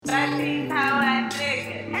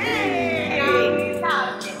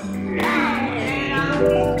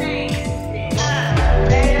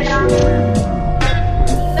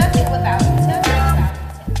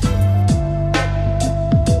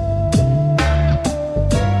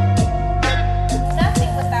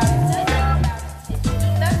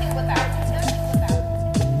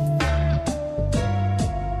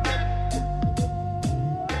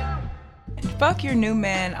fuck your new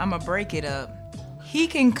man, I'ma break it up. He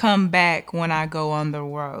can come back when I go on the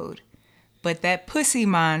road. But that pussy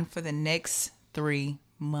mine for the next 3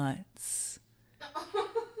 months.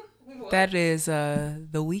 That is The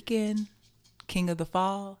Weeknd, King of the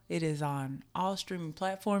Fall. It is on all streaming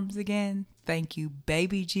platforms again. Thank you,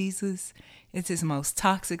 Baby Jesus. It's his most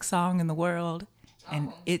toxic song in the world.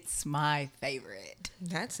 And it's my favorite.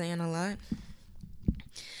 That's saying a lot.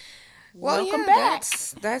 Welcome back.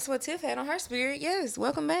 That's what Tiff had on her spirit. Yes,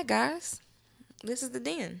 welcome back, guys. This is the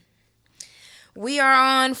Den. We are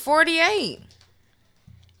on 48.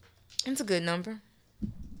 It's a good number.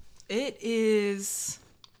 It is.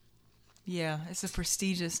 Yeah, it's a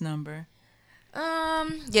prestigious number.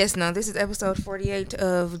 Yes, no, this is episode 48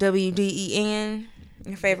 of WDEN,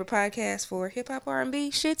 your favorite podcast for hip hop,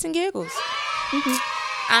 R&B, shits and giggles.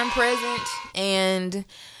 I'm present, and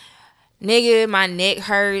nigga, my neck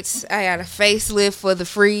hurts. I got a facelift for the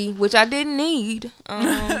free, which I didn't need.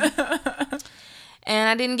 And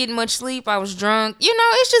I didn't get much sleep. I was drunk. You know,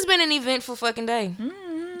 it's just been an eventful fucking day.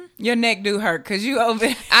 Mm-hmm. Your neck do hurt because you over.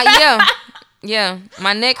 Yeah,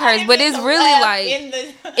 my neck hurts, but it's really like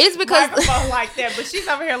it's because microphone like that. But she's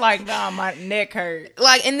over here like, nah, my neck hurt.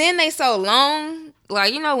 Like, and then they so long,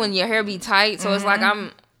 like, you know when your hair be tight, so it's like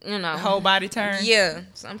I'm, you know, whole body turn. Yeah,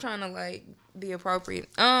 so I'm trying to like be appropriate.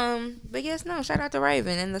 But yes, no, shout out to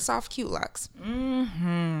Raven and the soft cute locks.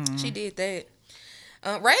 Mm-hmm. She did that.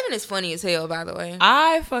 Raven is funny as hell, by the way.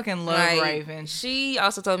 I fucking love Raven. She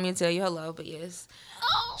also told me to tell you hello, but yes,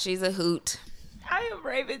 she's a hoot. I am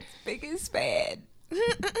Raven's biggest fan.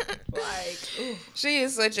 Ooh. She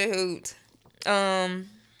is such a hoot. But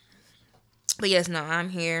yes, no, I'm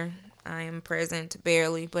here. I am present,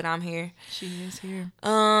 barely, but I'm here. She is here.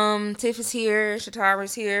 Tiff is here.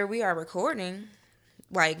 Shatara's here. We are recording,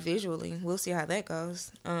 like, visually. We'll see how that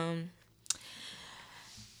goes.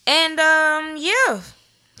 Yeah.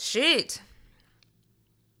 Shit.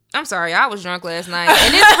 I'm sorry, I was drunk last night,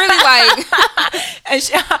 and it's really like,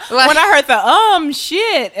 when I heard the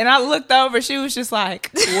shit, and I looked over, she was just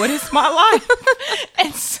like, "What is my life?"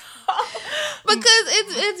 And so, because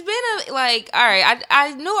it's been all right.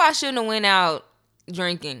 I knew I shouldn't have went out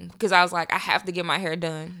drinking because I was like, I have to get my hair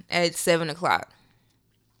done at 7:00.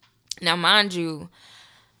 Now, mind you,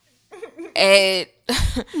 at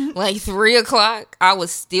like 3:00, I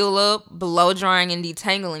was still up, blow drying and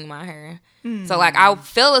detangling my hair. So, like, I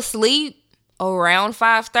fell asleep around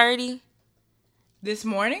 5:30. This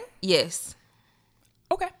morning? Yes.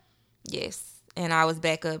 Okay. Yes. And I was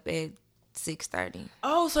back up at 6:30.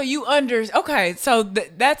 Oh, so you okay, so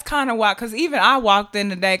that's kind of why, because even I walked in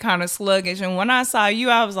today kind of sluggish, and when I saw you,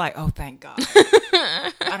 I was like, oh, thank God.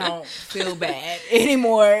 I don't feel bad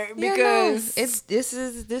anymore, because... Yeah, no.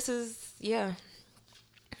 This is, yeah.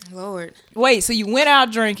 Lord. Wait, so you went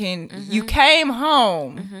out drinking, you came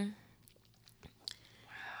home...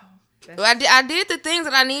 Well, I did the things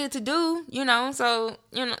that I needed to do, you know, so,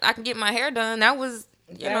 you know, I can get my hair done. That was,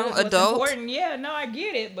 adult. Important. Yeah, no, I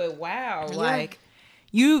get it, but wow, like,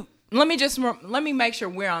 let me make sure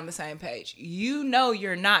we're on the same page. You know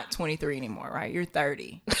you're not 23 anymore, right? You're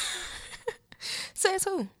 30. Says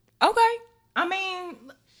who? Okay. I mean,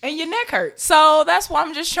 and your neck hurts, so that's why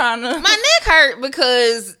I'm just trying to... My neck hurt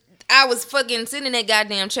because I was fucking sitting in that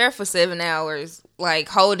goddamn chair for 7 hours. Like,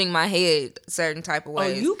 holding my head certain type of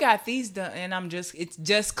ways. Oh, you got these done, and it's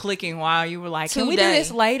just clicking while you were like, can we do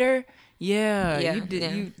this later? Yeah, you did.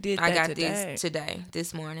 Yeah. You did that I got today.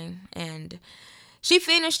 this morning. And she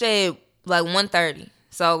finished at, like, 1:30.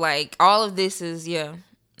 So, like, all of this is,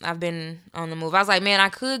 I've been on the move. I was like, man, I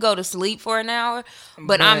could go to sleep for an hour,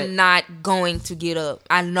 but I'm not going to get up.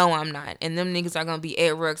 I know I'm not. And them niggas are going to be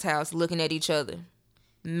at Ruck's house looking at each other,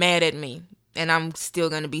 mad at me, and I'm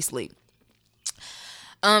still going to be asleep.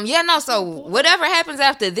 So whatever happens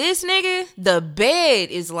after this, nigga, the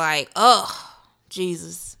bed is like, oh,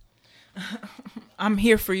 Jesus. I'm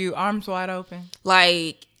here for you, arms wide open.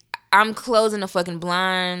 Like, I'm closing the fucking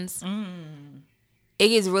blinds. It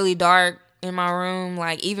gets really dark in my room,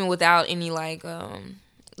 like, even without any, like,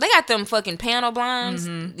 they got them fucking panel blinds.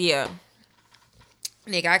 Yeah.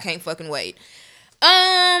 Nigga, I can't fucking wait.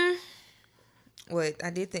 What?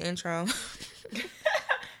 I did the intro.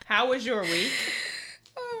 How was your week?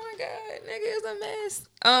 God, nigga, it's a mess.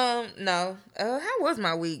 No. How was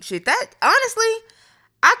my week? Shit, that, honestly,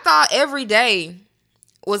 I thought every day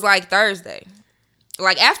was like Thursday.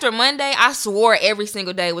 Like, after Monday, I swore every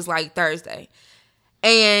single day was like Thursday.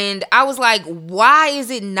 And I was like, why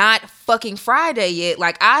is it not fucking Friday yet?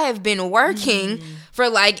 Like, I have been working for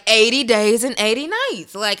like 80 days and 80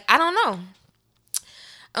 nights. Like, I don't know.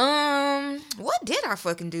 What did I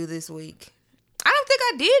fucking do this week? I don't think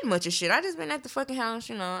I did much of shit. I just been at the fucking house,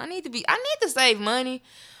 you know. I need to save money,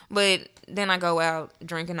 but then I go out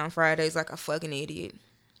drinking on Fridays like a fucking idiot.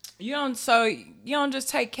 You don't just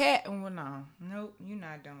take cat. Well, no, nope, you're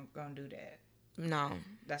not gonna do that. No,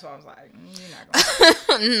 that's why I was like, you're not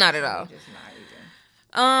gonna. Not at all. Just not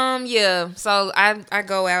even. Yeah. So I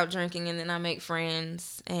go out drinking and then I make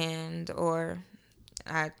friends or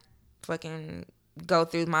I fucking go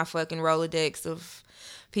through my fucking Rolodex of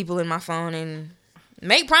people in my phone and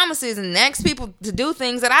make promises and ask people to do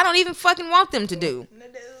things that I don't even fucking want them to do.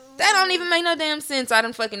 That don't even make no damn sense. I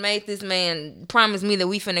done fucking made this man promise me that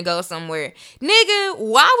we finna go somewhere. Nigga,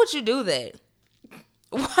 why would you do that?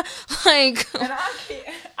 Like, and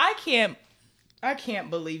I can't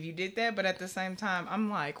believe you did that, but at the same time, I'm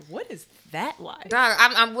like, what is that like? Dog,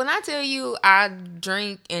 I'm when I tell you I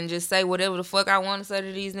drink and just say whatever the fuck I want to say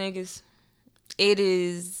to these niggas, it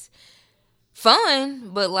is fun,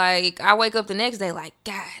 but like I wake up the next day like,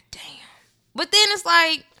 god damn. But then it's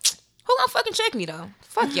like, who gonna fucking check me though?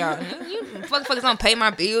 Fuck y'all. You fuckers don't pay my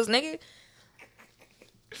bills, nigga.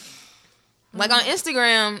 Like on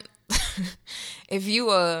Instagram, if you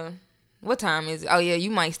what time is it? Oh yeah,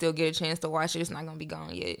 you might still get a chance to watch it. It's not gonna be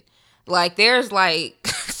gone yet. Like there's like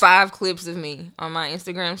 5 clips of me on my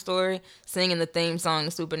Instagram story singing the theme song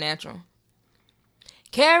to Supernatural.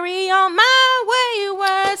 Carry on my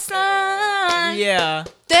wayward son. Yeah.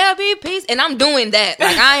 There'll be peace. And I'm doing that.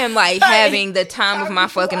 Like I am like having the time of my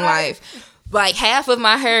fucking life. Like half of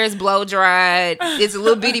my hair is blow dried. It's a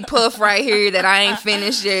little bitty puff right here that I ain't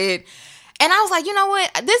finished yet. And I was like, you know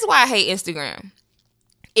what? This is why I hate Instagram.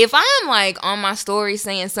 If I am like on my story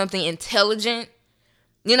saying something intelligent,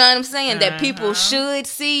 you know what I'm saying, that people should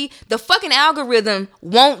see, the fucking algorithm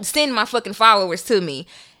won't send my fucking followers to me.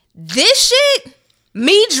 This shit,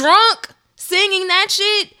 me drunk, singing that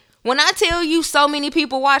shit, when I tell you so many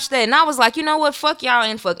people watch that, and I was like, you know what, fuck y'all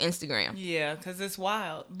and fuck Instagram. Yeah, because it's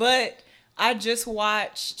wild. But I just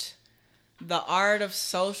watched The Art of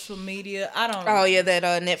Social Media. I don't know. Oh, yeah, that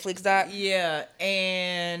Netflix doc? Yeah,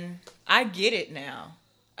 and I get it now.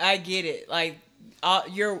 I get it. Like,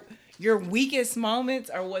 your weakest moments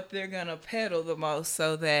are what they're going to peddle the most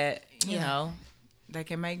so that, you know, they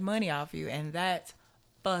can make money off you. And that's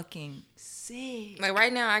fucking sick. Like,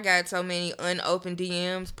 right now, I got so many unopened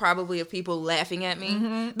DMs, probably of people laughing at me.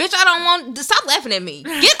 Mm-hmm. Bitch, I don't want to stop laughing at me.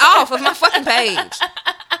 Get off of my fucking page.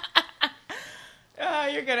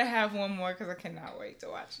 You're going to have one more because I cannot wait to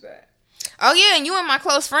watch that. Oh, yeah, and you and my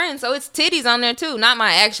close friend, so it's titties on there, too. Not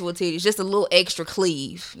my actual titties, just a little extra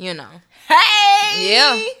cleave, you know. Hey!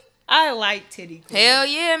 Yeah. I like titty cleave. Hell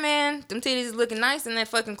yeah, man. Them titties is looking nice in that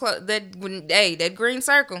fucking that green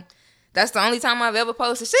circle. That's the only time I've ever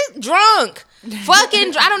posted shit drunk.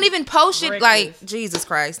 Fucking I don't even post shit like, Jesus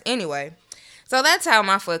Christ. Anyway, so that's how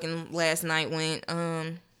my fucking last night went.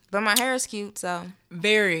 But my hair is cute, so.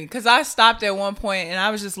 Very. Because I stopped at one point and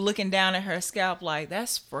I was just looking down at her scalp like,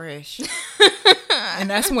 that's fresh. And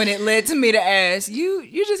that's when it led to me to ask, you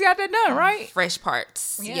just got that done, right? Fresh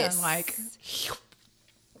parts. Yeah, yes. Like,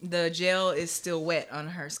 the gel is still wet on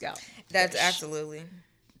her scalp. That's absolutely.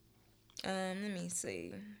 Let me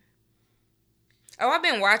see. Oh, I've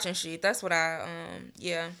been watching shit. That's what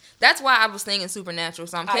yeah. That's why I was thinking Supernatural.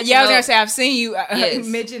 So I'm catching up. I was going to say, I've seen you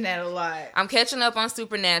mention that a lot. I'm catching up on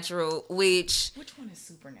Supernatural, Which one is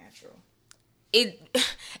Supernatural?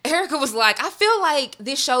 Erica was like, I feel like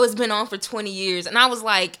this show has been on for 20 years. And I was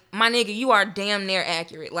like, my nigga, you are damn near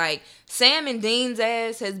accurate. Like, Sam and Dean's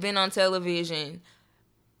ass has been on television.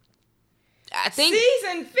 I think.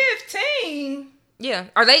 Season 15? Yeah.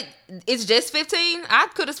 It's just 15? I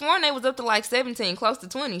could have sworn they was up to like 17, close to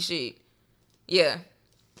 20 shit. Yeah.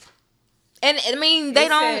 And I mean,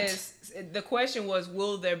 the question was,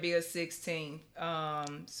 will there be a 16th?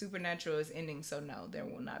 Supernatural is ending, so no, there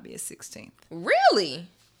will not be a 16th. Really?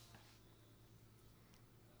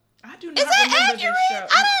 I do not remember this show.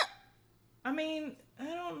 I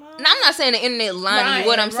don't know. No, I'm not saying the internet lying.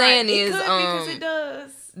 What I'm saying is, because it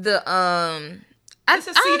does. It's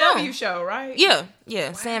a CW show, right? Yeah.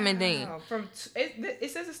 Wow. Sam and Dean. It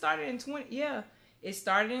says it started in 20. Yeah, it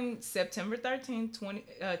started in September 13th,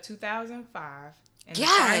 2005. And the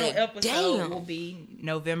final episode will be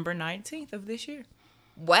November 19th of this year.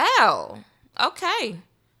 Wow. Okay.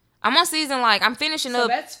 I'm on season, I'm finishing up. So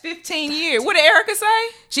that's 15 years. What did Erica say?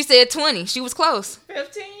 She said 20. She was close.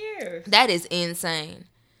 15 years. That is insane.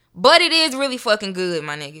 But it is really fucking good,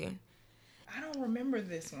 my nigga. I don't remember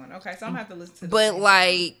this one. Okay, so I'm gonna have to listen to this. But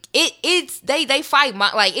they fight,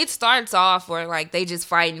 it starts off where they just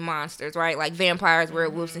fighting monsters, right? Like vampires,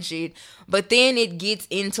 werewolves and shit. But then it gets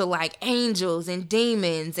into angels and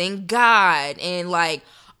demons and God and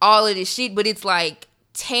all of this shit, but it's like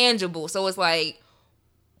tangible. So it's like,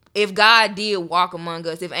 if God did walk among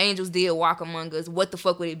us, if angels did walk among us, what the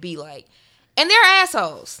fuck would it be like? And they're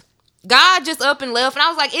assholes. God just up and left, and I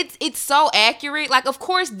was like, it's so accurate. Like, of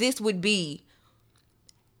course this would be,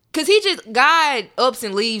 because God ups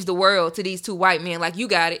and leaves the world to these two white men. Like, you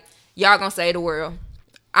got it. Y'all gonna save the world.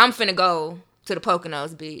 I'm finna go to the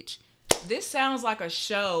Poconos, bitch. This sounds like a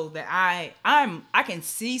show that I can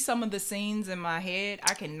see some of the scenes in my head.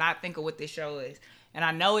 I cannot think of what this show is. And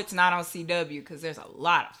I know it's not on CW because there's a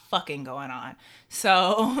lot of fucking going on.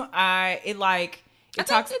 So it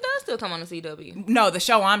does still come on the CW. No, the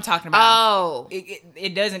show I'm talking about. Oh.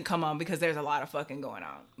 It doesn't come on because there's a lot of fucking going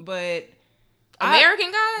on. But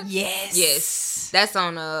American Gods? Yes. That's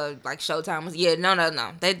on like Showtime. Yeah, no.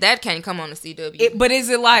 That can't come on the CW. But is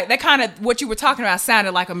it like that kind of what you were talking about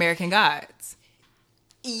sounded like American Gods?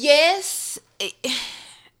 Yes.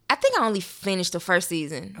 I think I only finished the first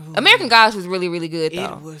season. Ooh. American Gods was really, really good,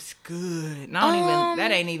 though. It was good.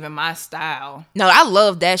 That ain't even my style. No, I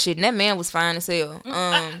love that shit. And that man was fine as hell.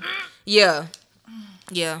 Yeah.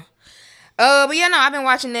 But yeah, no, I've been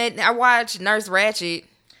watching that. I watched Nurse Ratched.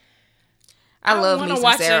 I love me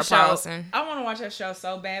some Sarah Paulson. I want to watch that show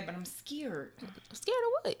so bad, but I'm scared. Scared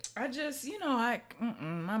of what? I just,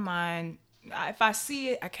 my mind. If I see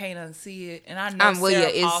it, I can't unsee it. And I know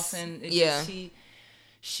Sarah Paulson.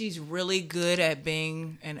 She's really good at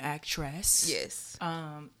being an actress. Yes.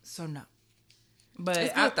 So no.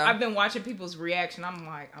 But I've been watching people's reaction. I'm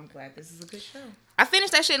like, I'm glad this is a good show. I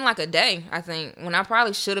finished that shit in like a day, I think. When I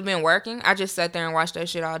probably should have been working. I just sat there and watched that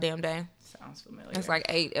shit all damn day. Sounds familiar. It's like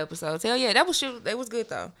 8 episodes. Hell yeah, that was good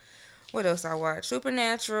though. What else I watched?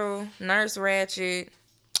 Supernatural, Nurse Ratched.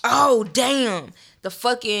 Oh, damn. It's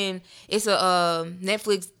a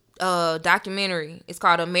Netflix documentary. It's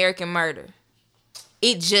called American Murder.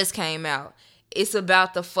 It just came out. It's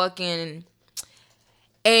about the fucking...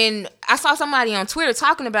 And I saw somebody on Twitter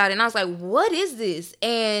talking about it, and I was like, what is this?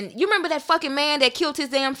 And you remember that fucking man that killed his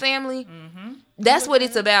damn family? Mm-hmm. That's what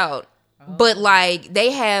it's about. Oh. But, like, they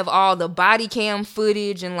have all the body cam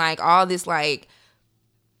footage and, like, all this, like,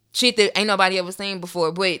 shit that ain't nobody ever seen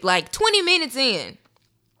before. But, like, 20 minutes in,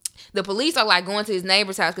 the police are, like, going to his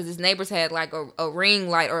neighbor's house because his neighbors had, like, a ring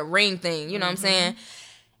light or a ring thing. You know what I'm saying?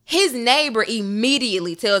 His neighbor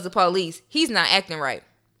immediately tells the police he's not acting right.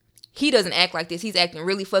 He doesn't act like this. He's acting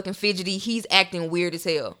really fucking fidgety. He's acting weird as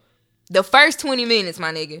hell. The first 20 minutes,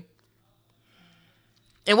 my nigga.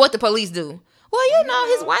 And what the police do? Well,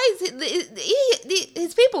 his wife,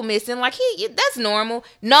 his people missing. Like, that's normal.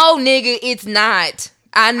 No, nigga, it's not.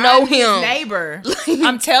 I know him. His neighbor.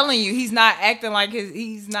 I'm telling you, he's not acting like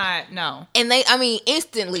he's not, no. And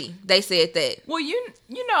instantly they said that. Well,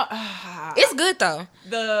 it's good though.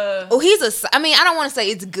 I don't want to say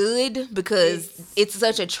it's good because it's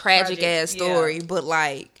such a tragic ass story, yeah. But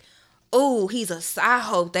like, I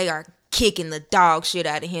hope they are kicking the dog shit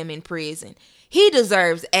out of him in prison. He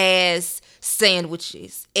deserves ass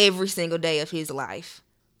sandwiches every single day of his life.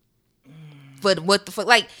 But what the fuck,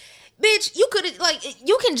 like, bitch, you could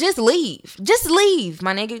you can just leave. Just leave,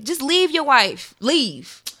 my nigga. Just leave your wife.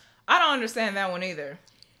 Leave. I don't understand that one either.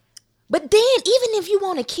 But then, even if you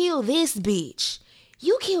want to kill this bitch,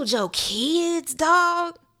 you killed your kids,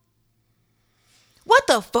 dog. What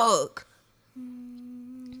the fuck?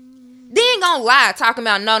 They ain't gonna lie, talking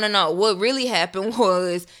about no. What really happened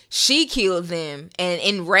was she killed them, and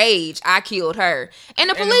in rage, I killed her. And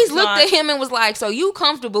the police looked at him and was like, so you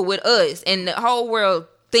comfortable with us and the whole world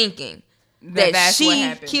thinking that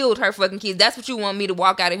she killed her fucking kids? That's what you want me to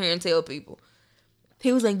walk out of here and tell people?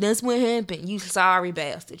 He was like, that's what happened. You sorry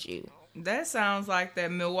bastard, you. That sounds like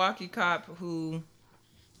that Milwaukee cop who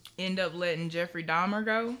ended up letting Jeffrey Dahmer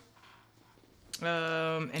go.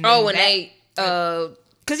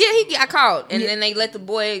 Cause he got caught, and then they let the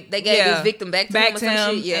boy, they gave his victim back to him or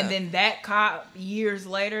some shit. Yeah. And then that cop years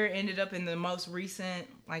later ended up in the most recent,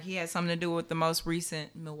 like he had something to do with the most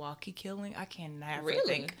recent Milwaukee killing. I cannot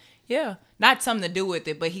think. Yeah, not something to do with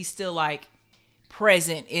it, but he's still like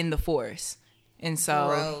present in the force, and so.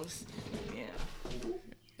 Gross. Yeah.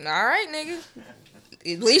 All right, nigga.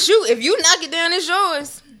 At least if you knock it down, it's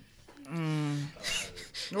yours.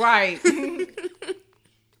 Right.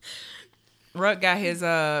 Ruck got his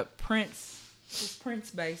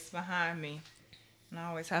Prince base behind me, and I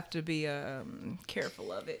always have to be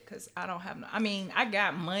careful of it because I don't have I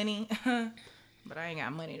got money, but I ain't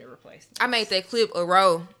got money to replace them. I made that clip a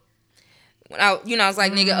row when I was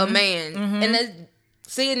like, nigga, a man, and then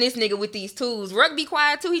seeing this nigga with these tools. Ruck be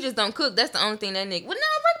quiet too. He just don't cook. That's the only thing that nigga. Well, no,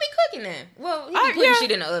 Ruck be cooking then. Well, he be putting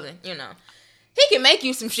shit in the oven, He can make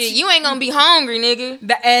you some shit. You ain't gonna be hungry, nigga.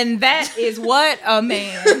 And that is what a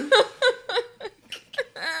man.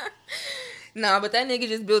 No, but that nigga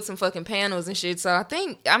just built some fucking panels and shit. So I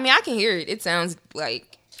can hear it. It sounds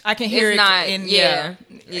like I can hear it. Not, I can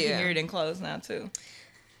hear it in clothes now too.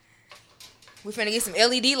 We finna get some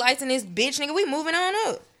LED lights in this bitch, nigga. We moving on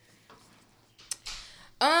up.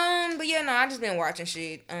 But yeah, no, I just been watching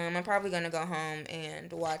shit. I'm probably gonna go home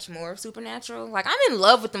and watch more of Supernatural. Like, I'm in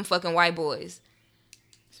love with them fucking white boys.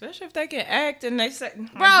 Especially if they can act and they say,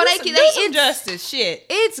 bro, they do some justice. Shit,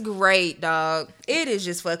 it's great, dog. It is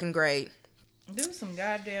just fucking great. Do some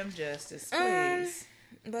goddamn justice, please.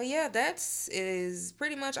 But yeah, is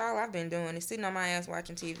pretty much all I've been doing is sitting on my ass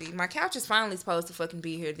watching TV. My couch is finally supposed to fucking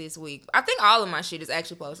be here this week. I think all of my shit is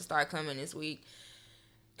actually supposed to start coming this week.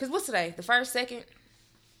 Cause what's today? The 1st, 2nd?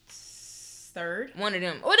 3rd? One of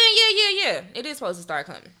them. Oh, then yeah. It is supposed to start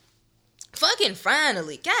coming. Fucking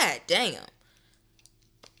finally. God damn.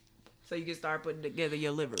 So you can start putting together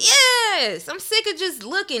your living room. Yes. I'm sick of just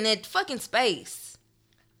looking at fucking space.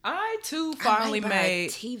 I too finally made a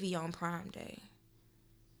TV on Prime Day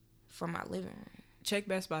for my living room. Check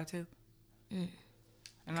Best Buy too. And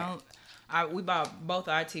okay. We bought both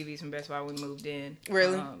our TVs from Best Buy when we moved in.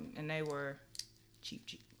 Really? And they were cheap.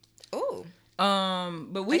 Ooh. But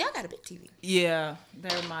y'all got a big TV. Yeah,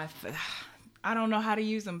 they're I don't know how to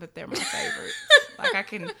use them, but they're my favorite.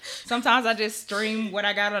 Like sometimes I just stream what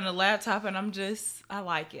I got on the laptop, and I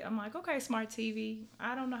like it. I'm like, okay, smart TV.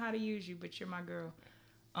 I don't know how to use you, but you're my girl.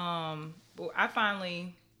 But I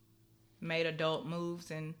finally made adult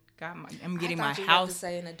moves and I'm getting my house. I thought you were to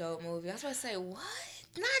say an adult movie. I was about to say, what?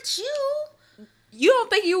 Not you. You don't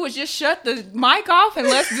think you would just shut the mic off and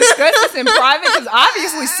let's discuss this in private? Because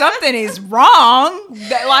obviously something is wrong.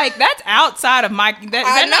 That's outside of my.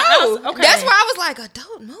 I know. Okay. That's why I was like,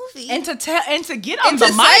 adult movie. And to get on the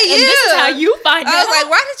mic, and this is how you find out. I was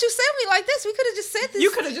like, why did you send me like this? We could have just said this.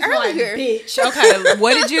 You could have just earlier. Like, bitch. Okay,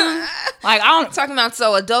 what did you like? I don't talking about.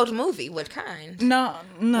 So adult movie. What kind? No.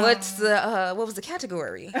 What's the what was the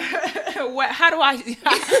category? How do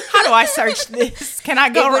I search this? Can I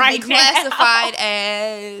go right now? Classified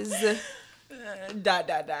as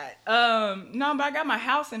No, but I got my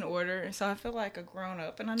house in order, and so I feel like a grown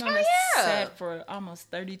up. And I know that's sad for an almost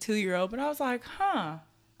 32-year-old, but I was like, I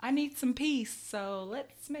need some peace, so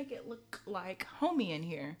let's make it look like homey in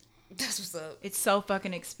here. That's what's up. It's so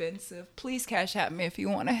fucking expensive. Please cash out me if you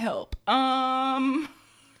want to help. Yeah,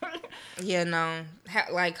 no.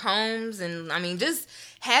 Like homes and, I mean, just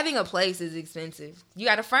having a place is expensive. You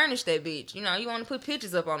got to furnish that bitch. You know, you want to put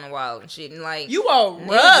pictures up on the wall and shit. And like, you want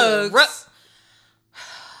rugs.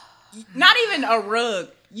 Not even a rug.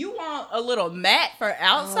 You want a little mat for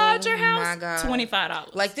outside your house? My God.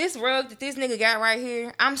 $25. Like this rug that this nigga got right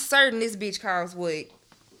here, I'm certain this bitch costs what?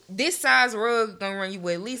 This size rug gonna run you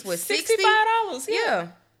at least what, $60? $65? Yeah.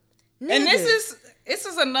 And Nigga. this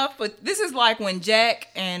is enough, but this is like when Jack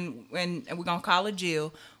and we're gonna call it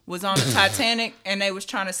Jill was on the Titanic and they was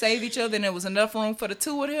trying to save each other and there was enough room for the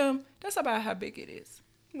two of them. That's about how big it is.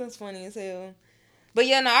 That's funny as hell. But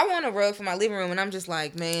yeah, no, I want a rug for my living room and I'm just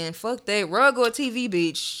like, man, fuck that rug or a TV,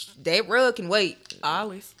 bitch. That rug can wait.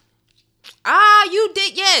 Ollie's. You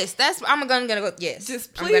did. Yes, I'm gonna go. Yes,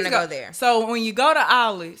 just please I'm gonna go there. So when you go to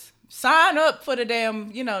Ollie's, sign up for the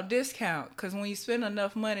damn discount, because when you spend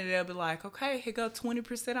enough money, they'll be like, okay, here go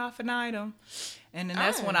 20% off an item, and then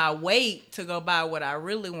that's when I wait to go buy what I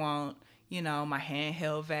really want. My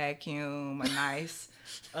handheld vacuum, a nice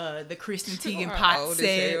the Kristen Teigen pot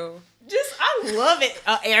set. I love it.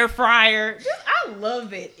 Air fryer. I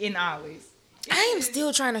love it in Ollie's. I am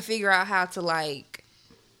still trying to figure out how to like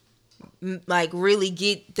really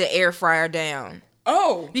get the air fryer down.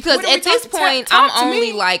 Oh, because at this point I'm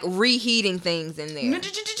only like reheating things in there.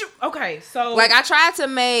 Okay, so like I tried to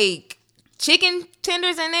make chicken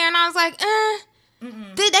tenders in there, and I was like,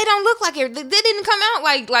 they don't look like it. They didn't come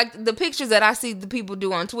out like the pictures that I see the people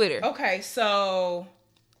do on Twitter. Okay, so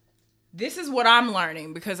this is what I'm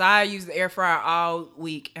learning, because I use the air fryer all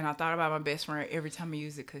week, and I thought about my best friend every time I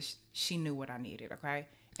use it because she knew what I needed. Okay,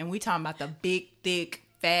 and we talking about the big, thick,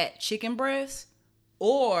 fat chicken breast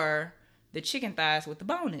or the chicken thighs with the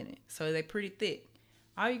bone in it. So they're pretty thick.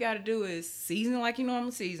 All you got to do is season it like you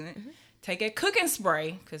normally season it. Mm-hmm. Take that cooking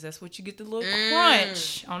spray, because that's what you get the little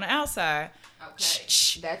crunch on the outside.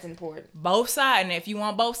 Okay, that's important. Both sides. And if you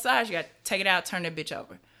want both sides, you got to take it out, turn that bitch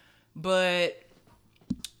over. But,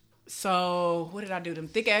 so, what did I do? Them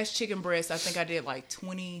thick-ass chicken breasts, I think I did like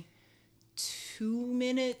 22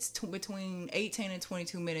 minutes, between 18 and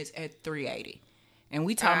 22 minutes at 380. And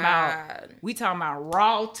we talking about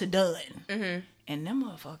raw to done. Mm-hmm. And them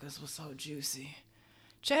motherfuckers was so juicy.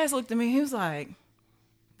 Chaz looked at me. He was like,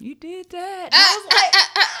 "You did that?" And I was like,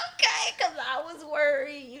 "Okay," because I was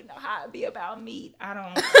worried. You know how it be about meat.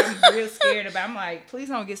 I'm real scared about. I'm like, please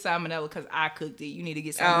don't get salmonella because I cooked it. You need to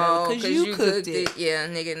get salmonella because you cooked it. Yeah,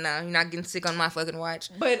 nigga, no, you're not getting sick on my fucking watch.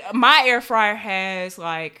 But my air fryer has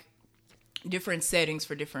like different settings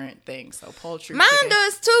for different things. So poultry, mine chicken.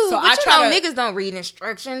 does too. So but niggas don't read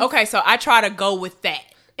instructions. Okay, so I try to go with that.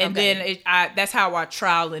 And then that's how I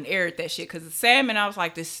trial and error that shit. Because the salmon, I was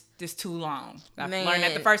like, this too long. I learned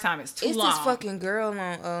that the first time. It's too long. It's this fucking girl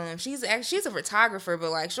on. She's a photographer, but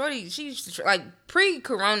like shorty, she's like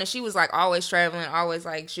pre-corona, she was like always traveling, always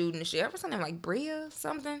like shooting and shit. What's her name? Like Bria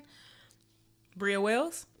something. Bria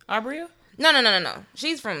Wells? Our Bria? No.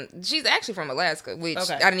 She's actually from Alaska, which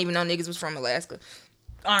I didn't even know niggas was from Alaska.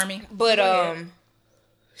 Army. But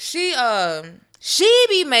she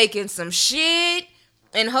be making some shit.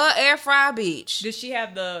 In her air fry, bitch. Does she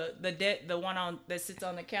have the one on that sits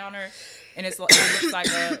on the counter, and it looks like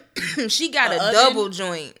a? She got a oven? double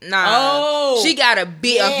joint. Nah. Oh, she got a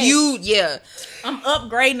huge. Yeah. I'm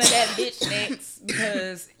upgrading to that bitch next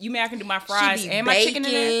because you mean I can do my fries and my chicken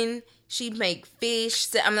in there. She make fish.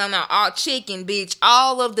 I'm not all chicken, bitch.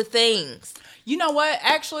 All of the things. You know what?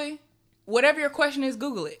 Actually, whatever your question is,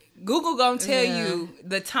 Google it. Google gonna tell you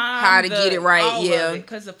the time how to get it right. Yeah.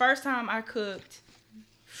 Because the first time I cooked.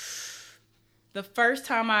 The first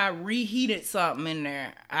time I reheated something in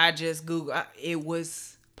there, I just Googled. It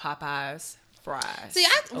was Popeye's fries. See,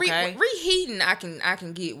 reheating I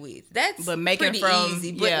can get with. That's but making pretty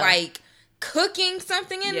easy. But like cooking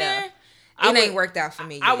something in there, ain't worked out for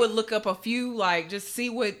me yet. I would look up a few, like just see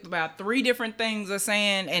what about 3 different things are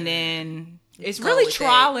saying, and then it's really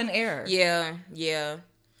trial and error. Yeah.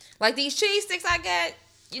 Like these cheese sticks I got.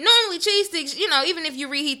 Normally cheese sticks, even if you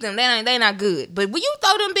reheat them, they not good. But when you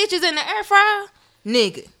throw them bitches in the air fryer,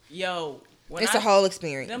 nigga, yo, it's a whole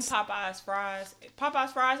experience. Them Popeye's fries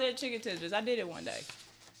and chicken tenders. I did it one day,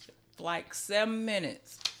 like 7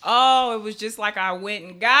 minutes. Oh, it was just like I went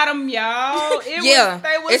and got them, y'all.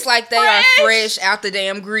 It's like they are fresh out the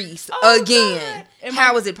damn grease again.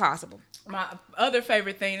 How is it possible? My other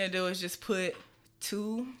favorite thing to do is just put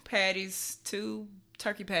 2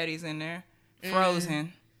 turkey patties in there,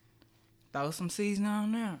 frozen. Throw some seasoning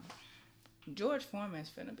on there. George Foreman's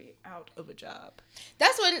finna be out of a job.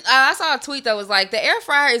 That's when I saw a tweet that was like, the air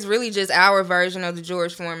fryer is really just our version of the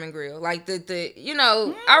George Foreman grill. Like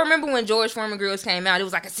I remember when George Foreman grills came out, it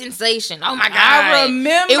was like a sensation. Oh my God. I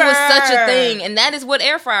remember. It was such a thing. And that is what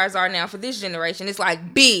air fryers are now for this generation. It's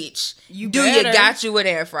like, bitch, you got you an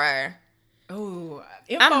air fryer. Oh,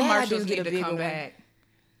 infomercials need to come back.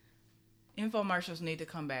 Infomercials need to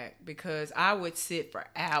come back because I would sit for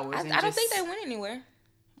hours. I don't think they went anywhere.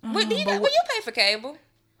 Will you pay for cable?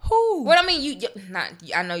 Who? Well, I mean,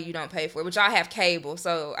 I know you don't pay for it, but y'all have cable.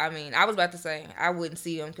 So, I mean, I was about to say I wouldn't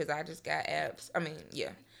see them because I just got apps. I mean, yeah.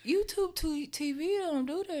 YouTube TV don't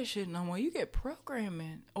do that shit no more. You get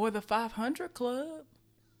programming or the 500 Club.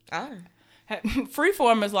 Oh.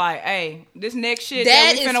 Freeform is like, hey, this next shit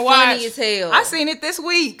that we is finna funny watch. As hell. I seen it this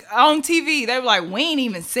week on TV. They were like, we ain't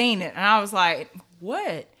even seen it. And I was like,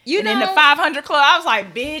 what? And then the 500 Club, I was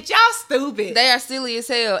like, bitch, y'all stupid. They are silly as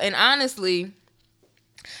hell. And honestly,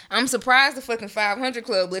 I'm surprised the fucking 500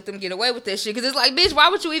 Club let them get away with that shit. Because it's like, bitch, why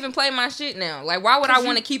would you even play my shit now? Like, why would I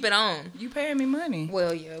want to keep it on? You paying me money.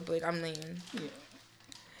 Well, yeah, but I'm mean. Yeah.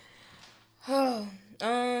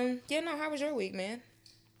 How was your week, man?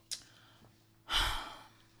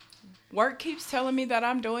 Work keeps telling me that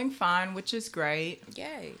I'm doing fine, which is great.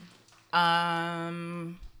 Yay.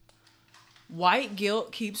 White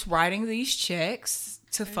guilt keeps writing these checks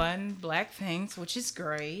to fund black things, which is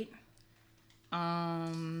great.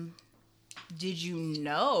 Did you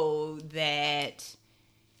know that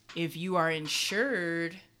if you are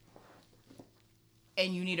insured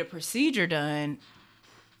and you need a procedure done,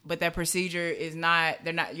 but that procedure is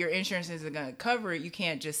your insurance isn't going to cover it, you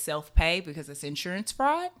can't just self-pay because it's insurance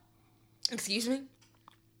fraud? Excuse me?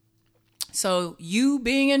 So you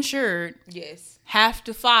being insured, yes, have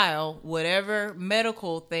to file whatever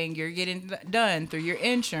medical thing you're getting done through your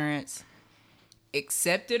insurance,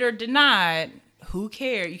 accepted or denied. Who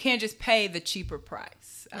cares? You can't just pay the cheaper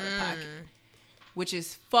price out of pocket, which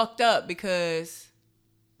is fucked up because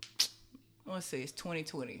let's see, it's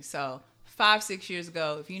 2020. So 5-6 years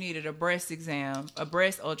ago, if you needed a breast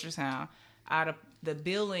ultrasound, out of the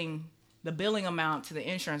billing amount to the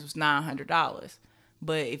insurance was $900.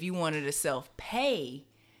 But if you wanted to self-pay,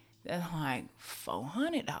 that's like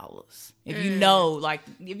 $400. If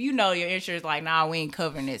you know your insurance, like, nah, we ain't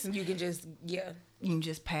covering this. You can just, You can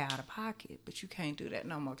just pay out of pocket, but you can't do that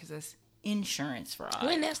no more because that's insurance fraud.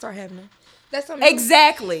 When that start happening? That's something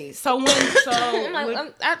exactly. So when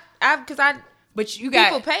but you got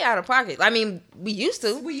people pay out of pocket. I mean, we used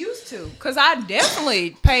to. Because I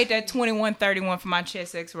definitely paid that $21.31 for my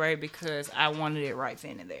chest X-ray because I wanted it right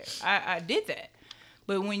then and there. I did that.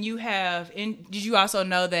 But when you have, did you also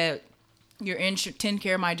know that your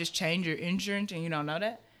TennCare might just change your insurance and you don't know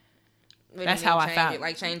that? That's how I found it.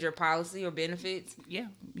 Like change your policy or benefits? Yeah,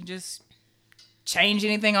 you just change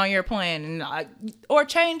anything on your plan or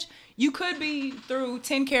change. You could be through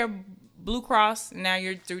TennCare Blue Cross and now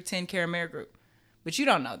you're through TennCare Amerigroup, but you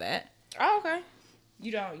don't know that. Oh, okay.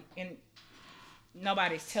 You don't, and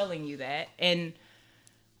nobody's telling you that. And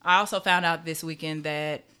I also found out this weekend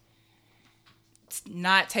that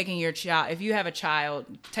not taking your child, if you have a child,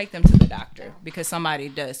 take them to the doctor because somebody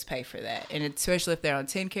does pay for that. And especially if they're on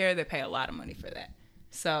TennCare, they pay a lot of money for that.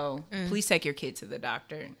 So please take your kid to the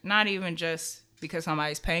doctor. Not even just because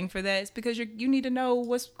somebody's paying for that. It's because you need to know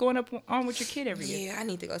what's going on with your kid every year. Yeah, I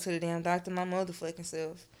need to go to the damn doctor my motherfucking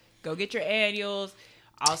self. Go get your annuals.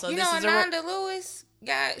 Also, you know, Ananda Lewis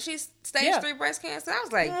she's stage 3 breast cancer. I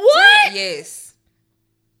was like, what? Yes.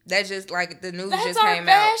 That just like the news That's just came out.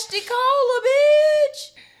 That's our Vashti Cola,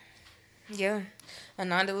 bitch. Yeah,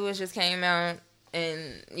 Ananda Lewis just came out,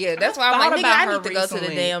 and yeah, that's why I'm like, nigga, I need to go to the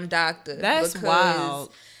damn doctor. That's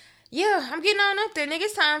wild. Yeah, I'm getting on up there, nigga.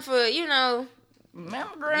 It's time for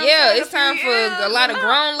mammogram. Yeah, it's time for a lot of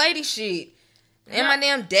grown lady shit. And my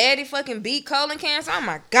damn daddy fucking beat colon cancer. Oh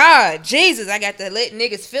my God, Jesus! I got to let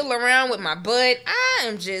niggas fiddle around with my butt. I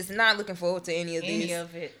am just not looking forward to any of this. Any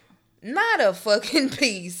of it. Not a fucking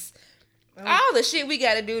piece. All the shit we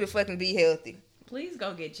got to do to fucking be healthy. Please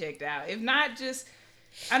go get checked out. If not, just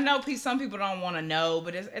I know some people don't want to know,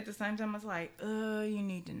 but at the same time, it's like, you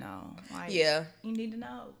need to know. Like, yeah, you need to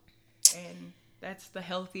know, and that's the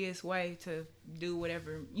healthiest way to do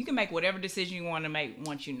whatever. You can make whatever decision you want to make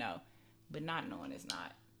once you know, but not knowing is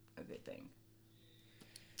not a good thing.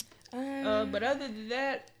 But other than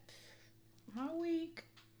that, my week.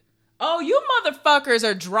 Oh, you motherfuckers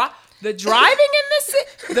are the driving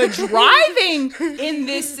in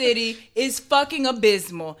this city is fucking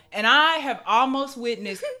abysmal, and I have almost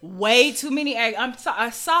witnessed way too many. I'm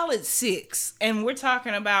a solid 6, and we're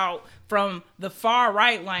talking about from the far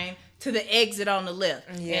right lane to the exit on the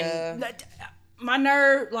left. Yeah, and my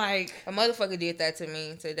nerve, like a motherfucker did that to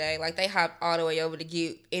me today. Like they hopped all the way over to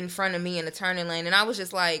get in front of me in the turning lane, and I was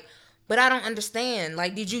just like. But I don't understand.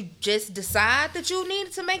 Like, did you just decide that you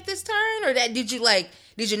needed to make this turn? Or did you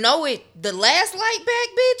know it the last light back,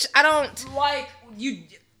 bitch? I don't. Like,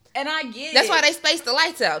 and I get That's why they spaced the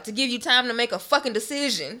lights out, to give you time to make a fucking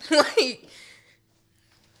decision. Like.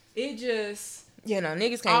 It just.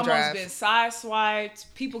 Niggas can't drive. Almost been sideswiped.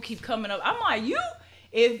 People keep coming up. I'm like,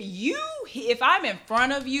 if I'm in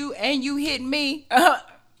front of you and you hit me,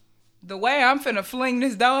 the way I'm finna fling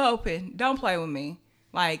this door open, don't play with me.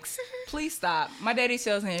 Like, please stop. My daddy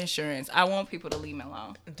sells insurance. I want people to leave me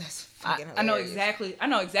alone. That's fucking hilarious. I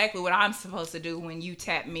know exactly what I'm supposed to do when you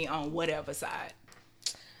tap me on whatever side.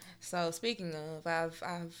 So speaking of,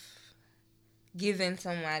 I've given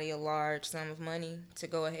somebody a large sum of money to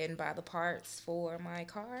go ahead and buy the parts for my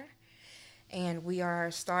car, and we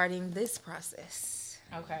are starting this process.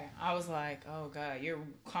 Okay, I was like, oh God, you're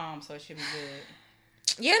calm, so it should be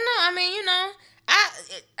good. Yeah, no, I mean,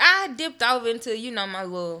 I dipped off into, my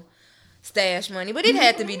little stash money, but it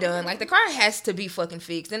had to be done. Like, the car has to be fucking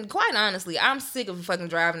fixed. And quite honestly, I'm sick of fucking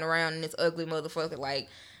driving around in this ugly motherfucker, like,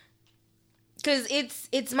 because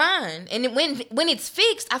it's mine. And when it's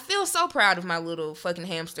fixed, I feel so proud of my little fucking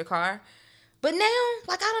hamster car. But now,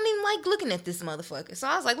 like, I don't even like looking at this motherfucker. So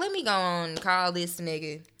I was like, let me go on and call this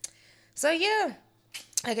nigga. So, yeah,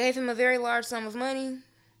 I gave him a very large sum of money.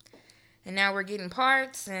 And now we're getting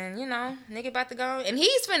parts, and, nigga about to go. And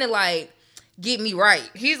he's finna, like, get me right.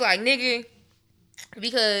 He's like, nigga,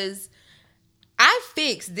 because I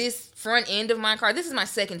fixed this front end of my car. This is my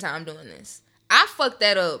second time doing this. I fucked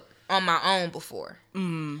that up on my own before.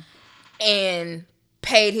 And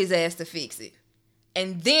paid his ass to fix it.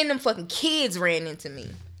 And then them fucking kids ran into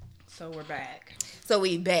me. So we're back. So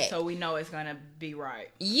we back. So we know it's gonna be right.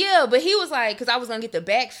 Yeah, but he was like, because I was gonna get the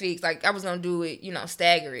back fixed, like I was gonna do it,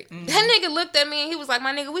 stagger it. Mm-hmm. That nigga looked at me and he was like,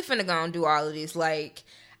 my nigga, we finna go and do all of this. Like,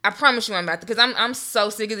 I promise you I'm about to, because I'm so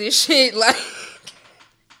sick of this shit. Like,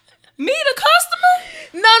 me, the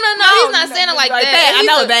customer? No, he's not saying it like that. I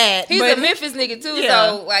know that. He's a Memphis nigga too,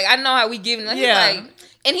 so like I know how we giving. He's like,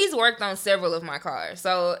 and he's worked on several of my cars,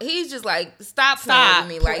 so he's just like, stop playing with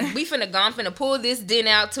me. Like, we finna go, I'm finna pull this dent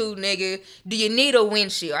out too, nigga. Do you need a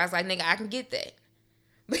windshield? I was like, nigga, I can get that.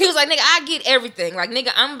 But he was like, nigga, I get everything. Like,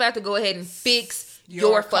 nigga, I'm about to go ahead and fix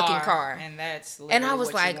your fucking car. And that's and I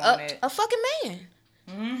was like, a fucking man.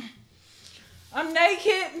 Mm-hmm. I'm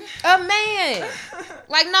naked. A man.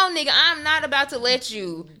 Like, no, nigga, I'm not about to let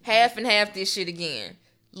you half and half this shit again.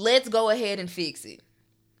 Let's go ahead and fix it.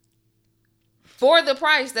 For the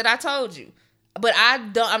price that I told you. But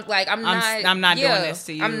I'm not doing this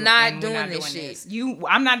to you. I'm not doing this shit.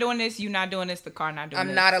 I'm not doing this. You not doing this. The car not doing this.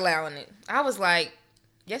 I'm not allowing it. I was like,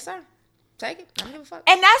 yes, sir. Take it. I don't give a fuck.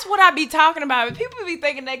 And that's what I be talking about. But people be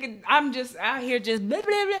thinking I'm just out here just blah,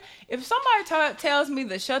 blah, blah. If somebody tells me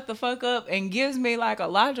to shut the fuck up and gives me like a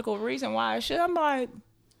logical reason why I should, I'm like,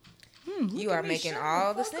 you are making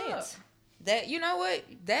all the sense. That, you know what?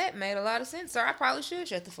 That made a lot of sense, sir. I probably should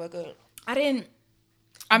shut the fuck up. Didn't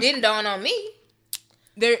dawn on me.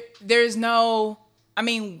 There's no,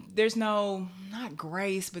 not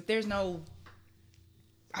grace, but there's no,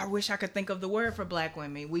 I wish I could think of the word for black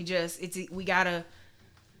women. We gotta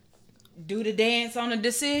do the dance on a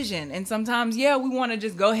decision. And sometimes, we want to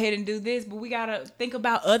just go ahead and do this, but we gotta think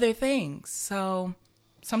about other things. So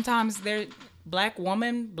sometimes black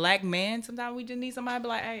woman, black man, sometimes we just need somebody to be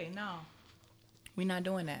like, hey, no, we're not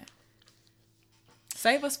doing that.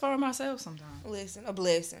 Save us from ourselves sometimes. Listen, a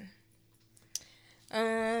blessing.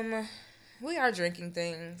 We are drinking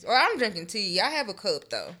things. Or I'm drinking tea. I have a cup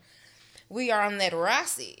though. We are on that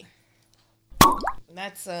Rossi.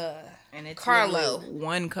 That's and it's Carlo.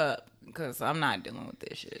 One cup because I'm not dealing with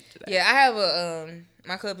this shit today. Yeah, I have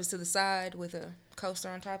my cup is to the side with a coaster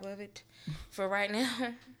on top of it for right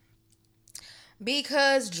now.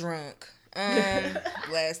 Because drunk.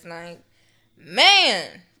 Last night.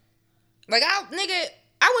 Man. Like I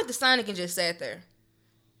went to Sonic and just sat there.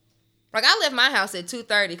 Like, I left my house at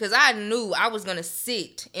 2:30 because I knew I was going to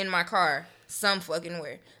sit in my car some fucking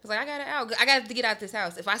where. I was like, I got to get out this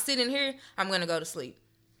house. If I sit in here, I'm going to go to sleep.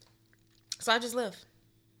 So I just left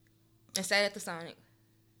and sat at the Sonic.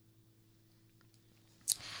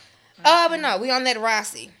 But no, we on that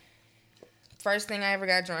Rossi. First thing I ever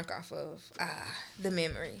got drunk off of. The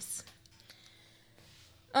memories.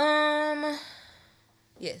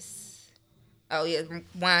 Yes. Oh, yeah,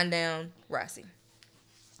 wind down Rossi.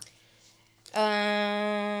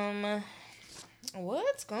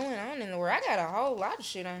 What's going on in the world? I got a whole lot of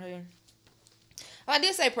shit on here. Oh, I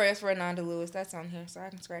did say prayers for Ananda Lewis. That's on here, so I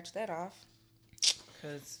can scratch that off.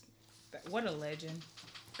 Because what a legend.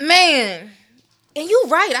 Man. And you're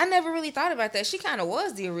right. I never really thought about that. She kind of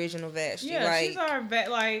was the original Vashti. Yeah, she's our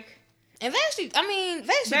And Vashti do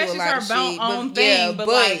a lot of shit. Own thing, but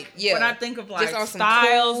when I think of like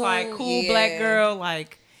styles, cool black girl,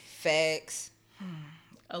 like facts.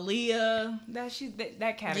 Aaliyah,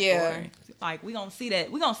 that category. Yeah. Like we gonna see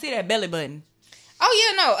that belly button.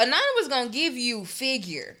 Oh yeah, no. Ananda was gonna give you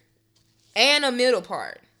figure and a middle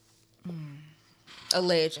part. A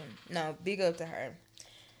legend. No, big up to her.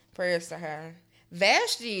 Prayers to her.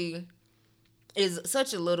 Vashti is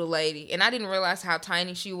such a little lady, and I didn't realize how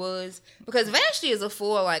tiny she was because Vashti is a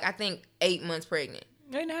full, I think 8 months pregnant.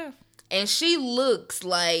 8.5. And she looks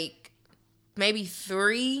like maybe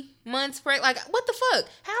 3 months pregnant. Like, what the fuck?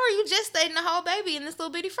 How are you gestating a whole baby in this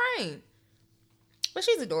little bitty frame? But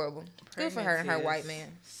she's adorable. Good for her and her white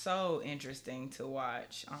man. So interesting to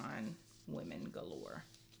watch on Women Galore.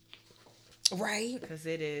 Right. Because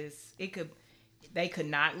they could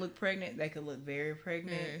not look pregnant. They could look very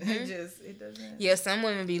pregnant. Mm-hmm. It doesn't. Yeah, some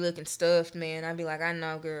women be looking stuffed, man. I'd be like, I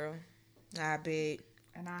know, girl. I bet.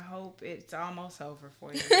 And I hope it's almost over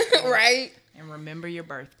for you. Right? And remember your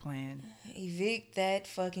birth plan. Evict that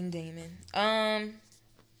fucking demon.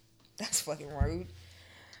 That's fucking rude.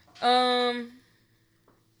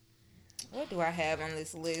 What do I have on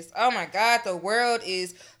this list? Oh my God, the world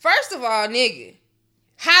is... First of all, nigga,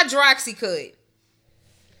 hydroxycut.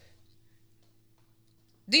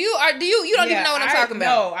 You don't even know what I'm talking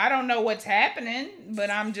about? No, I don't know what's happening, but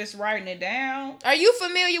I'm just writing it down. Are you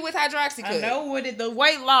familiar with hydroxycut? I know what the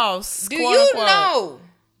weight loss. Do you know?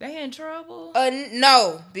 They in trouble?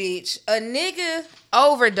 No, bitch. A nigga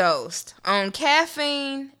overdosed on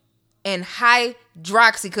caffeine and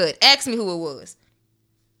hydroxycut. Ask me who it was.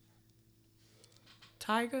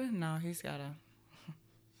 Tiger? No, he's got a...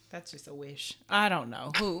 That's just a wish. I don't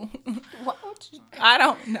know who. I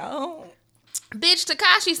don't know. Bitch,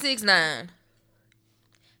 Tekashi 6ix9ine.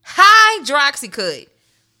 Hydroxycut.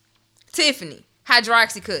 Tiffany.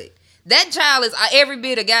 Hydroxycut. That child is every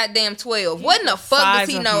bit of goddamn 12. What in the fuck does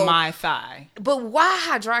he know? My thigh. But why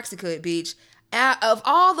hydroxycut, bitch? Out of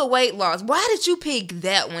all the weight loss, why did you pick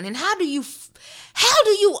that one? And how do you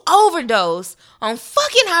overdose on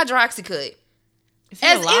fucking hydroxycut? Is he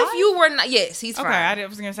alive? If you were not... Yes, he's fine. Okay, I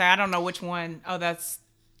was going to say, I don't know which one. Oh, that's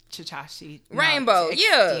Chachashi. Rainbow,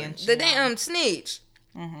 the damn snitch.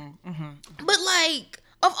 But like,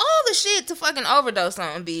 of all the shit to fucking overdose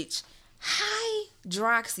on, bitch,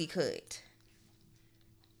 hydroxycut.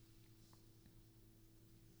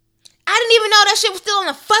 I didn't even know that shit was still on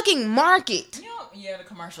the fucking market. Yeah, the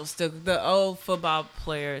commercial still. The old football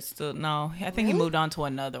player is still. No, I think he moved on to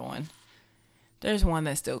another one. There's one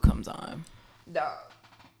that still comes on. Dog.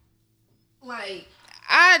 Like,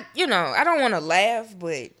 I don't want to laugh,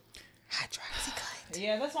 but hydroxycut.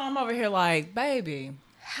 Yeah, that's why I'm over here like, baby.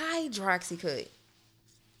 Hydroxycut.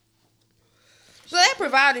 So that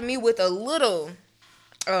provided me with a little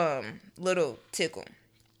tickle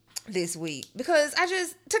this week. Because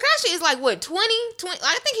Tekashi is like, what, 20?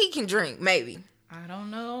 I think he can drink, maybe. I don't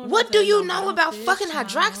know. What do you know about fucking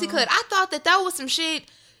hydroxycut? I thought that was some shit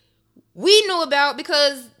we knew about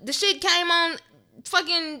because the shit came on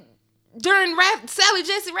fucking during Sally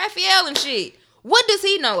Jesse Raphael and shit. What does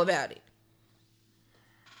he know about it?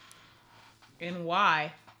 And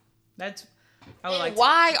why?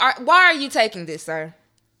 Why are you taking this, sir?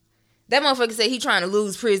 That motherfucker said he trying to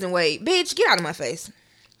lose prison weight. Bitch, get out of my face.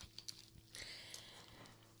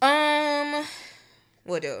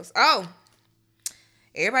 What else? Oh,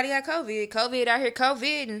 everybody got COVID. COVID out here,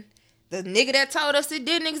 COVID, and the nigga that told us it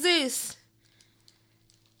didn't exist,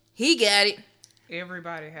 he got it.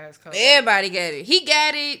 Everybody has COVID. Everybody got it. He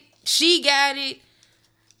got it. She got it.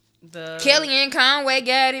 Kellyanne Conway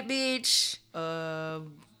got it, bitch.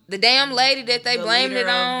 The damn lady that they blamed it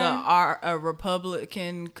on. The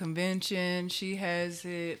Republican convention, she has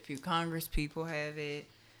it. A few Congress people have it.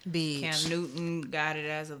 Bitch. Cam Newton got it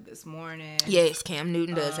as of this morning. Yes, Cam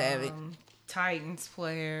Newton does have it. Titans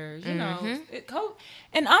players, you know.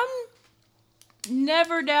 And I'm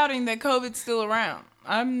never doubting that COVID's still around.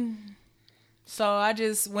 So I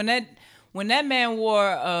just, when that man wore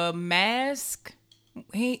a mask,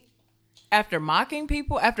 after mocking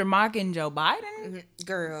Joe Biden,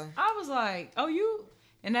 girl, I was like, oh, you,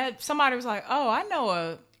 and that somebody was like, oh, I know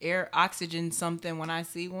a air oxygen something when I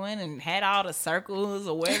see one, and had all the circles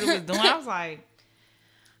or whatever it was doing. I was like,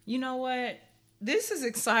 you know what? This is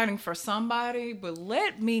exciting for somebody, but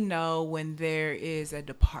let me know when there is a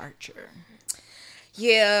departure.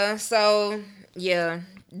 Yeah, so, yeah.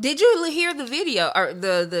 Did you hear the video or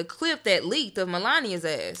the clip that leaked of Melania's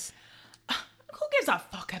ass? Who gives a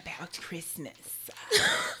fuck about Christmas?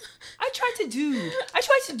 I try to do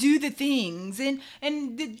the things and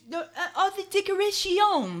all the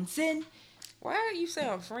decorations and. Why do you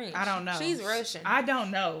sound French? I don't know. She's Russian. I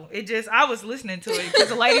don't know. I was listening to it because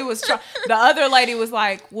the other lady was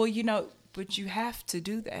like, well, but you have to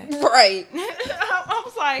do that. Right. I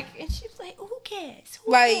was like, and she was like, who cares?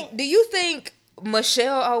 Do you think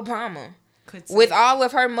Michelle Obama, with all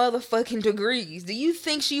of her motherfucking degrees, do you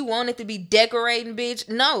think she wanted to be decorating, bitch?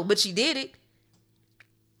 No, but she did it.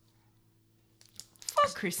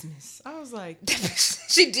 Fuck Christmas. I was like.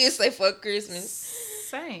 She did say fuck Christmas.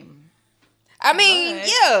 Same. I mean,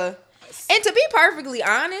 yeah. And to be perfectly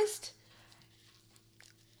honest,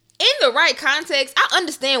 in the right context, I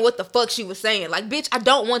understand what the fuck she was saying. Like, bitch, I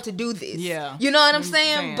don't want to do this. Yeah. You know what I'm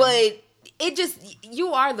saying? But it just,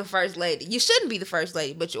 you are the first lady. You shouldn't be the first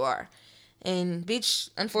lady, but you are. And,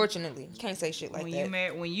 bitch, unfortunately, you can't say shit like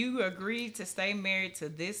that. When you agreed to stay married to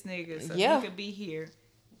this nigga so he could be here,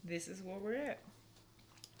 this is where we're at.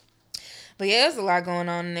 But yeah, there's a lot going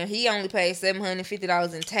on in there. He only paid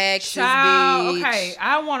 $750 in taxes, Child, bitch. Okay,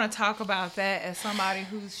 I want to talk about that as somebody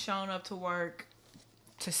who's shown up to work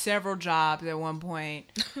to several jobs at one point,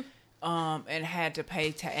 and had to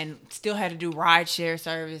pay and still had to do rideshare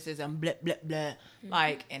services and blah blah blah,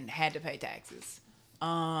 and had to pay taxes.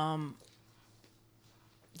 Yeah,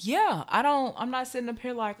 I'm not sitting up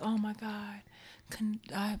here like, oh my God,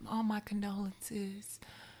 all my condolences.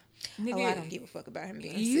 Nigga, I don't give a fuck about him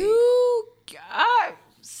being sick.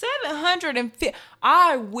 $750.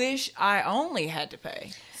 I wish I only had to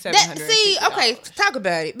pay $750. Okay, talk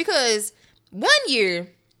about it. Because one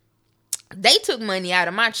year, they took money out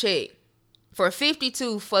of my check for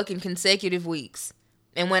 52 fucking consecutive weeks.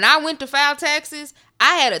 And when I went to file taxes,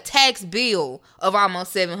 I had a tax bill of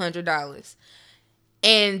almost $700.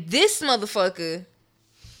 And this motherfucker,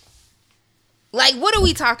 like, what are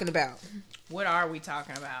we talking about? What are we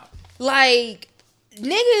talking about? Like,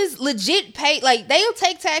 niggas legit pay, like, they'll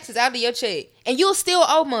take taxes out of your check, and you'll still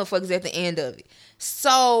owe motherfuckers at the end of it.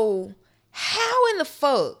 So, how in the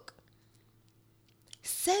fuck?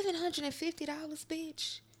 $750,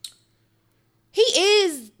 bitch? He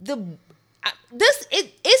is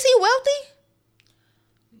is he wealthy?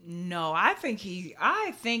 No, I think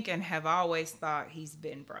and have always thought he's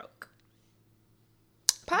been broke.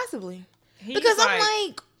 Possibly. Because I'm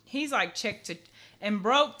like, he's like check to, and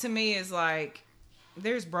broke to me is like,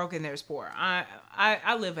 there's broke and there's poor. I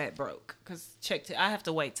live at broke because I have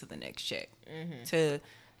to wait till the next check to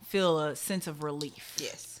feel a sense of relief.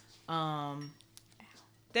 Yes. That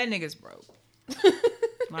nigga's broke.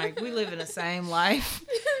 Like, we live in the same life.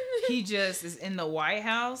 He just is in the White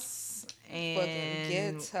House, and fucking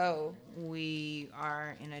ghetto. We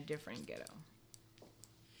are in a different ghetto.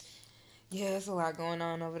 Yeah, there's a lot going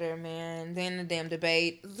on over there, man. Then the damn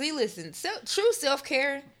debate. See, listen, true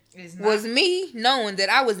self-care was me knowing that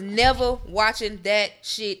I was never watching that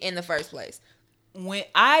shit in the first place. When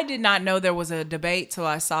I did not know there was a debate till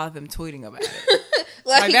I saw them tweeting about it.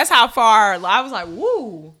 like that's how far I was like,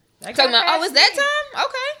 woo. Talking about, oh, it's that time?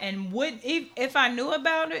 Okay. And if I knew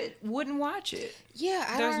about it, wouldn't watch it.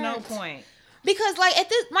 Yeah, there's no point. Because like at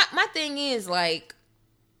this, my thing is like,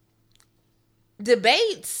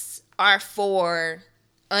 debates are for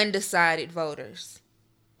undecided voters.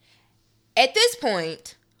 At this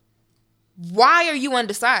point, why are you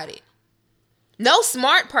undecided? No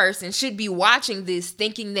smart person should be watching this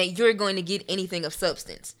thinking that you're going to get anything of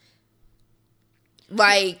substance.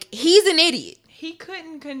 Like, he's an idiot. He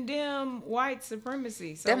couldn't condemn white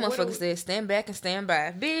supremacy. So that motherfucker said, stand back and stand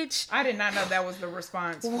by. Bitch. I did not know that was the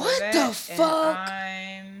response. What the fuck?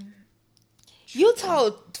 You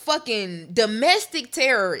told fucking domestic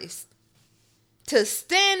terrorists to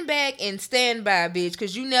stand back and stand by, bitch,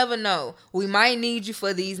 because you never know. We might need you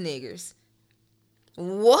for these niggers.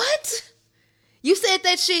 What? You said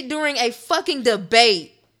that shit during a fucking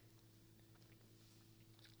debate.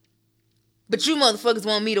 But you motherfuckers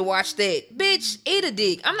want me to watch that. Bitch, eat a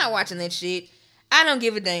dick. I'm not watching that shit. I don't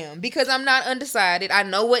give a damn because I'm not undecided. I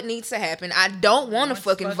know what needs to happen. I don't want to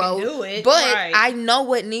fucking vote, but right. I know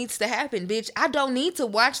what needs to happen, bitch. I don't need to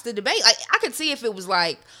watch the debate. Like, I could see if it was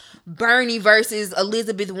like Bernie versus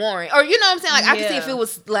Elizabeth Warren, or you know what I'm saying? Like, I could see if it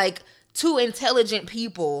was like two intelligent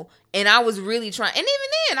people and I was really trying. And even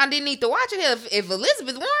then, I didn't need to watch it. If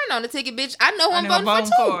Elizabeth Warren on the ticket, bitch, I know I'm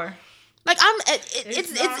voting for too. Like,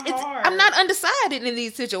 I'm not undecided in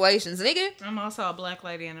these situations, nigga. I'm also a black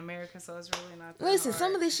lady in America, so it's really not that Listen, hard.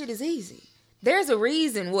 some of this shit is easy. There's a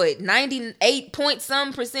reason,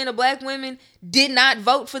 98% of black women did not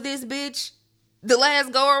vote for this bitch the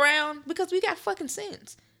last go around because we got fucking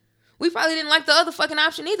sense. We probably didn't like the other fucking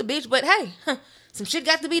option either, bitch, but hey, some shit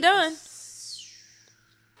got to be done.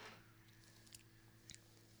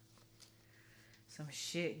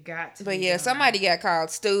 Shit got to but be yeah, done. Somebody got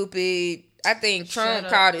called stupid. I think Trump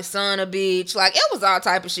called his son a bitch. Like, it was all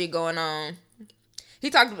type of shit going on.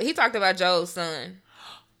 He talked about Joe's son.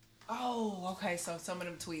 Oh, okay. So some of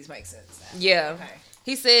them tweets make sense now. Yeah. Okay.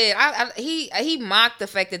 He said he mocked the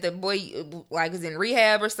fact that the boy like was in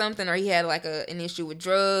rehab or something, or he had like an issue with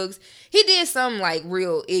drugs. He did something like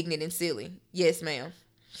real ignorant and silly. Yes, ma'am.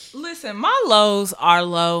 Listen, my lows are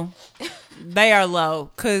low. They are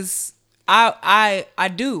low because I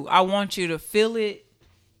want you to feel it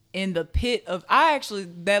in the pit of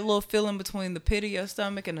that little feeling between the pit of your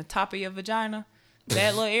stomach and the top of your vagina,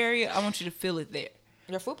 that little area. I want you to feel it there.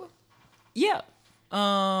 Your fupa? Yeah.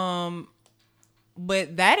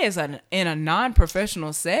 But that is in a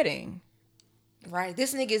non-professional setting. Right.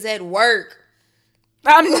 This nigga's at work.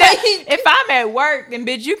 If I'm at work, then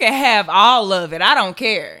bitch, you can have all of it. I don't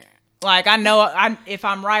care. Like, I know if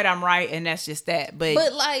I'm right, and that's just that.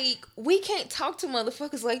 But like, we can't talk to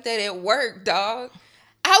motherfuckers like that at work, dog.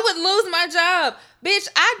 I would lose my job. Bitch,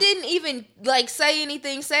 I didn't even, like, say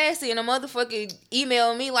anything sassy, and a motherfucker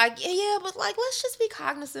emailed me like, yeah, but, like, let's just be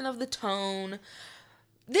cognizant of the tone.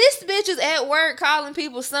 This bitch is at work calling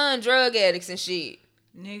people's son drug addicts and shit.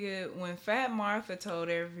 Nigga, when Fat Martha told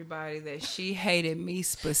everybody that she hated me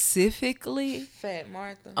specifically, Fat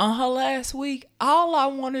Martha, on her last week, all I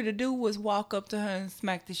wanted to do was walk up to her and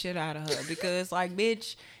smack the shit out of her because, like,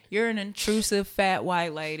 bitch, you're an intrusive fat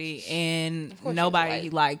white lady and nobody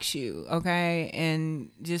likes you, okay? And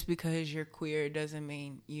just because you're queer doesn't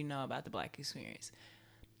mean you know about the black experience.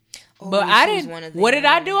 Oh, but I didn't. What did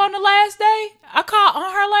I do on the last day? I called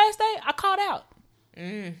out.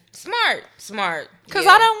 Smart. Because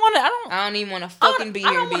yeah. I don't even want to fucking be here,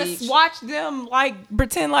 bitch. I don't want to watch them like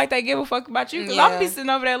pretend like they give a fuck about you. Because I'm be sitting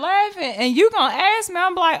over there laughing, and you gonna ask me,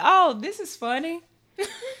 I'm like, oh, this is funny.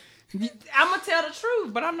 I'm gonna tell the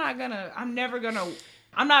truth, but I'm not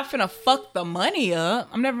finna fuck the money up.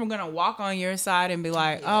 I'm never gonna walk on your side and be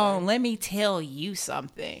like, oh, let me tell you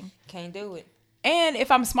something. Can't do it. And if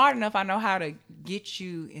I'm smart enough, I know how to get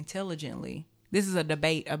you intelligently. This is a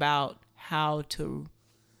debate about how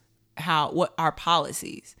what our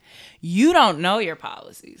policies. You don't know your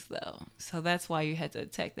policies though, so that's why you had to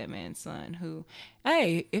attack that man's son. Who,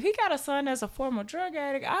 hey, if he got a son that's a former drug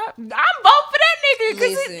addict, I'm vote for that nigga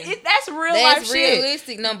because that's real life shit. That's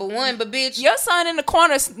realistic, number one. But bitch, your son in the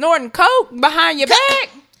corner snorting coke behind your back.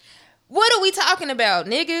 What are we talking about,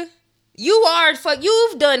 nigga?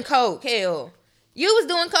 You've done coke, hell. You was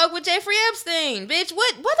doing coke with Jeffrey Epstein, bitch.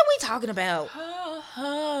 What are we talking about?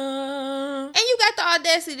 And you got the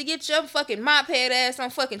audacity to get your fucking mop head ass on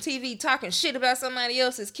fucking TV talking shit about somebody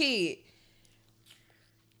else's kid.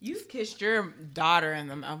 You've kissed your daughter in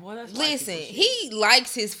the mouth. Well, listen, he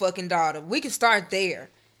likes his fucking daughter. We can start there.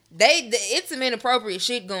 It's some inappropriate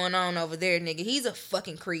shit going on over there, nigga. He's a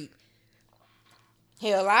fucking creep.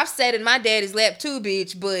 Hell, I've sat in my daddy's lap too,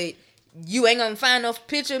 bitch, but you ain't gonna find no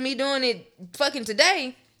picture of me doing it fucking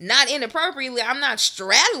today. Not inappropriately. I'm not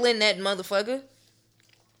straddling that motherfucker.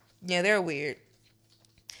 Yeah, they're weird.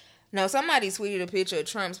 No, somebody tweeted a picture of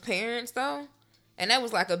Trump's parents, though. And that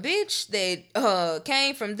was like a bitch that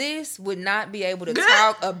came from this would not be able to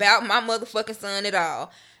talk about my motherfucking son at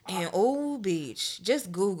all. And, oh, bitch,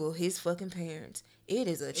 just Google his fucking parents. It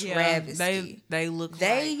is a travesty. They look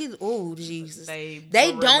oh, Jesus. They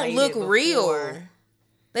don't look real.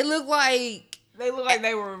 They look like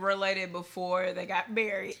they were related before they got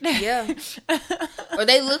married. Yeah. Or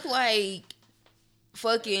they look like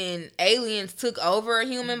fucking aliens took over a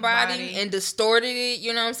human body and distorted it,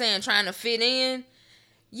 you know what I'm saying, trying to fit in.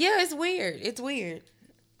 Yeah, it's weird. It's weird.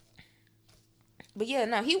 But yeah,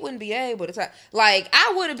 no, he wouldn't be able to talk. Like,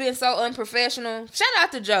 I would have been so unprofessional. Shout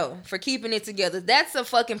out to Joe for keeping it together. That's a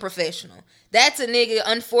fucking professional. That's a nigga,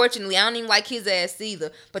 unfortunately, I don't even like his ass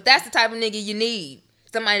either. But that's the type of nigga you need.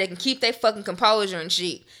 Somebody that can keep their fucking composure and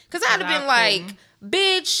shit. Because I'd have been like,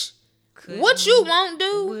 bitch, what you won't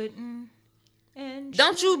do,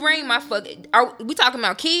 don't you bring my fucking... Are we talking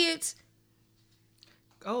about kids?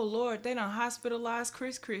 Oh, Lord, they done hospitalized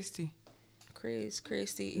Chris Christie. Chris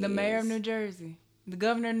Christie the mayor of New Jersey. The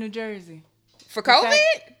governor of New Jersey. For COVID?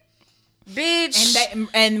 Bitch.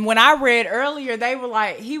 And when I read earlier, they were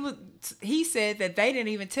like, he said that they didn't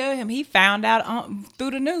even tell him. He found out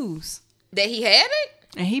through the news. That he had it?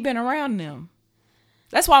 And he been around them.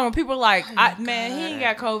 That's why when people are like, man, he ain't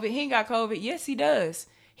got COVID. He ain't got COVID. Yes, he does.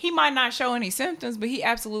 He might not show any symptoms, but he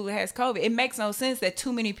absolutely has COVID. It makes no sense that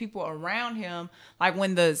too many people around him, like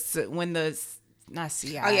when the not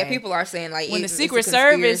CIA. Oh yeah, people are saying like when the Secret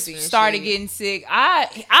Service started getting sick,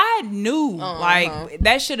 I knew like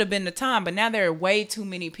that should have been the time. But now there are way too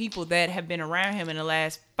many people that have been around him in the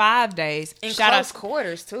last 5 days. In close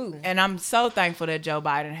quarters too. And I'm so thankful that Joe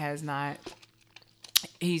Biden has not.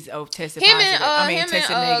 He's tested positive.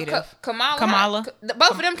 Tested negative. Kamala.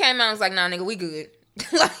 Both of them came out and was like, nah, nigga, we good.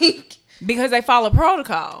 Like, because they follow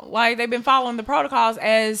protocol. Like, they've been following the protocols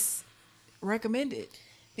as recommended.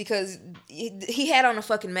 Because he had on a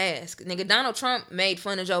fucking mask. Nigga, Donald Trump made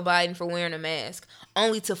fun of Joe Biden for wearing a mask.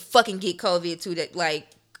 Only to fucking get COVID too. That, like,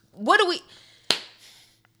 what do we...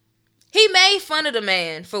 He made fun of the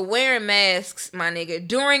man for wearing masks, my nigga,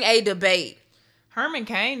 during a debate. Herman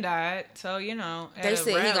Cain died, so, you know. They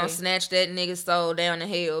said he gonna snatch that nigga's soul down the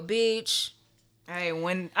hell, bitch. Hey,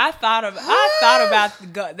 when I thought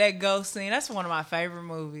about that ghost scene, that's one of my favorite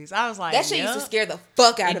movies. I was like, that shit used to scare the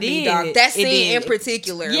fuck out of me, dog. That scene in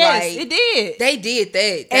particular. Yes, like, it did. They did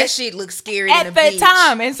that. That shit looked scary at that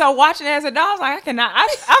time. And so watching it as a dog, I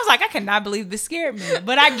was like, I cannot believe this scared me.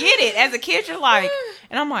 But I get it. As a kid, you're like,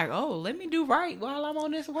 and I'm like, oh, let me do right while I'm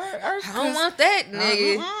on this earth. I don't want that,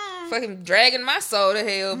 nigga. Fucking dragging my soul to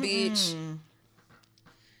hell, bitch.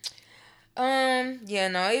 Yeah,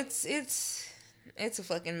 no, it's a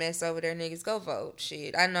fucking mess over there, niggas. Go vote.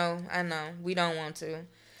 Shit. I know. We don't want to.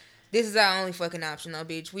 This is our only fucking option, though,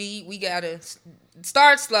 bitch. We gotta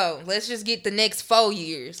start slow. Let's just get the next 4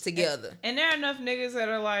 years together. And there are enough niggas that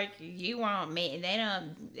are like, you want me. They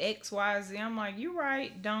don't X, Y, Z. I'm like, you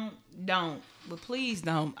right. Don't. But please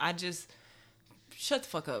don't. I just... Shut the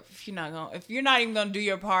fuck up. If you're not even gonna do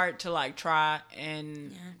your part to like try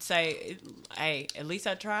and say, hey, at least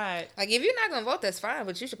I tried. Like, if you're not gonna vote, that's fine,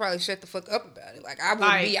 but you should probably shut the fuck up about it. Like, I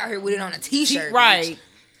wouldn't be out here with it on a t-shirt, right?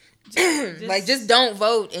 Just don't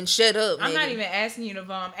vote and shut up. I'm not even asking you to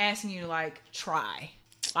vote. I'm asking you to like try,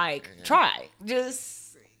 try.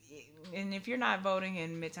 Just, and if you're not voting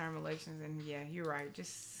in midterm elections, then yeah, you're right.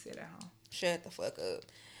 Just sit at home. Shut the fuck up.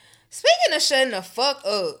 Speaking of shutting the fuck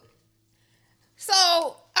up. So,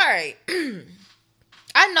 all right.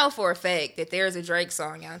 I know for a fact that there's a Drake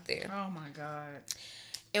song out there. Oh, my God.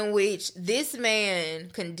 In which this man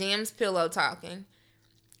condemns pillow talking.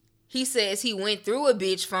 He says he went through a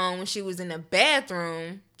bitch phone when she was in the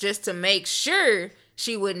bathroom just to make sure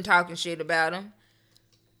she wasn't talking shit about him.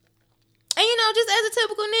 And, you know, just as a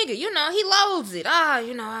typical nigga, you know, he loathes it.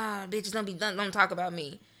 Bitches don't talk about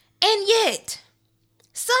me. And yet,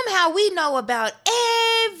 somehow we know about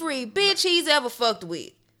every bitch he's ever fucked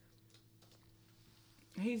with.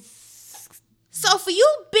 So for you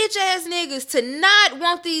bitch ass niggas to not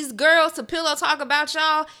want these girls to pillow talk about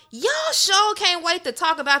y'all sure can't wait to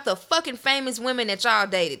talk about the fucking famous women that y'all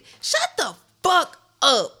dated. Shut the fuck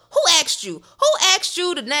up. Who asked you? Who asked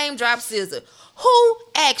you to name drop SZA? Who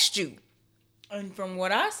asked you? And from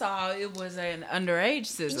what I saw, it was an underage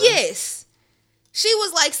SZA. Yes. She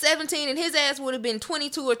was like 17 and his ass would have been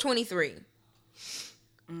 22 or 23.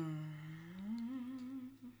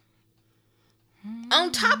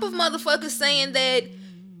 On top of motherfuckers saying that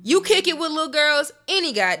you kick it with little girls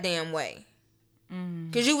any goddamn way.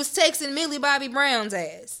 Because you was texting Millie Bobby Brown's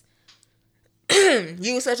ass.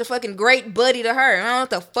 You was such a fucking great buddy to her. I don't know what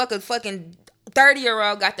the fuck a fucking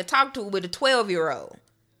 30-year-old got to talk to with a 12-year-old.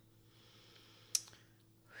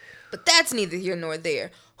 But that's neither here nor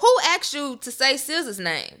there. Who asked you to say SZA's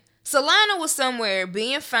name? Solana was somewhere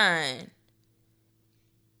being fine.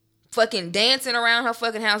 Fucking dancing around her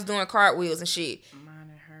fucking house doing cartwheels and shit.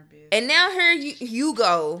 Minding her business. And now here you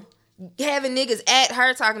go having niggas at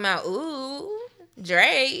her talking about, ooh,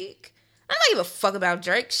 Drake. I don't give a fuck about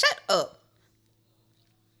Drake. Shut up.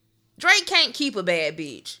 Drake can't keep a bad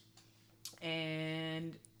bitch.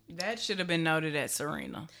 And that should have been noted at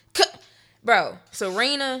Serena. Bro,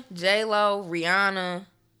 Serena, J-Lo, Rihanna.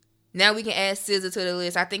 Now we can add SZA to the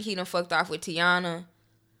list. I think he done fucked off with Tiana.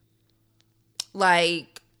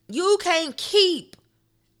 Like, you can't keep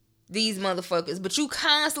these motherfuckers, but you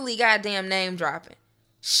constantly goddamn name dropping.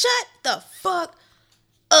 Shut the fuck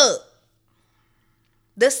up.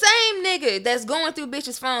 The same nigga that's going through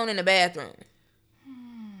bitch's phone in the bathroom.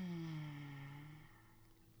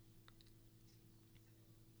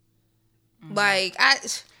 Like,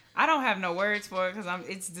 I don't have no words for it because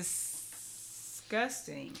it's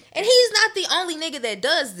disgusting. And he's not the only nigga that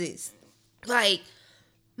does this. Like,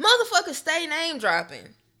 motherfuckers stay name dropping.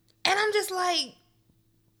 And I'm just like,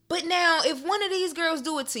 but now if one of these girls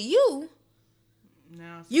do it to you,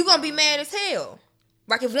 you gonna be mad as hell.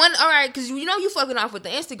 Like if one, alright, because you know you fucking off with the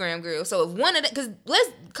Instagram girl. So if one of that, because let's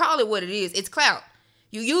call it what it is, it's clout.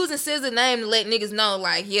 You using SZA's name to let niggas know,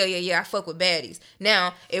 like, yeah, I fuck with baddies.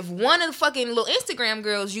 Now, if one of the fucking little Instagram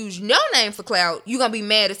girls use your name for clout, you gonna be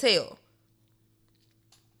mad as hell.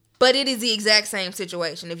 But it is the exact same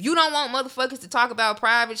situation. If you don't want motherfuckers to talk about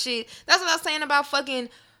private shit, that's what I was saying about fucking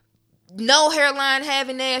no hairline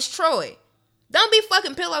having ass Troy. Don't be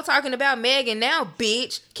fucking pillow talking about Megan now,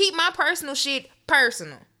 bitch. Keep my personal shit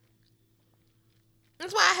personal.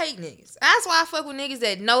 That's why I hate niggas. That's why I fuck with niggas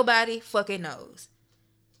that nobody fucking knows.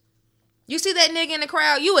 You see that nigga in the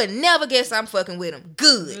crowd, you would never guess I'm fucking with him.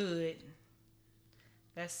 Good.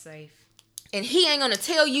 That's safe. And he ain't gonna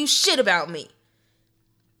tell you shit about me.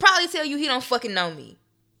 Probably tell you he don't fucking know me.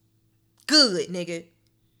 Good, nigga.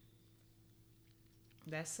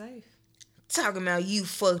 That's safe. Talking about you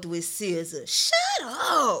fucked with SZA. Shut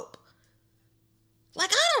up.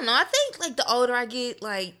 Like, I don't know. I think, like, the older I get,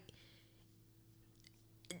 like,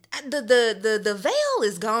 the veil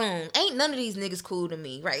is gone. Ain't none of these niggas cool to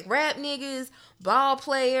me. Right? Rap niggas, ball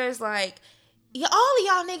players, like, all of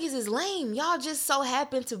y'all niggas is lame. Y'all just so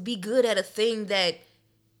happen to be good at a thing that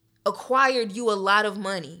acquired you a lot of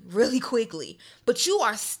money really quickly. But you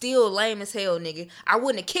are still lame as hell, nigga. I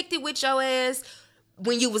wouldn't have kicked it with your ass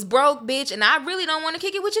when you was broke, bitch, and I really don't want to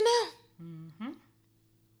kick it with you now. Mm-hmm.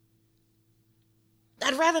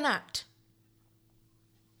 I'd rather not.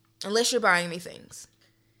 Unless you're buying me things.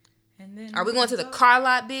 And then are we going to the car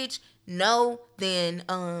lot, bitch? No, then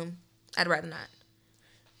I'd rather not.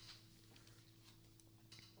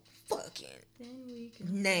 Fucking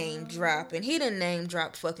name dropping. He done name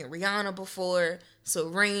dropped fucking Rihanna before,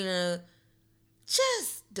 Serena.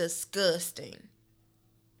 Just disgusting.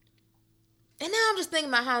 And now I'm just thinking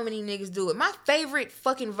about how many niggas do it. My favorite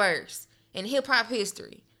fucking verse in hip-hop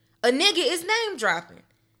history. A nigga is name dropping.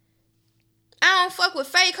 I don't fuck with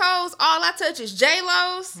fake hoes. All I touch is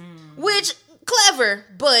J-Lo's. Which, clever,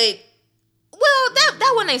 but, well,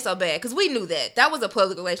 that one ain't so bad. Because we knew that. That was a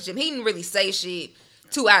public relationship. He didn't really say shit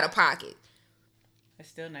too out of pocket. It's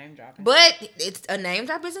still name dropping. But it's a name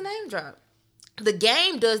drop is a name drop. The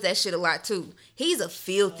Game does that shit a lot, too. He's a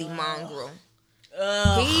filthy mongrel.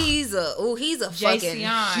 He's a fucking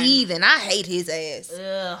heathen. I hate his ass.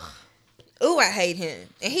 Ooh, I hate him.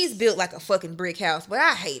 And he's built like a fucking brick house, but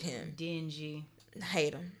I hate him. Dingy. I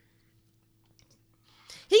hate him.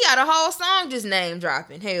 He got a whole song just name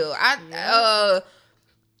dropping. Hell,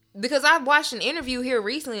 because I watched an interview here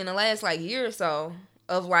recently in the last like year or so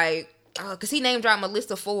of like, because he name dropped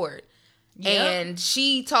Melissa Ford. Yep. And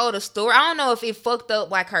she told a story. I don't know if it fucked up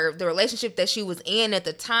like the relationship that she was in at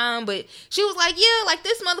the time, but she was like, yeah, like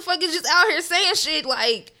this motherfucker's just out here saying shit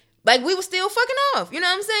like we was still fucking off. You know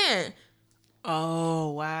what I'm saying?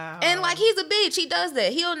 Oh, wow. And like he's a bitch. He does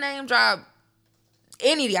that. He'll name drop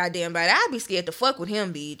any goddamn body. I'd be scared to fuck with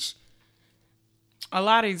him, bitch. A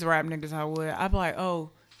lot of these rap niggas I would. I'd be like,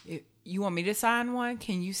 oh, you want me to sign one?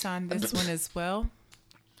 Can you sign this one as well?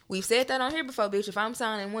 We've said that on here before, bitch. If I'm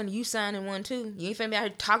signing one, you signing one too. You ain't finna be out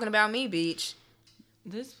here talking about me, bitch.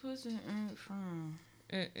 This pussy ain't from.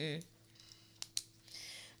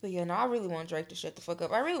 But yeah, no, I really want Drake to shut the fuck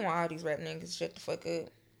up. I really want all these rap niggas to shut the fuck up.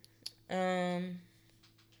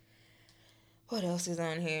 What else is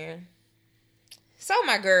on here? So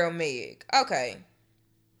my girl Meg. Okay.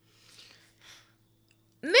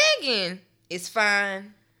 Megan is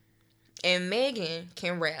fine. And Megan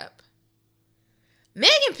can rap.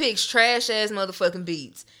 Megan picks trash ass motherfucking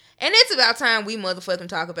beats. And it's about time we motherfucking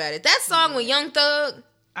talk about it. That song with Young Thug.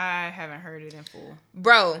 I haven't heard it in full.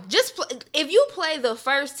 Bro, just if you play the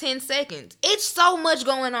first 10 seconds, it's so much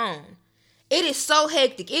going on. It is so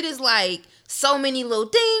hectic. It is like so many little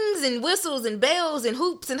dings and whistles and bells and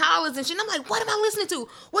hoops and hollers and shit. And I'm like, what am I listening to?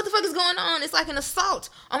 What the fuck is going on? It's like an assault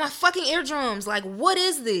on my fucking eardrums. Like, what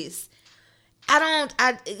is this?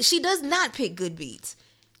 She does not pick good beats.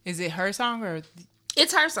 Is it her song or?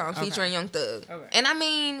 It's her song featuring Young Thug. Okay. And I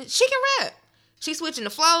mean, she can rap. She's switching the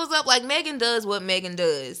flows up. Like, Megan does what Megan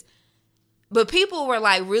does. But people were,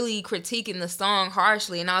 like, really critiquing the song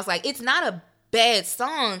harshly. And I was like, it's not a bad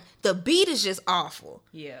song. The beat is just awful.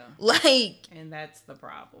 Yeah. Like. And that's the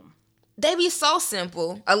problem. They be so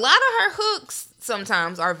simple. A lot of her hooks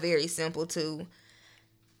sometimes are very simple, too.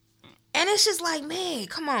 And it's just like, man,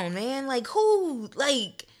 come on, man. Like, who?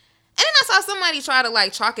 Like. And then I saw somebody try to,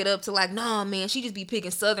 like, chalk it up to, like, nah, man, she just be picking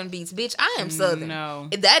Southern beats. Bitch, I am Southern. No.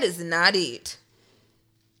 That is not it.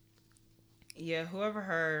 Yeah, whoever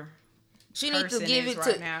her she need to give it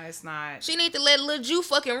right to now, it's not. She need to let Lil Ju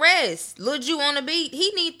fucking rest. Lil Ju on the beat. He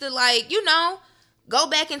need to, like, you know, go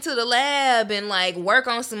back into the lab and, like, work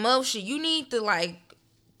on some more shit. You need to, like,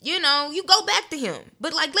 you know, you go back to him.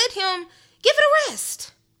 But, like, let him give it a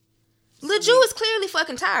rest. Lil Ju is clearly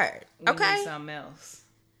fucking tired. Okay? We need something else.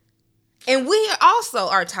 And we also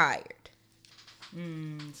are tired.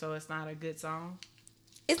 So it's not a good song?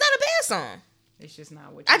 It's not a bad song. It's just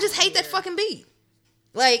not what I just hate that fucking beat.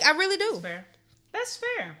 Like, I really do. That's fair. That's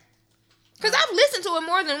fair. Because I've listened to it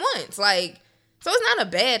more than once. Like, so it's not a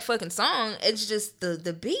bad fucking song. It's just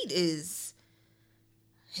the beat is...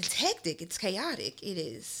 It's hectic. It's chaotic. It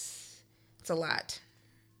is... It's a lot.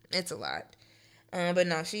 It's a lot. But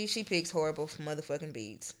no, she picks horrible motherfucking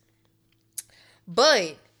beats.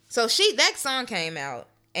 But... So that song came out,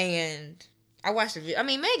 and I watched the video. I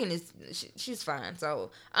mean, Megan she's fine.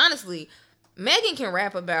 So, honestly, Megan can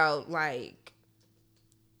rap about, like,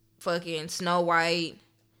 fucking Snow White.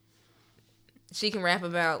 She can rap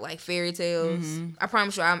about, like, fairy tales. I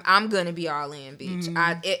promise you, I'm gonna be all in, bitch.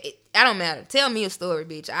 I don't matter. Tell me a story,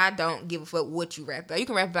 bitch. I don't give a fuck what you rap about. You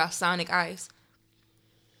can rap about Sonic Ice.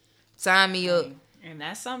 Sign me up. And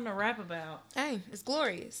that's something to rap about. Hey, it's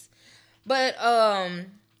glorious. But,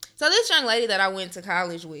 so this young lady that I went to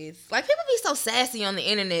college with, like, people be so sassy on the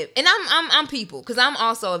internet, and I'm people, because I'm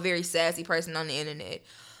also a very sassy person on the internet,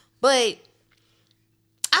 but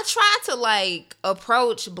I try to, like,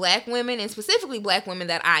 approach black women, and specifically black women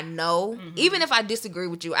that I know, even if I disagree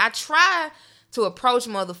with you, I try to approach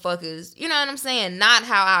motherfuckers, you know what I'm saying, not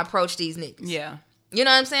how I approach these niggas. Yeah. You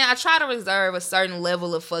know what I'm saying? I try to reserve a certain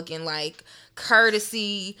level of fucking, like,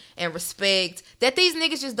 courtesy and respect that these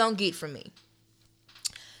niggas just don't get from me.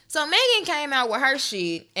 So Megan came out with her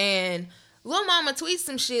shit, and Lil Mama tweets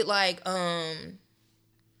some shit like,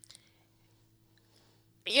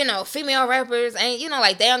 you know, female rappers ain't, you know,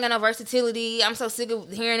 like, they don't got no versatility. I'm so sick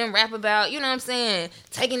of hearing them rap about, you know what I'm saying,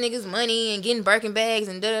 taking niggas' money and getting Birkin bags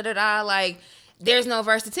and da-da-da-da. Like, there's no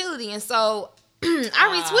versatility. And so I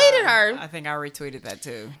retweeted her. I think I retweeted that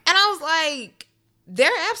too. And I was like,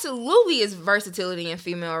 there absolutely is versatility in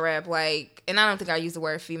female rap. Like, and I don't think I use the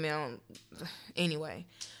word female anyway.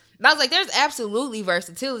 But I was like, there's absolutely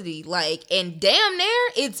versatility. Like, and damn near,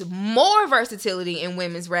 it's more versatility in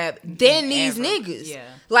women's rap than these niggas. Yeah.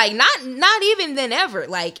 Like, not even than ever.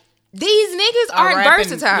 Like, these niggas aren't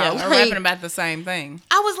versatile. Yeah, like, rapping about the same thing.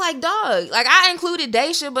 I was like, dog. Like, I included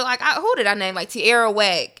Daisha, but, like, who did I name? Like, Tierra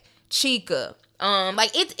Whack, Chica.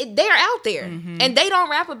 Like, they're out there. And they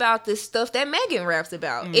don't rap about this stuff that Megan raps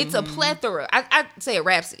about. It's a plethora. I say a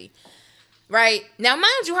rhapsody. Right? Now,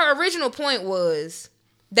 mind you, her original point was...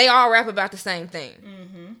 They all rap about the same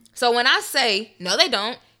thing. So when I say, no, they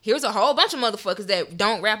don't, here's a whole bunch of motherfuckers that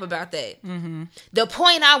don't rap about that. Mm-hmm. The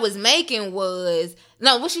point I was making was,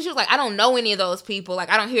 no, what she was like, I don't know any of those people. Like,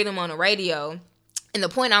 I don't hear them on the radio. And the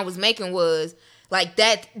point I was making was, like,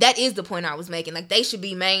 that is the point I was making. Like, they should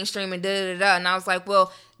be mainstream and da-da-da-da. And I was like,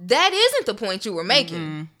 well, that isn't the point you were making.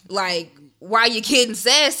 Mm-hmm. Like, why you getting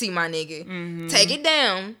sassy, my nigga? Mm-hmm. Take it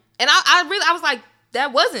down. And I was like,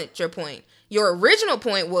 that wasn't your point. Your original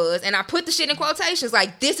point was, and I put the shit in quotations,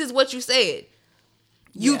 like, this is what you said.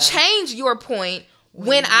 You changed your point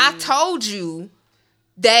when I told you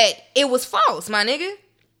that it was false, my nigga.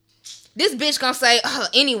 This bitch gonna say,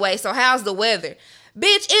 anyway, so how's the weather?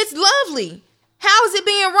 Bitch, it's lovely. How is it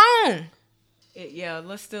being wrong?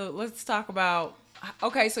 Let's talk about,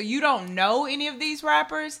 okay, so you don't know any of these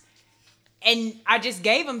rappers, and I just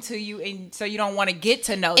gave them to you, and so you don't want to get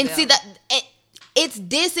to know them. And see, that it's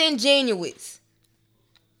disingenuous.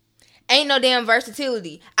 Ain't no damn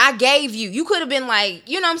versatility. I gave you. You could have been like,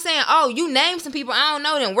 you know what I'm saying? Oh, you named some people. I don't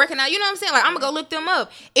know them working out. You know what I'm saying? Like, I'm going to go look them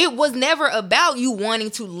up. It was never about you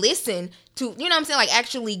wanting to listen to, you know what I'm saying? Like,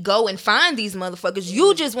 actually go and find these motherfuckers.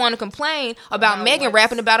 You just want to complain about Megan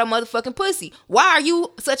rapping about a motherfucking pussy. Why are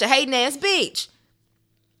you such a hating ass bitch?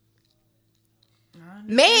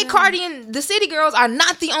 Meg, Cardi, and the City Girls are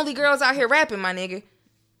not the only girls out here rapping, my nigga.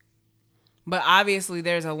 But obviously,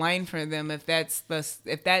 there's a lane for them if that's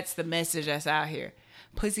the message that's out here.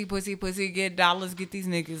 Pussy, pussy, pussy, get dollars, get these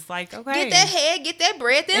niggas. Like, okay. Get that head, get that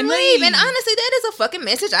bread, then leave. And honestly, that is a fucking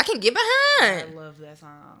message I can get behind. I love that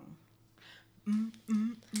song.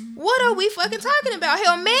 What are we fucking talking about?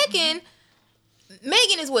 Hell, Megan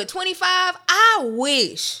is what, 25? I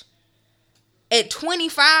wish at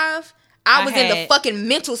 25, I was in the fucking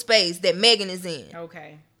mental space that Megan is in.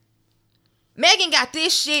 Okay. Megan got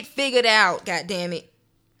this shit figured out, goddammit.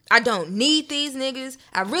 I don't need these niggas.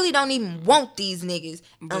 I really don't even want these niggas.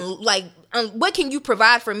 What can you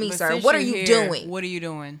provide for me, sir? What are you doing? What are you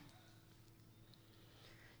doing?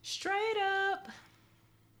 Straight up.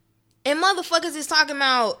 And motherfuckers is talking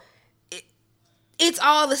about it's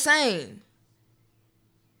all the same.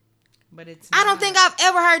 But it's not. I don't think I've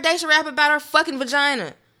ever heard Daisha rap about her fucking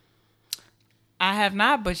vagina. I have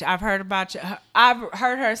not, but I've heard about you. I've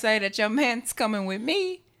heard her say that your man's coming with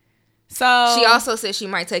me. So she also said she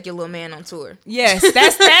might take your little man on tour. Yes,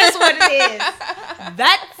 that's what it is.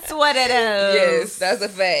 That's what it is. Yes, that's a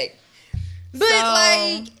fact.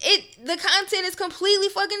 But the content is completely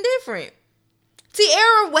fucking different.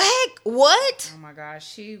 Tierra Whack, what? Oh my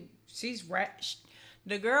gosh, she's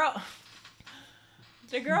the girl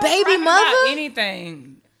Baby mother about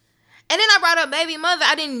anything. And then I brought up Baby Mother.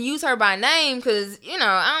 I didn't use her by name because, you know,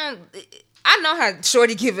 I know how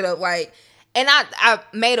Shorty give it up. Like, and I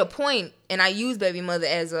made a point and I used Baby Mother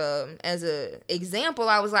as a example.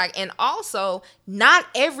 I was like, and also, not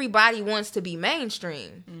everybody wants to be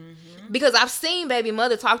mainstream. Mm-hmm. Because I've seen Baby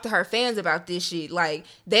Mother talk to her fans about this shit. Like,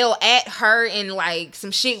 they'll at her in, like,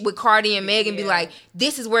 some shit with Cardi and Meg and be like,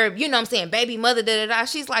 this is where, you know what I'm saying, Baby Mother, da-da-da.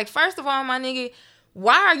 She's like, first of all, my nigga,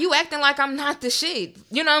 why are you acting like I'm not the shit?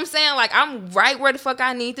 You know what I'm saying? Like, I'm right where the fuck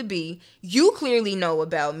I need to be. You clearly know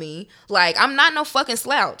about me. Like, I'm not no fucking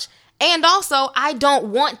slouch. And also, I don't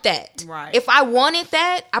want that. Right. If I wanted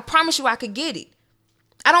that, I promise you I could get it.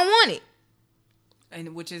 I don't want it.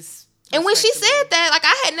 And which is... And when she said that, like,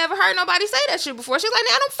 I had never heard nobody say that shit before. She's like,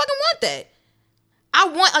 I don't fucking want that.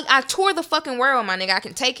 I tour the fucking world, my nigga. I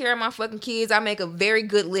can take care of my fucking kids. I make a very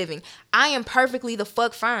good living. I am perfectly the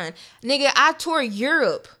fuck fine. Nigga, I tour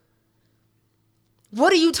Europe.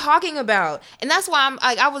 What are you talking about? And that's why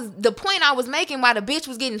the point I was making why the bitch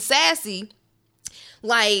was getting sassy.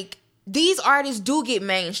 Like, these artists do get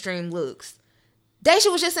mainstream looks. That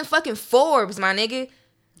shit was just in fucking Forbes, my nigga.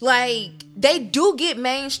 Like, they do get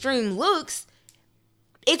mainstream looks.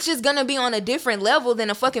 It's just gonna be on a different level than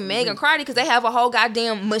a fucking Meg and Cardi because they have a whole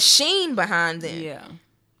goddamn machine behind them. Yeah.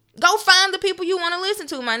 Go find the people you want to listen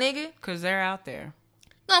to, my nigga. Because they're out there.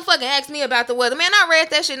 Don't fucking ask me about the weather. Man, I read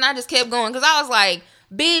that shit and I just kept going because I was like,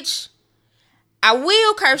 bitch, I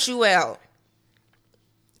will curse you out.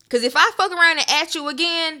 Because if I fuck around and at you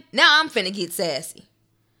again, now I'm finna get sassy.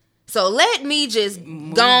 So let me just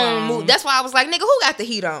move. That's why I was like, nigga, who got the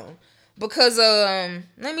heat on? Because,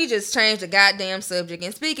 let me just change the goddamn subject.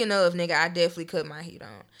 And speaking of, nigga, I definitely cut my heat on.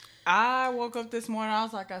 I woke up this morning, I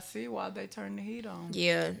was like, I see why they turned the heat on.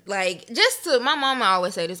 Yeah, like, my mama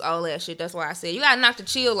always say this old ass shit. That's why I said, you gotta knock the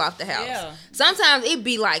chill off the house. Yeah. Sometimes it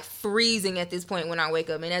be, like, freezing at this point when I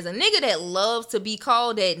wake up. And as a nigga that loves to be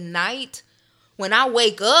cold at night, when I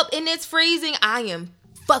wake up and it's freezing, I am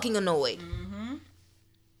fucking annoyed. Mm-hmm.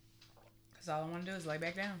 Because all I want to do is lay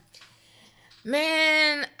back down.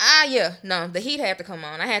 Man, no, the heat had to come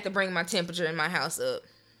on. I had to bring my temperature in my house up.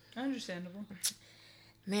 Understandable.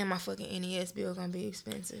 Man, my fucking NES bill gonna be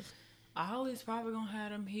expensive. Ollie's probably gonna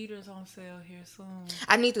have them heaters on sale here soon.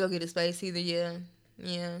 I need to go get a space heater,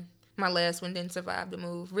 yeah. My last one didn't survive the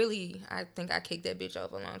move. Really, I think I kicked that bitch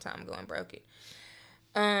over a long time ago and broke it.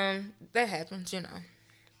 That happens, you know.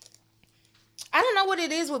 I don't know what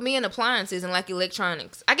it is with me and appliances and like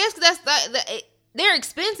electronics. I guess that's they're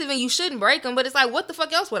expensive and you shouldn't break them, but it's like, what the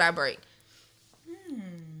fuck else would I break?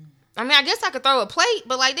 I mean, I guess I could throw a plate,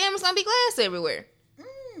 but like, damn, it's gonna be glass everywhere.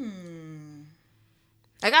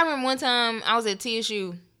 Like, I remember one time I was at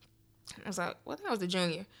TSU. I was like, I think I was a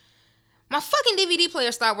junior. My fucking DVD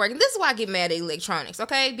player stopped working. This is why I get mad at electronics,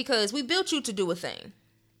 okay? Because we built you to do a thing.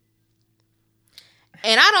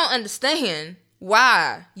 And I don't understand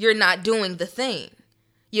why you're not doing the thing.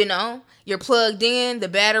 You know? You're plugged in, the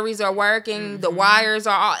batteries are working, the wires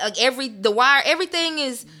are all, like everything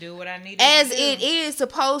is do what I need as to do. It is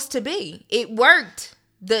supposed to be. It worked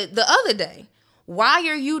the other day. Why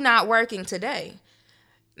are you not working today?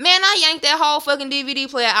 Man, I yanked that whole fucking DVD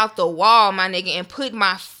player out the wall, my nigga, and put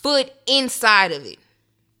my foot inside of it.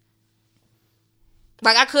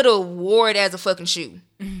 Like, I could have wore it as a fucking shoe.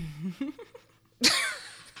 And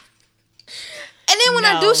then when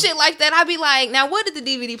I do shit like that, I be like, now what did the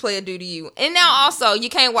DVD player do to you? And now also, you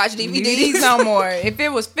can't watch DVDs no more. If it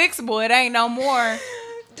was fixable, it ain't no more.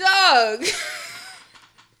 Dog.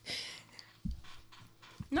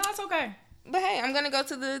 No, it's okay. But hey, I'm going to go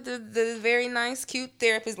to the very nice, cute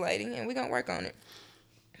therapist lady, and we're going to work on it.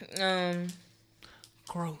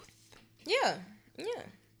 Growth. Yeah.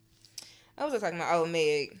 I was just talking about old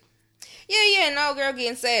Meg. Yeah, and old girl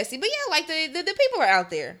getting sassy. But yeah, like, the people are out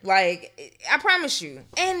there. Like, I promise you.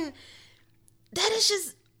 And that is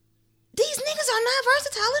just, these niggas are not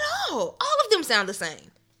versatile at all. All of them sound the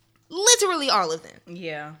same. Literally all of them.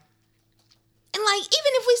 Yeah. And, like, even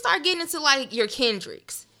if we start getting into, like, your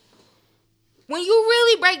Kendricks, when you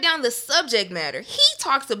really break down the subject matter, he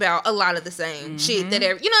talks about a lot of the same shit that, you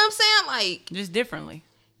know what I'm saying? Like, just differently.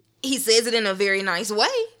 He says it in a very nice way.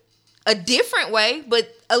 A different way, but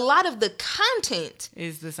a lot of the content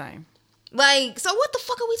is the same. Like, so what the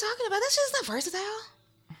fuck are we talking about? That's just not versatile.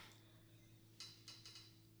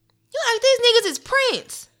 You like, these niggas is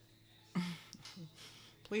Prince.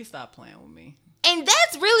 Please stop playing with me. And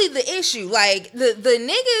that's really the issue. Like, the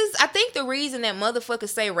niggas, I think the reason that motherfuckers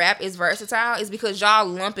say rap is versatile is because y'all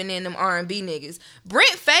lumping in them R&B niggas.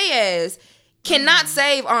 Brent Faiyaz cannot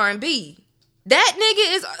save R&B. That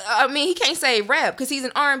nigga is, I mean, he can't save rap because he's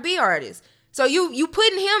an R&B artist. So you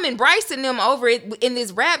putting him and Bryson them over it in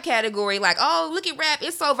this rap category, like, oh, look at rap,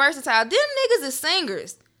 it's so versatile. Them niggas is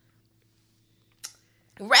singers.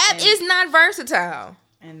 Rap is not versatile.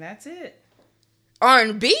 And that's it.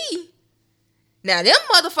 R&B. Now, them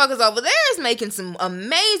motherfuckers over there is making some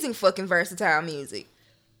amazing fucking versatile music.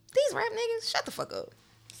 These rap niggas, shut the fuck up.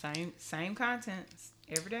 Same content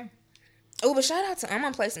every day. Oh, but shout out to, I'm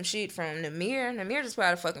gonna play some shit from Namir. Namir just put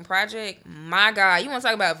out a fucking project. My God, you want to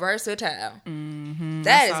talk about versatile? Mm-hmm.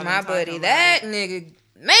 That is my buddy. That nigga,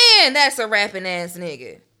 man, that's a rapping ass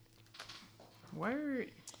nigga. Word.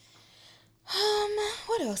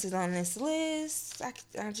 What else is on this list? I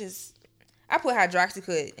put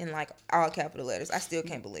hydroxycut in like all capital letters. I still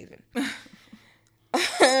can't believe it.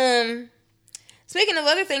 Speaking of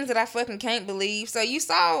other things that I fucking can't believe, so you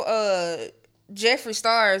saw Jeffree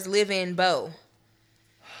Star's live-in beau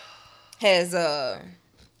has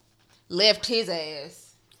left his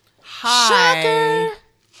ass. High Shocker.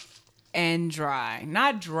 And dry.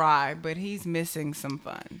 Not dry, but he's missing some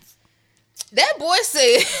funds. That boy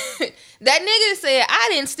said, that nigga said, I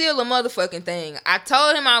didn't steal a motherfucking thing. I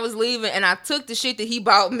told him I was leaving and I took the shit that he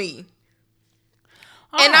bought me.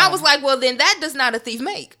 Oh. And I was like, well, then that does not a thief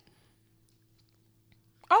make.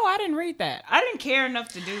 Oh, I didn't read that. I didn't care enough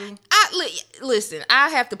to do. Listen, I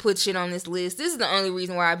have to put shit on this list. This is the only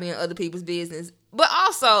reason why I be in other people's business. But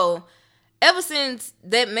also, ever since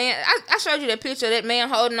that man, I showed you that picture of that man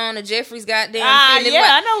holding on to Jeffrey's goddamn.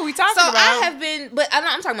 I know what we talking about. So I have been, but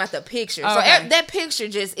I'm talking about the picture. Oh, okay. So that picture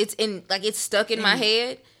just, it's stuck in my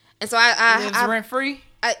head. And so I lives rent free?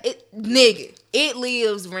 Nigga, it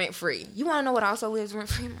lives rent free. You want to know what also lives rent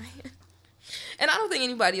free in my head? And I don't think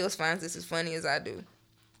anybody else finds this as funny as I do.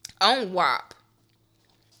 On WAP,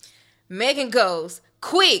 Megan goes,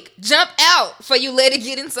 quick, jump out for you let it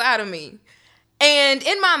get inside of me. And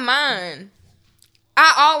in my mind,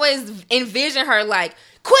 I always envision her like,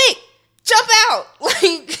 quick, jump out.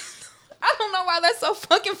 Like, I don't know why that's so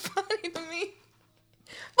fucking funny to me.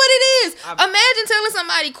 But it is. Imagine telling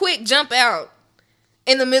somebody, quick, jump out.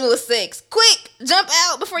 in the middle of sex. Quick, jump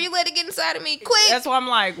out before you let it get inside of me. Quick. That's why I'm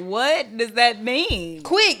like, what does that mean?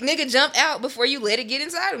 Quick, nigga, jump out before you let it get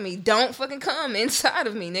inside of me. Don't fucking come inside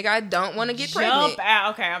of me, nigga. I don't want to get pregnant. Jump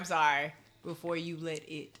out. Okay, I'm sorry. Before you let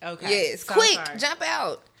it. Okay. Yes, so quick, jump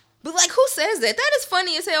out. But like, who says that? That is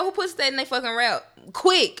funny as hell. Who puts that in their fucking route?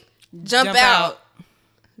 Quick, jump out.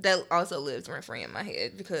 That also lives rent free in my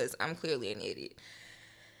head because I'm clearly an idiot.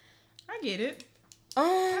 I get it.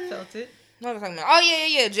 I felt it. What was I talking about? Oh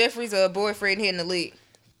yeah. Jeffrey's boyfriend hitting the league.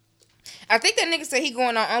 I think that nigga said he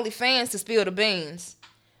going on OnlyFans to spill the beans.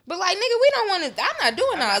 But like, nigga, we don't want to. I'm not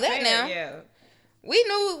doing all that now. Yeah. We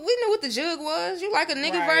knew what the jug was. You like a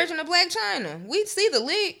nigga version of Black China. We see the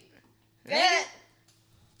lick. That.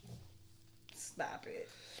 Stop it.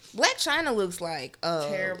 Black China looks like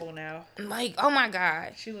terrible now. Like, oh my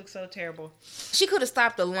God, she looks so terrible. She could have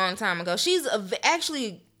stopped a long time ago. She's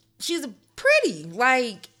pretty,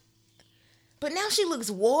 like, but now she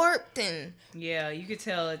looks warped and yeah, you could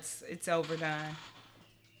tell it's overdone.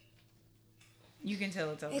 You can tell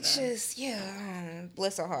it's overdone. It's just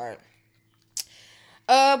bless her heart.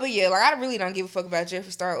 But yeah, like I really don't give a fuck about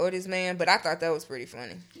Jeffree Star or this man, but I thought that was pretty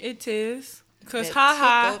funny. It is. Cause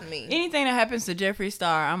anything that happens to Jeffree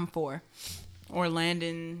Star, I'm for. Or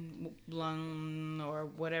Landon Blum or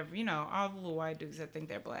whatever, you know, all the little white dudes that think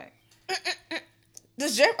they're black.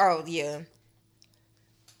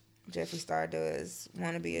 Jeffree Star does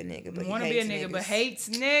want to be a nigga, but but hates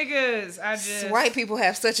niggas. White people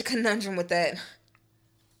have such a conundrum with that.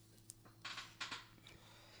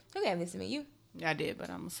 Who gave this to me? You? I did,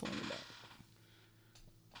 but I'm gonna swing it back.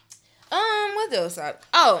 What else?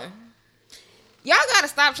 Y'all gotta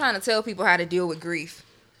stop trying to tell people how to deal with grief.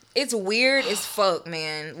 It's weird as fuck,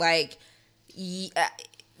 man. Like,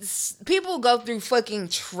 people go through fucking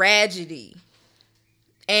tragedy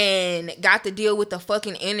and got to deal with the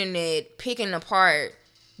fucking internet picking apart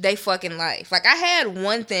they fucking life. Like, I had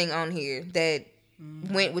one thing on here that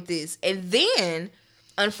went with this. And then,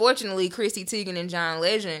 unfortunately, Chrissy Teigen and John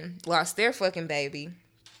Legend lost their fucking baby.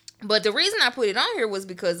 But the reason I put it on here was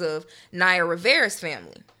because of Naya Rivera's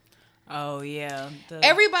family. Oh yeah,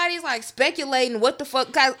 everybody's like speculating what the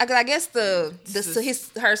fuck. Cause I guess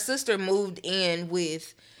her sister moved in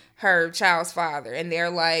with her child's father, and they're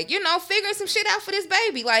like, figuring some shit out for this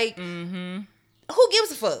baby. Like, who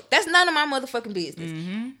gives a fuck? That's none of my motherfucking business.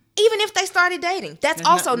 Even if they started dating, that's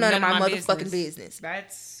also none of my motherfucking business.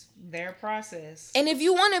 That's their process. And if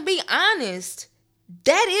you want to be honest,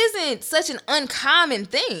 that isn't such an uncommon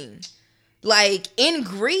thing. Like, in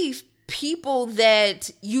grief, people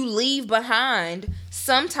that you leave behind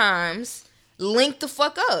sometimes link the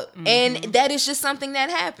fuck up. And that is just something that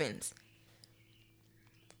happens.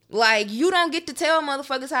 Like, you don't get to tell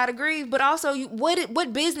motherfuckers how to grieve, but also,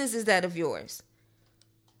 what business is that of yours?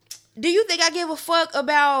 Do you think I give a fuck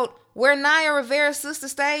about where Naya Rivera's sister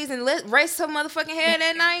stays and race her motherfucking hair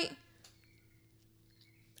that night?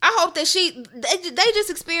 I hope that they just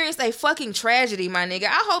experienced a fucking tragedy, my nigga.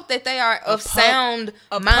 I hope that they are of sound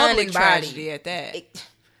mind and body. Tragedy at that.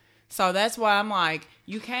 So that's why I'm like,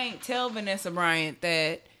 you can't tell Vanessa Bryant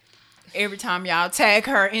that every time y'all tag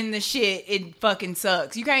her in the shit, it fucking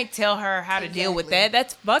sucks. You can't tell her how to deal with that.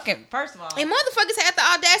 That's fucking, first of all. And motherfuckers had the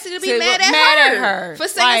audacity to be mad at her for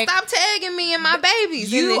saying, stop tagging me and my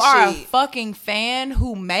babies. You are a fucking fan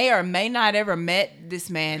who may or may not ever met this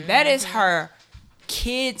man. That is her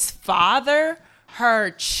kid's father,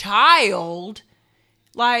 her child,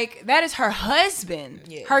 like that is her husband,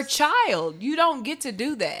 her child. You don't get to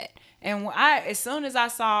do that. And as soon as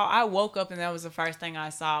I woke up and that was the first thing I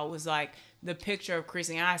saw was like the picture of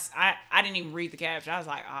Chrissy. I didn't even read the caption. I was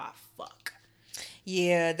like, fuck.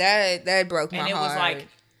 Yeah, that broke my heart. And it was like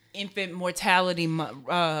infant mortality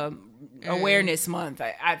awareness month.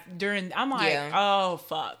 I'm like, oh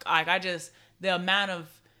fuck. Like the amount of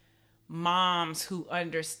moms who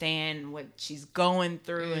understand what she's going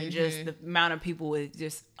through and just the amount of people with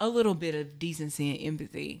just a little bit of decency and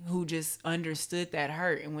empathy who just understood that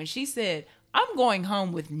hurt. And when she said, I'm going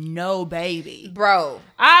home with no baby, bro,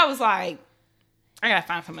 I was like, I gotta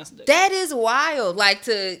find something else to do. That is wild.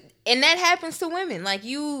 And that happens to women. Like,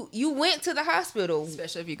 you went to the hospital,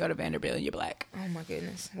 especially if you go to Vanderbilt and you're black. Oh my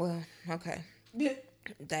goodness. Well, okay.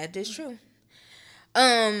 That is true.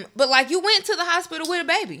 But like, you went to the hospital with a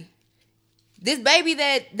baby. This baby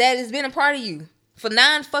that has been a part of you for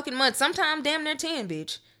 9 fucking months, sometime damn near 10,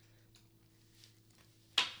 bitch.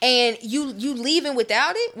 And you leaving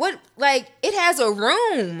without it? What? Like, it has a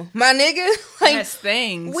room, my nigga. Like, it has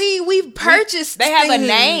things. We purchased They things. have a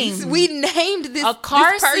name. We named this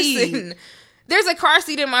car person. Seat. There's a car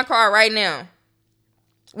seat in my car right now.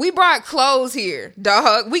 We brought clothes here,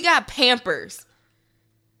 dog. We got Pampers.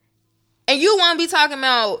 And you want to be talking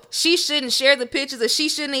about she shouldn't share the pictures or she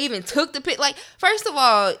shouldn't even took the pic. Like, first of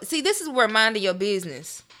all, see, this is where minding your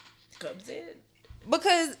business comes in.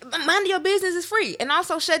 Because minding your business is free. And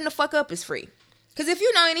also shutting the fuck up is free. Because if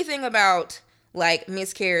you know anything about, like,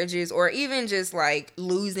 miscarriages or even just, like,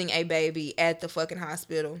 losing a baby at the fucking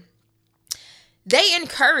hospital, they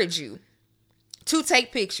encourage you to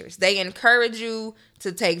take pictures. They encourage you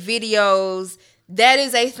to take videos. That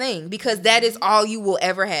is a thing because that is all you will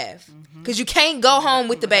ever have. Because you can't go home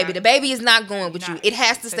with the baby. The baby is not going with you. It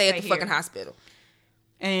has to stay at the fucking hospital.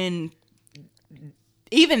 And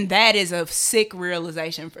even that is a sick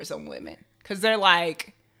realization for some women. Because they're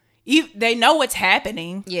like, they know what's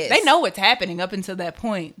happening. Yes. They know what's happening up until that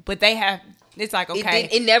point. But they have, it's like, okay.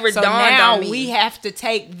 It never so dawned now on me. We have to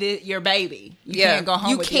take your baby. You can't go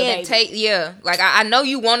home with your baby. You can't take, Like, I know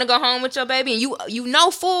you want to go home with your baby. And you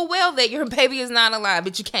know full well that your baby is not alive.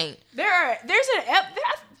 But you can't. There's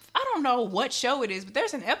I don't know what show it is, but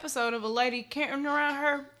there's an episode of a lady carrying around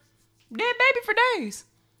her dead baby for days.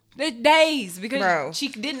 Days because she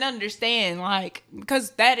didn't understand, like,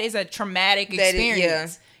 because that is a traumatic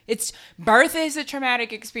experience. It's birth is a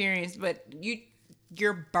traumatic experience, but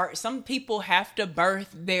some people have to birth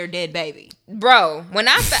their dead baby. Bro, when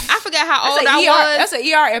I forgot how old I was. That's an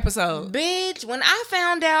ER episode. Bitch, when I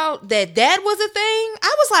found out that was a thing,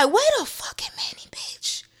 I was like, wait a fucking minute,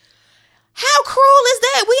 bitch. How cruel is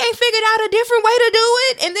that? We ain't figured out a different way to do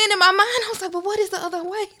it. And then in my mind, I was like, but what is the other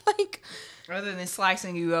way? Like, rather than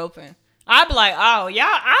slicing you open. I'd be like, oh, y'all,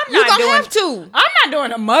 I'm not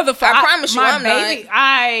doing a motherfucker. I promise you, I'm baby, not.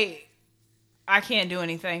 I can't do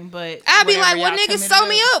anything, but I'd be like, well, niggas, sew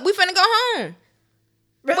me up. We finna go home.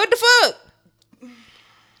 What the fuck?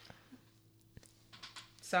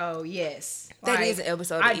 So, yes. That is an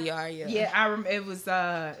episode of ER, yeah. Yeah, it was,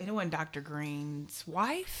 it wasn't Dr. Green's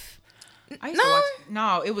wife.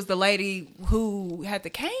 It was the lady who had the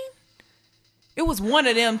cane. It was one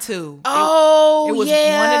of them two. Oh, it was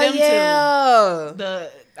one of them two.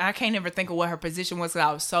 I can't ever think of what her position was because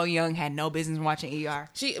I was so young, had no business watching ER.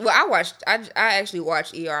 I actually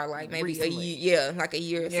watched ER like maybe recently. a year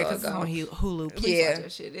or so ago. It's on Hulu. Please watch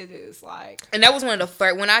that shit. It is like, and that was one of the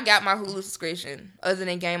first when I got my Hulu subscription. Other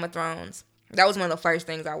than Game of Thrones, that was one of the first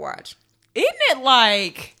things I watched. Isn't it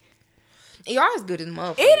like? ER is good as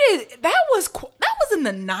motherfucker. It is. That was in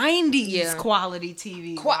the 90s quality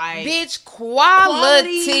TV. Bitch,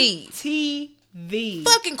 quality TV.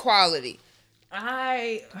 Fucking quality.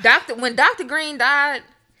 When Dr. Green died,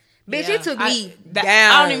 bitch, it took me down.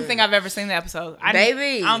 I don't even think I've ever seen the episode.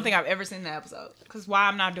 Baby. I don't think I've ever seen the episode. Because why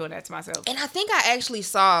I'm not doing that to myself. And I think I actually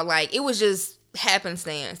saw, like, it was just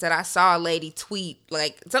happenstance that I saw a lady tweet,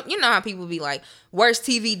 like, you know how people be like, worst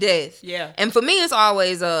TV death. Yeah. And for me, it's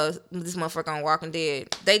always this motherfucker on Walking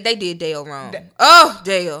Dead. They did Dale wrong.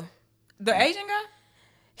 Dale. The Asian guy?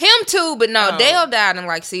 Him too, but no, Dale died in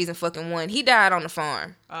like season fucking 1. He died on the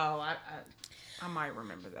farm. Oh, I might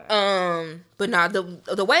remember that. But nah,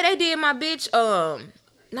 the way they did my bitch,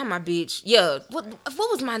 not my bitch. Yeah, what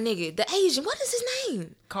was my nigga? The Asian. What is his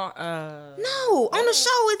name? No, on the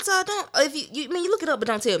show it's don't if you look it up, but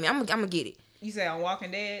don't tell me. I'm gonna get it. You say on Walking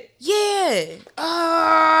Dead? Yeah.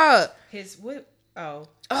 His what? Oh.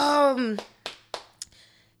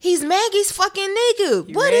 He's Maggie's fucking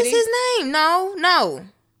nigga. What is his name?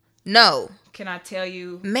 No. Can I tell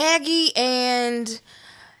you? Maggie and.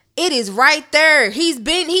 It is right there. He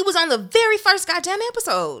was on the very first goddamn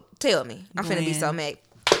episode. Tell me. I'm finna be so mad.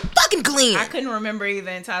 Fucking Glenn. I couldn't remember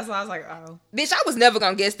either until so I was like, oh. Bitch, I was never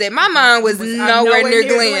gonna guess that. My mind was nowhere near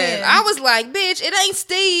Glenn. I was like, bitch, it ain't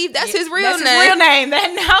Steve. That's his real name. That's his real name.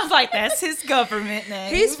 I was like, that's his government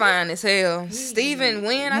name. He's fine as hell. Stephen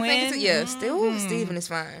Wynn, I think it's Stephen is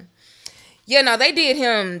fine. Yeah, no, they did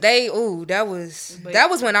him. That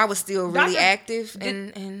was when I was still really active.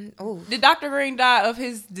 Did Dr. Green die of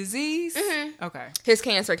his disease? Mm-hmm. Okay. His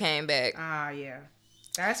cancer came back. Yeah.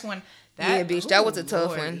 That's when. Bitch, that was a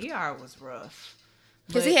tough one. ER was rough.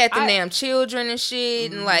 Because he had the damn children and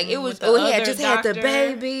shit. And like, it was, he had just had the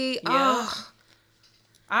baby. Yeah.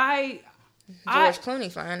 George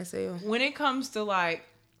Clooney fine as hell. When it comes to like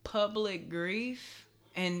public grief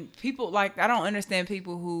and people, like, I don't understand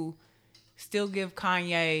people who still give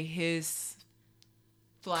Kanye his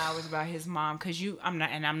flowers about his mom because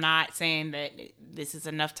I'm not saying that this is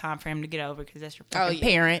enough time for him to get over because that's your fucking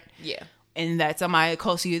parent. Yeah. And that's somebody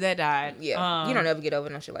close to you that died. Yeah. You don't ever get over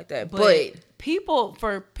no shit like that. But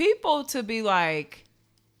for people to be like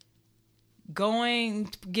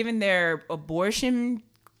giving their abortion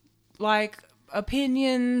like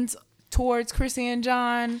opinions towards Chrissy and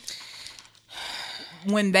John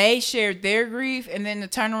when they shared their grief and then to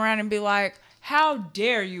turn around and be like, how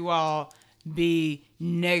dare you all be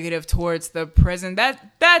negative towards the prison.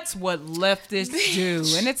 That's what leftists do.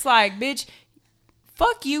 And it's like, bitch,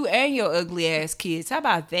 fuck you and your ugly ass kids. How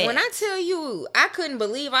about that? When I tell you, I couldn't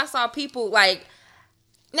believe I saw people like.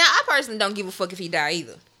 Now, I personally don't give a fuck if he died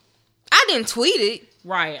either. I didn't tweet it.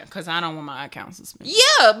 Right, because I don't want my account suspended.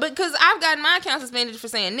 Yeah, because I've gotten my account suspended for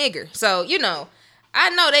saying nigger. So, I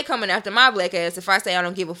know they coming after my black ass if I say I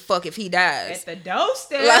don't give a fuck if he dies. At the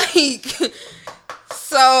doorstep. Like,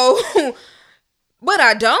 so, but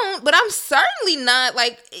I don't. But I'm certainly not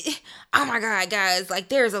like, oh my God, guys, like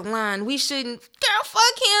there's a line. We shouldn't, girl, fuck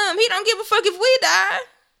him. He don't give a fuck if we die.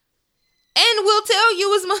 And we'll tell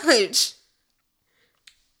you as much.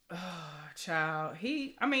 Oh, child.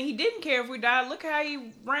 He didn't care if we died. Look how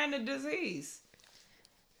he ran the disease.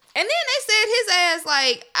 And then they said his ass,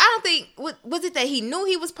 like, I don't think, was it that he knew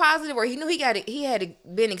he was positive or he knew he had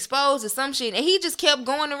been exposed to some shit and he just kept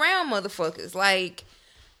going around motherfuckers. Like,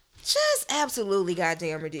 just absolutely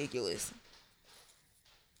goddamn ridiculous.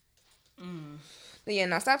 But yeah,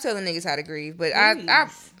 no, stop telling niggas how to grieve. But I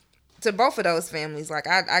to both of those families, like,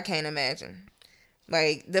 I can't imagine.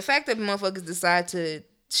 Like, the fact that motherfuckers decide to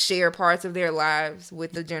share parts of their lives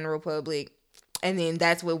with the general public, and then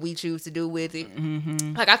that's what we choose to do with it.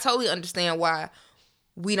 Mm-hmm. Like, I totally understand why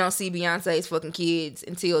we don't see Beyonce's fucking kids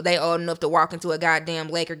until they old enough to walk into a goddamn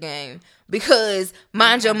Laker game. Because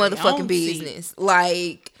mind your motherfucking business. Seat.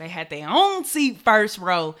 Like, they had their own seat first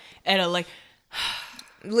row at a like.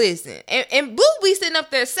 Listen, and Boo be sitting up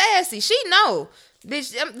there sassy. She know,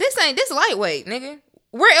 bitch, this lightweight, nigga.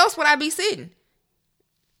 Where else would I be sitting?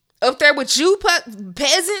 Up there with you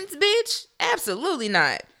peasants, bitch? Absolutely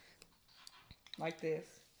not. Like this.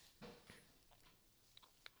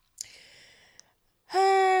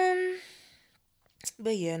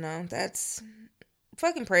 But yeah, no, that's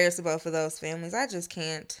fucking prayers to both of those families. I just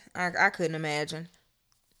can't. I couldn't imagine.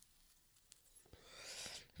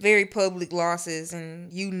 Very public losses,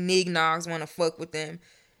 and you nignogs want to fuck with them.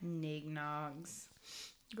 Nignogs.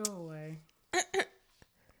 Go away.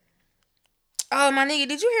 Oh, my nigga,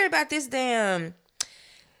 did you hear about this damn...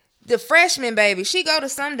 The freshman baby, she go to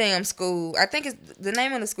some damn school. I think the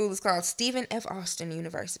name of the school is called Stephen F. Austin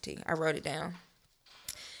University. I wrote it down.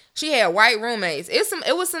 She had white roommates. I think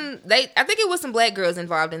it was some black girls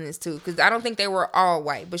involved in this too, because I don't think they were all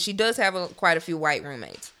white, but she does have quite a few white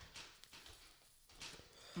roommates.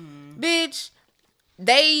 Bitch,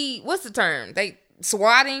 what's the term? They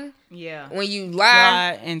swatting. Yeah. When you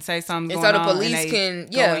lie and say something, and so the police can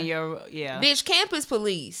Bitch, campus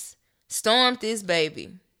police stormed this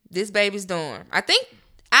baby's dorm. I think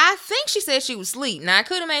she said she was asleep. Now I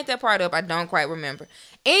could have made that part up. I don't quite remember.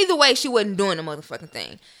 Either way, she wasn't doing the motherfucking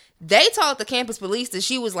thing. They told the campus police that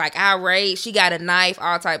she was like irate. She got a knife,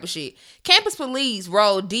 all type of shit. Campus police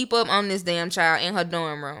rolled deep up on this damn child in her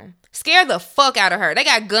dorm room. Scared the fuck out of her. They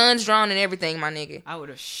got guns drawn and everything, my nigga. I would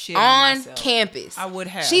have shit on myself. Campus. I would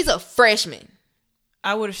have. She's a freshman.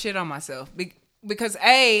 I would have shit on myself because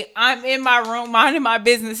I'm in my room minding my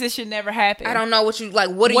business. This should never happen. I don't know what you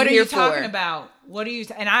like. What are you here for? What are you talking about? What are you?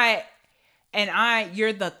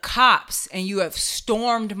 You're the cops, and you have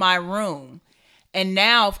stormed my room, and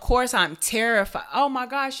now of course I'm terrified. Oh my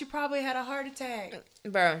gosh, she probably had a heart attack,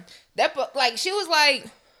 bro. She was like,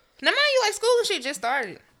 now mind you, like school and shit just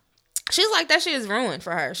started. She's like, that shit is ruined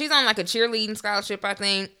for her. She's on like a cheerleading scholarship, I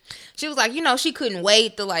think. She was like, she couldn't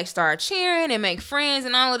wait to like start cheering and make friends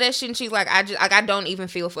and all of that shit. And she's like, I don't even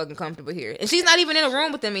feel fucking comfortable here. And she's not even in a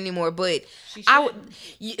room with them anymore. But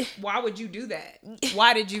why would you do that?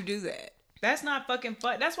 Why did you do that? That's not fucking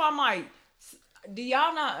fun. That's why I'm like, do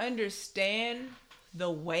y'all not understand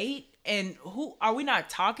the weight? And who are we not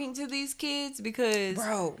talking to these kids? Because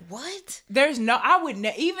bro, what? There's no. I would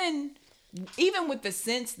even with the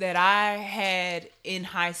sense that I had in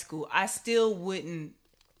high school, I still wouldn't.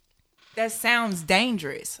 That sounds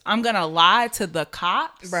dangerous. I'm gonna lie to the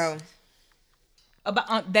cops, bro,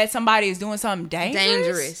 about that somebody is doing something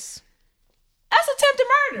dangerous. That's attempted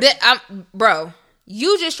murder. Bro,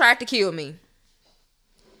 you just tried to kill me.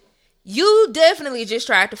 You definitely just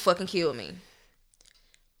tried to fucking kill me.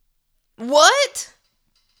 What?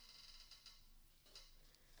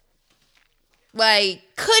 Like,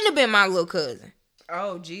 couldn't have been my little cousin.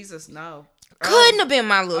 Oh, Jesus, no. Couldn't have been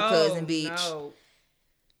my little cousin, bitch. No.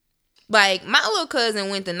 Like, my little cousin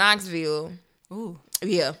went to Knoxville. Ooh.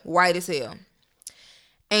 Yeah, white as hell.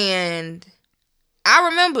 And I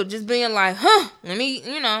remember just being like, let me,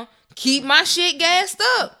 keep my shit gassed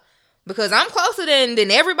up. Because I'm closer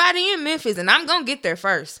than everybody in Memphis, and I'm gonna get there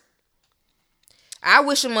first. I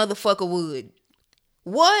wish a motherfucker would.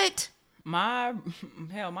 What? My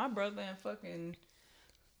brother in fucking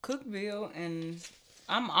Cookville, and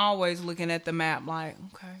I'm always looking at the map like,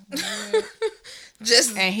 okay.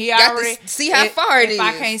 Just and he got already to see how far it is. If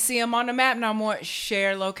I can't see him on the map no more,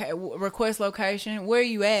 share request location. Where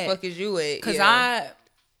you at? Fuck is you at? Because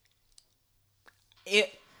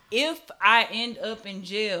if I end up in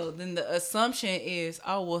jail, then the assumption is,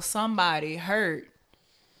 oh well, somebody hurt.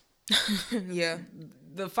 Yeah.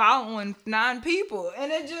 The following 9 people,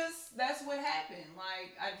 and that's what happened.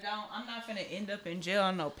 Like I'm not gonna end up in jail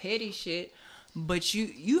on no petty shit. But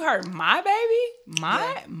you hurt my baby,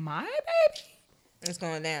 my baby. It's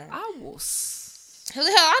going down. I will. Hell,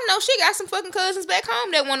 I know she got some fucking cousins back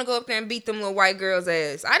home that want to go up there and beat them little white girls'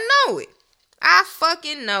 ass. I know it. I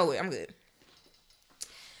fucking know it. I'm good.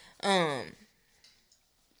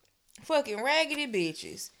 Fucking raggedy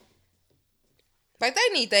bitches. Like, they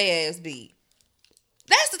need their ass beat.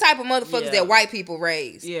 That's the type of motherfuckers that white people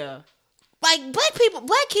raise. Yeah. Like,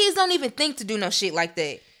 black kids don't even think to do no shit like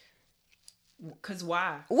that. Cause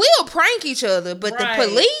why? We'll prank each other, but the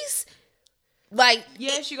police, like,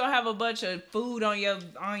 yes, you gonna have a bunch of food on your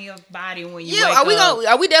body when you wake up.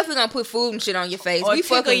 Are we definitely gonna put food and shit on your face? Or we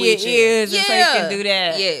fucking your with ears you. and so you can do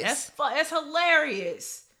that. Yes, that's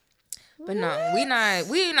hilarious. But no, we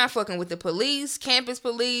not fucking with the police, campus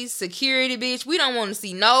police, security, bitch. We don't want to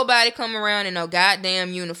see nobody come around in no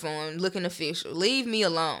goddamn uniform looking official. Leave me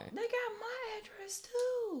alone. They got my address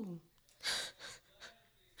too.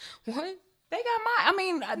 What? They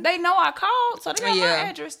got they know I called, so they got my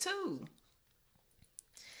address too.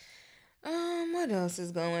 What else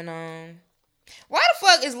is going on? Why the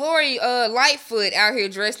fuck is Lori Lightfoot out here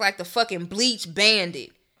dressed like the fucking Bleach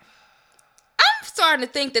Bandit? I'm starting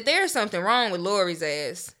to think that there's something wrong with Lori's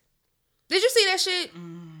ass. Did you see that shit?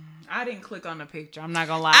 I didn't click on the picture. I'm not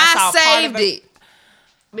gonna lie. I saved it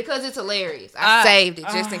because it's hilarious. I saved it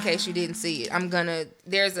just in case you didn't see it.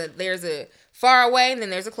 There's a far away and then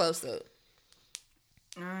there's a close up.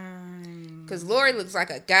 Because Lori looks like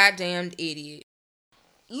a goddamn idiot.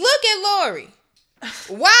 Look at Lori.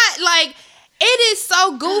 Why? Like, it is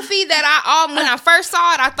so goofy that when I first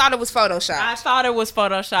saw it, I thought it was Photoshop. I thought it was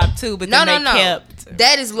Photoshop too, but then they kept.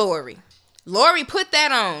 That is Lori. Lori put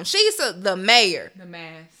that on. She's the mayor. The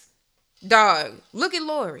mask. Dog, look at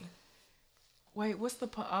Lori. Wait, what's the...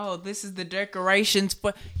 Oh, this is the decorations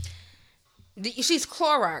for... She's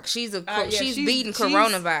Clorox. She's beating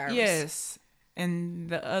coronavirus. Yes. And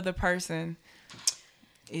the other person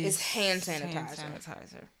is hand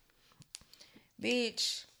sanitizer.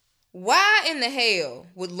 Bitch, why in the hell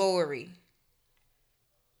would Lori?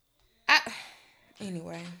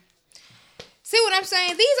 Anyway. See what I'm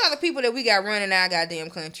saying? These are the people that we got running our goddamn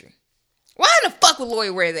country. Why in the fuck would Lori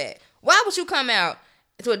wear that? Why would you come out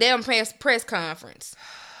to a damn press conference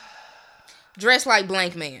dressed like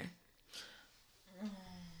blank man?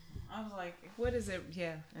 I was like, what is it?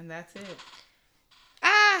 Yeah, and that's it.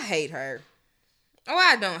 I hate her. Oh,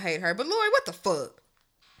 I don't hate her. But Lori, what the fuck?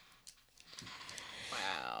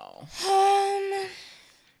 Wow.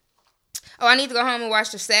 I need to go home and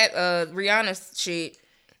watch the Rihanna shit.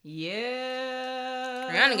 Yeah.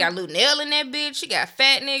 Rihanna got Lil Nell in that bitch. She got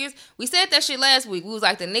fat niggas. We said that shit last week. We was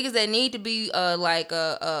like, the niggas that need to be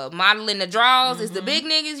modeling the draws is the big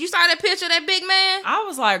niggas. You saw that picture of that big man? I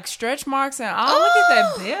was like, stretch marks and look at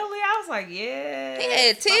that belly. I was like, yeah. He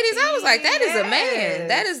had titties. I was like, that is a man.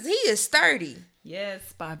 He is sturdy. Yes,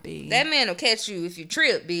 Bobby. That man will catch you if you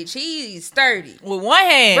trip, bitch. He's sturdy. With one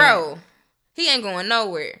hand. Bro, he ain't going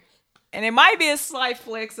nowhere. And it might be a slight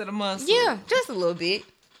flex of the muscle. Yeah, just a little bit.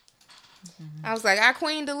 I was like, our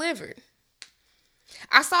queen delivered.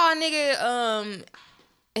 I saw a nigga,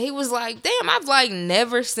 he was like, damn, I've like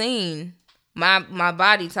never seen my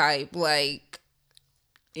body type like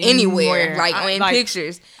anywhere, like in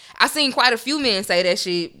pictures. I seen quite a few men say that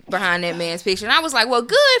shit behind that man's picture. And I was like, well,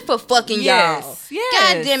 good for fucking y'all. Yes.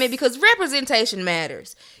 God damn it, because representation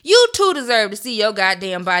matters. You too deserve to see your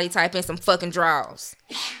goddamn body type in some fucking draws.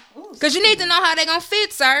 Because you need to know how they gonna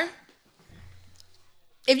fit, sir.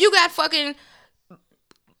 If you got fucking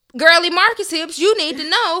girly Marcus hips, you need to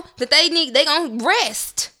know that they gonna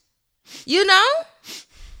rest. You know?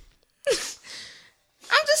 I'm just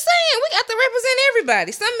saying, we got to represent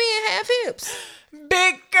everybody. Some men have hips.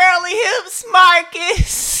 Big girly hips,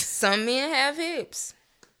 Marcus. Some men have hips.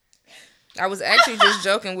 I was actually just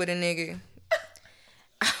joking with a nigga.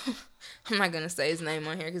 I'm not gonna say his name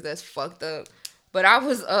on here because that's fucked up. But I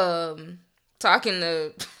was talking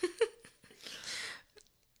to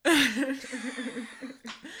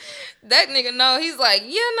that nigga. No, he's like,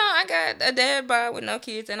 yeah, no, I got a dad bod with no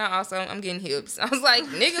kids, and I'm getting hips. I was like,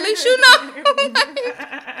 nigga, at least you know.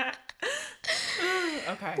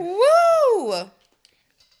 Okay. Woo.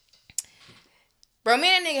 Bro, me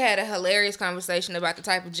and that nigga had a hilarious conversation about the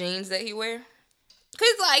type of jeans that he wear. Cause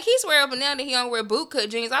like he swear up and down that he don't wear boot cut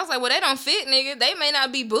jeans. I was like, well, they don't fit, nigga. They may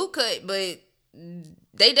not be boot cut, but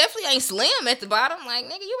they definitely ain't slim at the bottom. Like,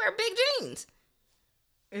 nigga, you wear big jeans.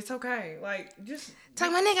 It's okay. Like, just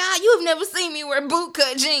talking my nigga, you have never seen me wear boot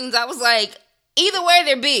cut jeans. I was like, either way,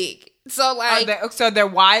 they're big. So like, so they're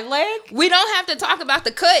wide leg. We don't have to talk about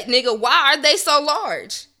the cut, nigga. Why are they so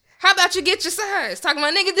large? How about you get your size? Talking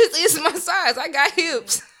about, nigga, this is my size. I got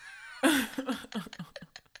hips.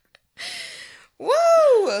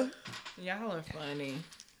 Woo! Y'all are funny.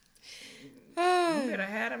 You could have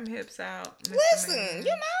had them hips out. Listen, you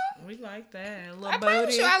know. We like that. A I little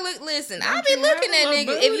promise you, booty. listen, I'll be looking at niggas.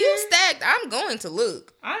 Booty? If you stacked, I'm going to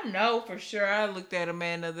look. I know for sure. I looked at a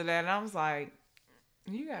man the other day and I was like,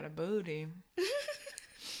 you got a booty.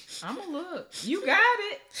 I'm going to look. You got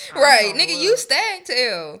it. Right. Nigga, you stacked,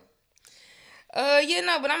 hell. Yeah,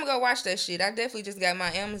 no, but I'm going to go watch that shit. I definitely just got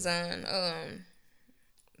my Amazon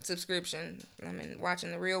subscription. I mean,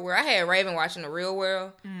 watching The Real World. I had Raven watching The Real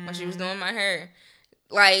World when she was doing my hair.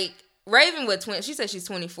 Like, Raven was she said she's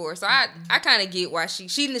 24, so I kind of get why she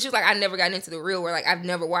was like, I never got into The Real World. Like, I've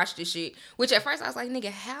never watched this shit. Which at first I was like, nigga,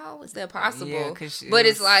 how is that possible? Yeah, but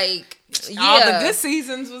it's like, all the good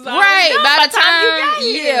seasons was right by the time you got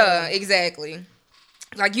here. Yeah, exactly.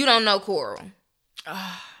 Like, you don't know Coral.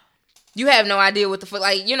 You have no idea what the fuck,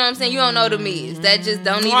 like, you know what I'm saying? You don't know the Miz. That just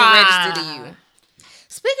don't even register to you.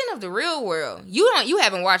 Speaking of The Real World, you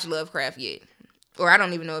haven't watched Lovecraft yet. Or I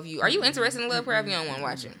don't even know if are you interested in Lovecraft? You don't want to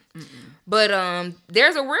watch it. But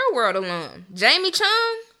there's a Real World alum, Jamie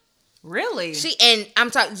Chung. Really?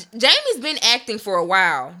 Jamie's been acting for a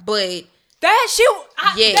while, but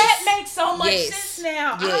that makes so much sense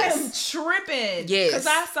now. Yes. I am tripping. Yes. Because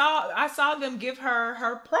I saw them give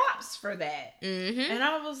her props for that. Mm-hmm. And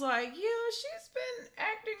I was like, yeah, she's been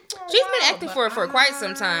acting for a while. She's been acting for quite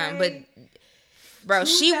some time, but bro,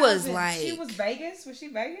 she was like, she was Vegas. Was she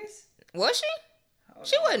Vegas? Was she?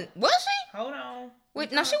 She wasn't. Was she? Hold on.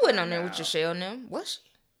 Wait, no, she wasn't on there with Michelle now. Was she?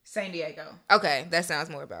 San Diego. Okay, that sounds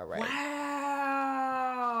more about right.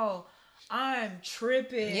 Wow. I'm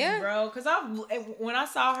tripping, bro. Because when I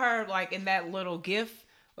saw her, like, in that little gif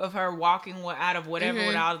of her walking out of whatever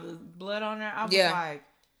without the blood on her, I was like,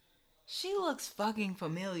 she looks fucking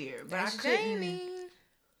familiar. But that's I couldn't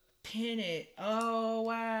pin it. Oh,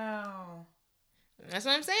 wow. That's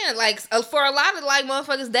what I'm saying. Like, for a lot of, like,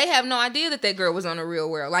 motherfuckers, they have no idea that girl was on The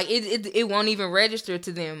Real World. Like, it won't even register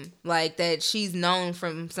to them, like, that she's known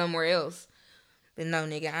from somewhere else. But no,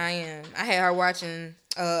 nigga, I am. I had her watching,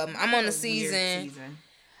 I'm on the season.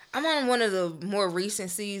 I'm on one of the more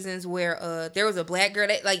recent seasons where there was a black girl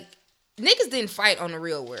that, like, niggas didn't fight on The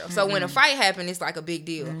Real World. So when a fight happened, it's, like, a big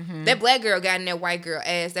deal. Mm-hmm. That black girl got in that white girl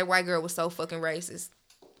ass. That white girl was so fucking racist.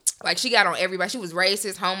 Like, she got on everybody. She was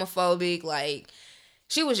racist, homophobic, like...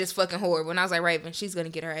 She was just fucking horrible. And I was like, Raven, she's going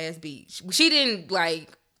to get her ass beat. She didn't, like,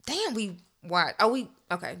 damn, we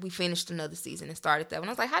finished another season and started that one.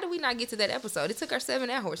 I was like, how did we not get to that episode? It took her 7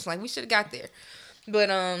 hours. Like, we should have got there. But,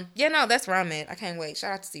 yeah, no, that's where I'm at. I can't wait.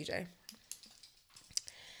 Shout out to CJ.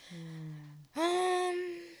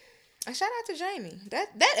 A shout out to Jamie.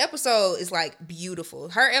 That episode is, like, beautiful.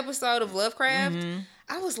 Her episode of Lovecraft,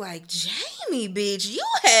 I was like, Jamie, bitch, you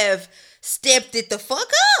have stepped it the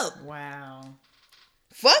fuck up. Wow.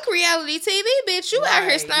 Fuck reality TV, bitch. You out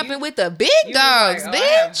here stomping with the big dogs, like, bitch.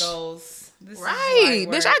 I have goals. Right,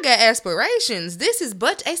 bitch. I got aspirations. This is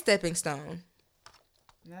but a stepping stone.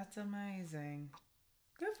 That's amazing.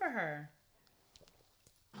 Good for her.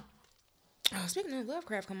 Oh, speaking of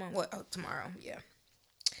Lovecraft, come on. What? Oh, tomorrow. Yeah.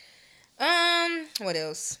 What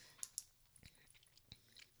else?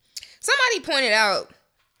 Somebody pointed out,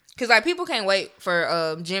 because, like, people can't wait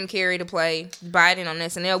for Jim Carrey to play Biden on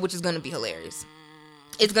SNL, which is going to be hilarious.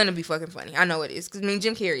 It's going to be fucking funny. I know it is. Because, I mean,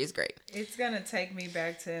 Jim Carrey is great. It's going to take me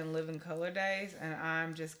back to In Living Color days. And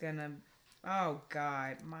I'm just going to... Oh,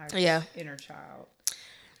 God. My inner child.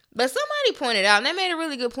 But somebody pointed out, and they made a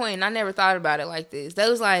really good point, and I never thought about it like this. That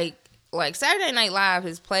was like Saturday Night Live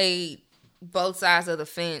has played both sides of the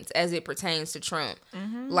fence as it pertains to Trump.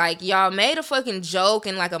 Mm-hmm. Like, y'all made a fucking joke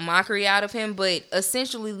and, like, a mockery out of him, but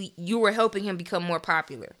essentially you were helping him become more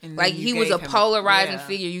popular. Like, he was a polarizing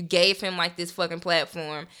figure. You gave him, like, this fucking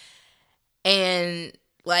platform. And,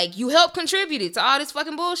 like, you helped contribute it to all this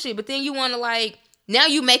fucking bullshit. But then you want to, like, now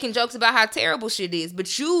you making jokes about how terrible shit is.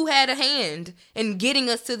 But you had a hand in getting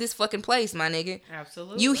us to this fucking place, my nigga.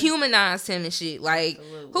 Absolutely. You humanized him and shit. Like,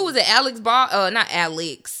 who was it? Not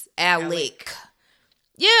Alex. Alec.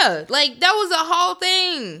 Yeah, like, that was a whole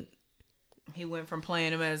thing. He went from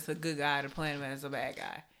playing him as a good guy to playing him as a bad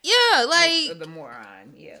guy. Yeah, like... The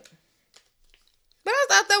moron, yeah. But I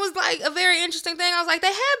thought that was like a very interesting thing. I was like, they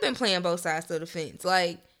have been playing both sides of the fence.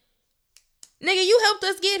 Like, nigga, you helped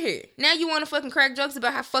us get here. Now you want to fucking crack jokes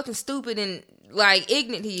about how fucking stupid and like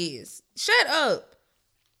ignorant he is. Shut up.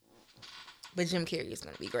 But Jim Carrey is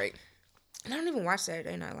gonna be great. And I don't even watch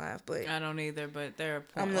Saturday Night Live, but I don't either. But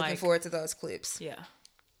I'm looking forward to those clips. Yeah.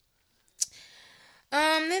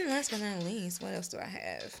 Then last but not least, what else do I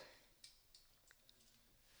have?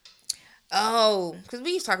 Oh, because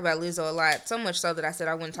we used to talk about Lizzo a lot. So much so that I said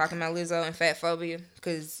I wasn't talking about Lizzo and fat phobia.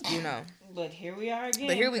 Because, you know. But here we are again.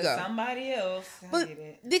 But here we go. Somebody else. But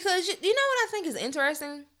because, you know what I think is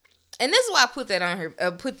interesting? And this is why I put that on here.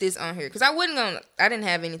 Put this on here. Because I didn't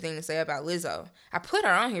have anything to say about Lizzo. I put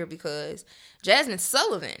her on here because Jasmine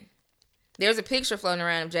Sullivan. There's a picture floating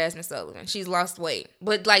around of Jasmine Sullivan. She's lost weight.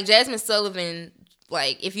 But, like, Jasmine Sullivan,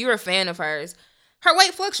 like, if you're a fan of hers, her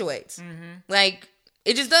weight fluctuates. Mm-hmm. Like,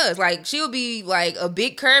 it just does. Like, she'll be, like, a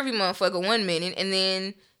big curvy motherfucker 1 minute, and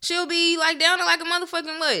then she'll be, like, down to, like, a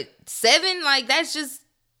motherfucking, 7? Like, that's just,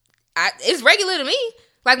 it's regular to me.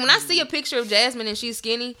 Like, when I see a picture of Jasmine and she's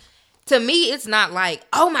skinny, to me, it's not like,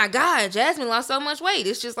 oh, my God, Jasmine lost so much weight.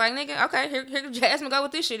 It's just like, nigga, okay, here Jasmine go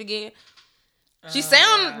with this shit again. She still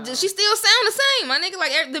sound the same, my nigga.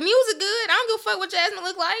 Like, the music good. I don't give a fuck what Jasmine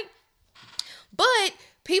look like. But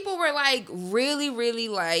people were, like, really, really,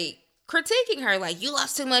 like, critiquing her. Like, you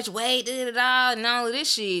lost too much weight, da-da-da, and all of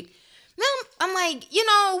this shit. Now, I'm like, you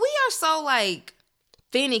know, we are so, like,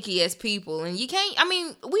 finicky as people. And you can't, I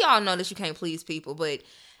mean, we all know that you can't please people. But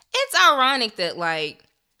it's ironic that, like,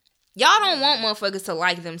 y'all don't want motherfuckers to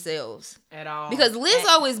like themselves. At all. Because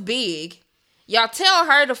Lizzo is big. Y'all tell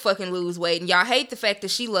her to fucking lose weight, and y'all hate the fact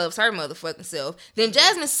that she loves her motherfucking self. Then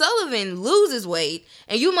Jasmine Sullivan loses weight,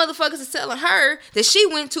 and you motherfuckers are telling her that she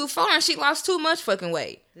went too far and she lost too much fucking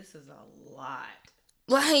weight. This is a lot.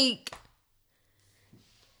 Like,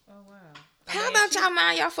 oh wow. How about y'all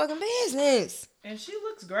mind y'all fucking business? And she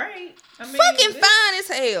looks great. I mean, fucking fine as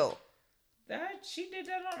hell. She did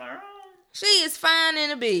that on her own. She is fine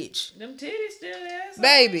in a bitch. Them titties still there, so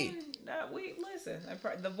baby. We listen.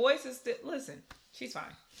 The voice is still. Listen, she's fine.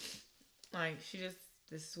 Like this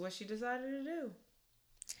is what she decided to do.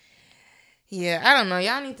 Yeah, I don't know.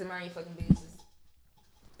 Y'all need to mind your fucking business.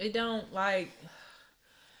 It don't like.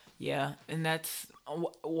 Yeah, and that's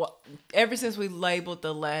what. Ever since we labeled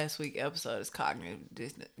the last week episode as cognitive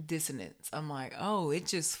dissonance, I'm like, oh,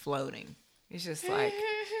 it's just floating. It's just like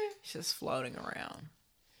it's just floating around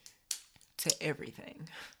to everything.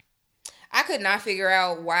 I could not figure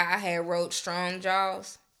out why I had wrote strong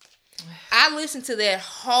jaws. I listened to that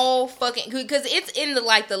whole fucking, because it's in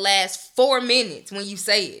the last 4 minutes when you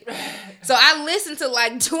say it. So I listened to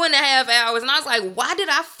 2.5 hours, and I was like, why did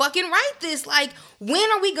I fucking write this? Like,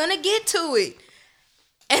 when are we gonna get to it?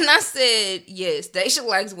 And I said, yes, Daisha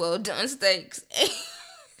likes well done steaks. And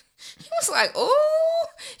he was like, oh,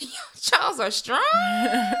 y'all are strong.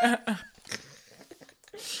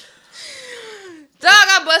 Dog,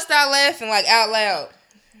 I bust out laughing out loud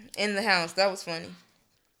in the house. That was funny.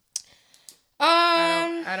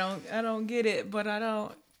 I don't get it, but I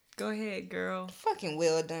don't. Go ahead, girl. Fucking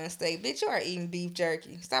well done steak, bitch. You are eating beef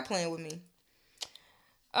jerky. Stop playing with me.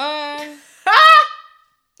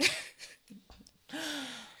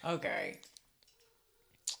 Okay.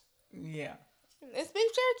 Yeah. It's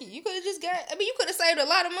beef jerky. You could have just got. You could have saved a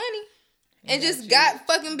lot of money and just got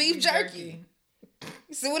fucking beef jerky.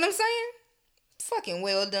 See what I'm saying? Fucking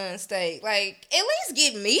well done steak. At least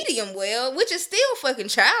get medium well, which is still fucking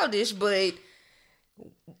childish, but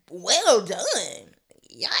well done.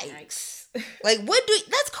 Yikes.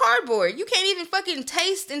 That's cardboard. You can't even fucking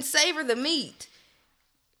taste and savor the meat.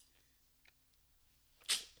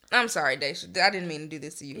 I'm sorry, Daisha. I didn't mean to do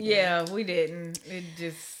this to you. Yeah, we didn't. It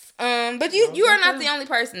just but you are not the only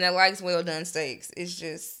person that likes well done steaks. It's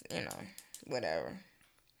just, whatever.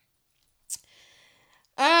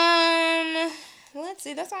 Let's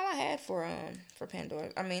see. That's all I had for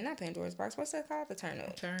Pandora's. I mean, not Pandora's box. What's that called? The turn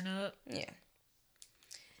up. Turn up. Yeah.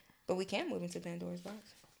 But we can move into Pandora's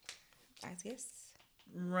box, I guess.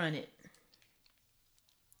 Run it.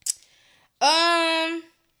 I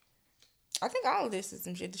think all of this is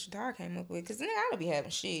some shit that Shadar came up with, because nigga, I don't be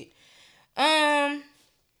having shit.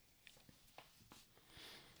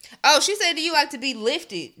 Oh, she said, do you like to be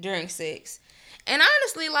lifted during sex? And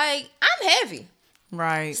honestly, I'm heavy.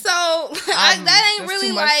 Right. So that ain't really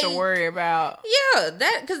too much to worry about. Yeah,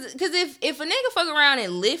 that because if a nigga fuck around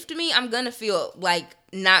and lift me, I'm gonna feel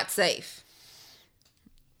not safe.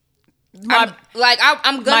 I'm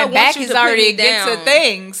gonna my want back you is to already put me down. against a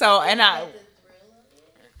thing. So and I don't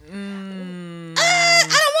want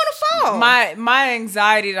to fall. My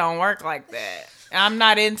anxiety don't work like that. I'm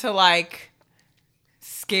not into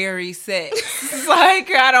scary sex. Like,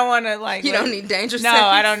 I don't want to, like... You don't need dangerous no, sex. No,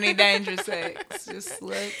 I don't need dangerous sex. Just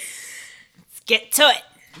let's get to it.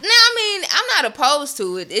 No, I mean, I'm not opposed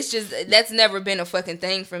to it. It's just, that's never been a fucking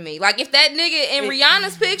thing for me. Like, if that nigga in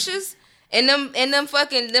Rihanna's pictures... And them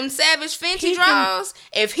fucking, them Savage Fenty draws,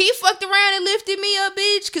 if he fucked around and lifted me up,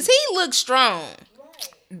 bitch, because he looks strong. Right.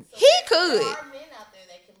 So he could. There are men out there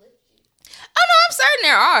that can lift you. Oh, no, I'm certain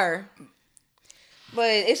there are. But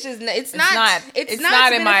it's just, it's not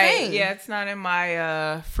in my, thing. Yeah, it's not in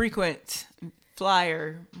my frequent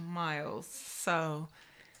flyer miles, so...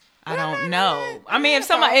 I don't know. I mean, if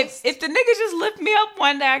the nigga just lift me up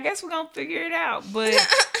one day, I guess we're gonna figure it out. But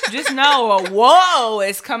just know a whoa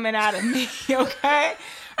is coming out of me, okay?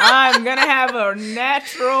 I'm gonna have a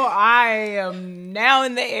natural, I am now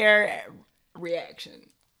in the air reaction.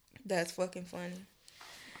 That's fucking funny.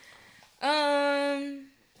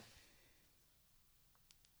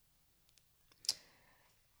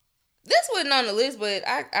 This wasn't on the list, but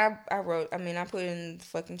I put it in the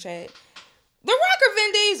fucking chat. The Rock or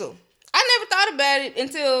Vin Diesel? I never thought about it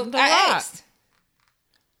until I asked.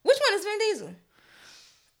 Which one is Vin Diesel?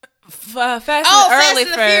 Fast and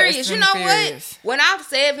the Furious. You know what? When I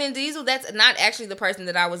said Vin Diesel, that's not actually the person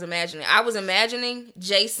that I was imagining. I was imagining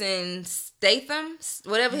Jason Statham,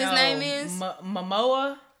 whatever his name is.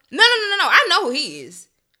 Momoa? No. I know who he is.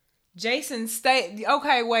 Jason Statham.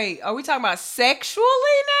 Okay, wait. Are we talking about sexually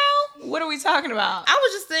now? What are we talking about? I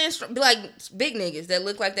was just saying, like, big niggas that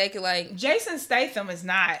look like they could, like... Jason Statham is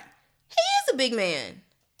not... He is a big man.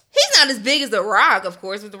 He's not as big as The Rock, of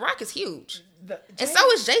course, but The Rock is huge. And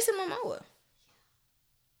so is Jason Momoa.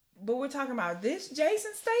 But we're talking about this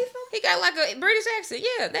Jason Statham? He got, like, a British accent.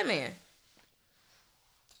 Yeah, that man.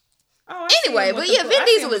 Oh, anyway, but yeah, Vin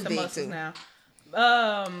Diesel is big, too.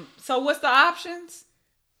 Now. So what's the options?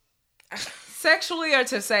 Sexually or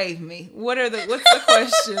to save me? What's the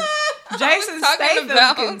question? Jason Statham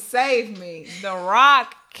can save me. The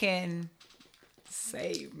Rock can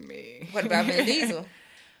save me. What about Vin Diesel?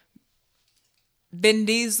 Vin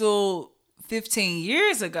Diesel 15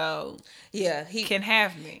 years ago. Yeah, he can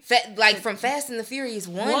have me. Like from Fast and the Furious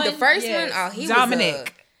 1, the first one. Oh, he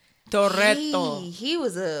Dominic was Toretto. He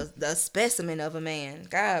was a specimen of a man.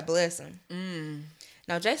 God bless him.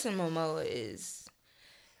 Now Jason Momoa is.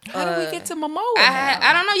 How did we get to Momoa?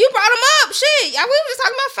 I don't know. You brought him up. Shit. We were just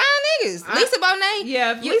talking about fine niggas. Lisa Bonet.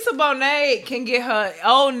 Yeah, Lisa Bonet can get her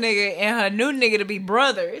old nigga and her new nigga to be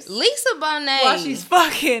brothers. Lisa Bonet. While she's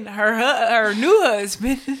fucking her new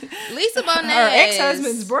husband. Lisa Bonet. Her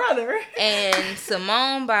ex-husband's brother. And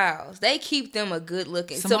Simone Biles. They keep them a good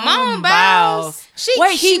looking. Simone Biles. She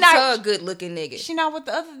keeps her a good looking nigga. She not with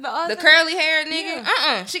the other? The curly haired nigga?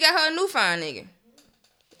 Yeah. She got her a new fine nigga.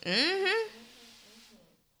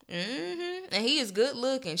 And he is good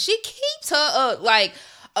looking. She keeps her up like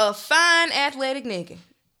a fine athletic nigga.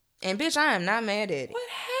 And bitch, I am not mad at it. What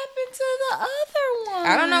happened to the other one?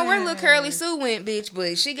 I don't know where little Curly Sue went, bitch,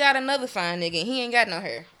 but she got another fine nigga and he ain't got no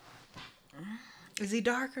hair. Is he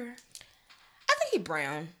darker? I think he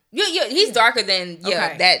brown. Yeah, he's darker than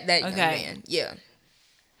that young man. Yeah.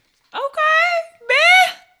 Okay,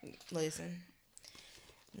 man. Listen.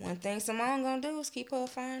 One thing Simone gonna do is keep her a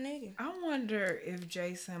fine nigga. I wonder if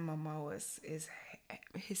Jason Momoa's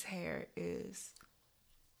his hair is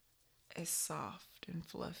as soft and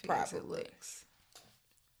fluffy as it looks.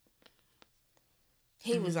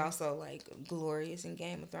 He was also like glorious in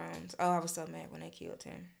Game of Thrones. Oh, I was so mad when they killed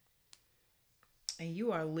him. And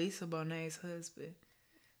you are Lisa Bonet's husband.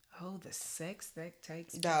 Oh, the sex that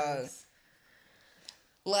takes dog. Place.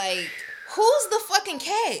 Like, who's the fucking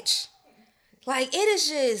catch? Like, it is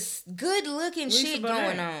just good-looking shit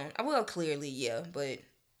going on. Well, clearly, yeah, but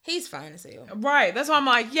he's fine as hell. Right, that's why I'm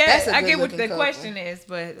like, yes, I get what the question is,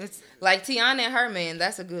 but it's... Like, Tiana and her man,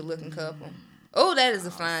 that's a good-looking couple. Oh, that is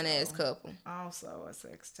a fine-ass couple. Also a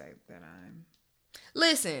sex tape that I'm...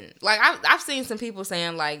 Listen, like, I've seen some people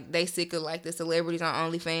saying, like, they sick of, like, the celebrities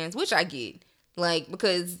on OnlyFans, which I get. Like,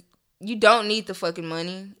 because you don't need the fucking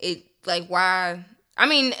money. Like, why... I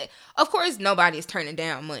mean, of course, nobody is turning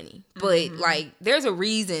down money. But, like, there's a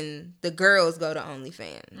reason the girls go to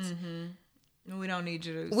OnlyFans. We don't need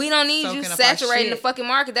you saturating the fucking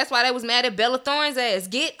market. That's why they was mad at Bella Thorne's ass.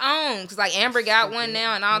 Get on. Because, like, Amber got one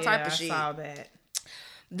now and all type of shit. I saw that.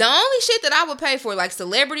 The only shit that I would pay for, like,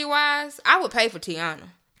 celebrity-wise, I would pay for Tiana.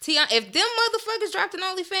 If them motherfuckers dropped an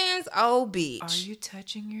OnlyFans, oh, bitch. Are you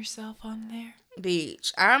touching yourself on there?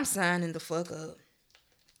 Bitch, I'm signing the fuck up.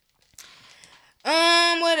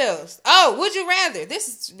 What else? Oh, would you rather?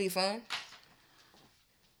 This would be fun.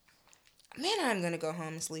 Man, I'm gonna go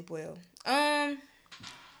home and sleep well. That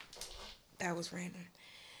was random.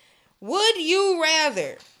 Would you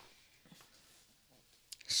rather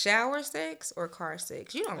shower sex or car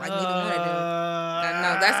sex? You don't like neither one of them.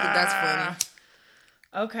 No, that's funny.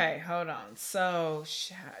 Okay, hold on. So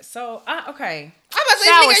okay. I'm about to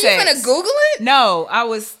say, nigga, are you finna Google it? No,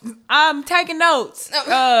 I'm taking notes.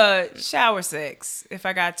 Shower sex, if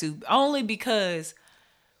I got to. Only because,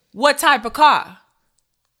 what type of car?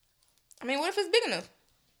 I mean, what if it's big enough?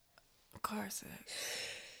 Car sex.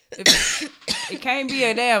 It can't be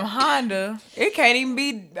a damn Honda. It can't even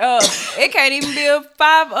be a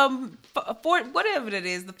 4, whatever it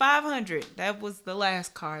is, the 500. That was the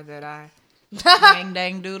last car that I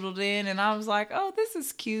dang doodled in, and I was like, oh, this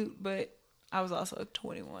is cute, but I was also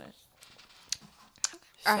 21.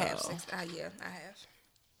 I have 6. Yeah, I have.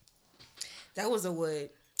 That was a wood.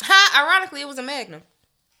 Ironically, it was a Magnum.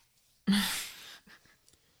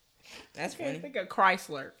 That's funny. I think a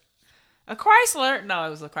Chrysler. A Chrysler? No, it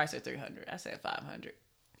was a Chrysler 300. I said 500.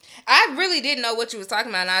 I really didn't know what you was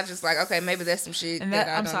talking about, and I was just like, okay, maybe that's some shit and that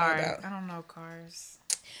I I'm don't sorry. know about. I don't know cars.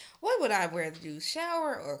 What would I rather do,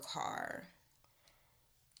 shower or car?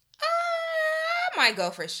 I might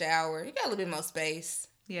go for shower. You got a little bit more space.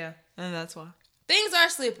 Yeah, and that's why. Things are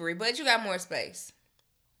slippery, but you got more space.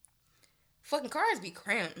 Fucking cars be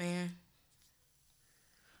cramped, man.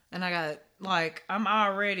 And I got, I'm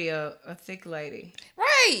already a thick lady.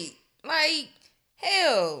 Right. Like,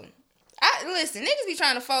 hell. Listen, niggas be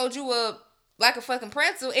trying to fold you up like a fucking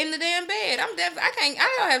pretzel in the damn bed. I don't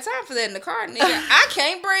have time for that in the car, nigga. I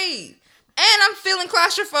can't breathe. And I'm feeling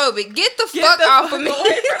claustrophobic. Get the fuck off of me.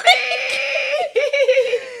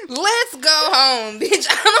 Let's go home, bitch.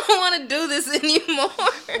 I don't want to do this anymore.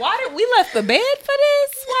 Why did we left the bed for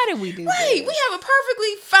this? Why did we do this? Right, we have a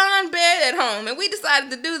perfectly fine bed at home, and we decided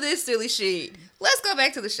to do this silly shit. Let's go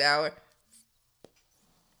back to the shower.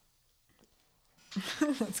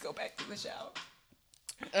 Let's go back to the shower.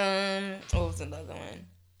 What was another one?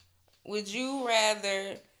 Would you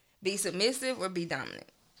rather be submissive or be dominant?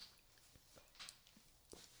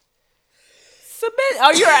 Oh,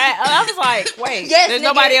 I was like, wait. Yes, there's nigga.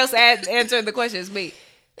 nobody else answering the question. It's me.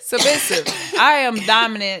 Submissive. I am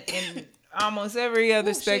dominant in almost every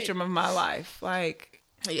other spectrum of my life. Like,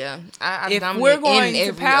 yeah, I'm if dominant we're going in to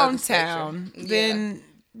every Pound other Town, spectrum. then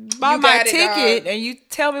buy You my got it, ticket dog. and you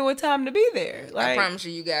tell me what time to be there. I promise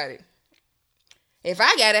you got it. If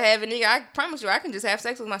I gotta have it, nigga, I promise you I can just have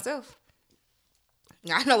sex with myself.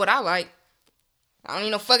 I know what I like. I don't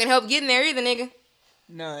need no fucking help getting there either, nigga.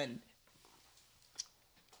 None.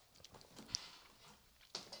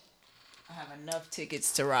 I have enough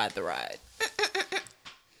tickets to ride the ride.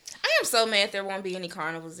 I am so mad there won't be any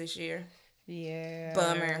carnivals this year. Yeah.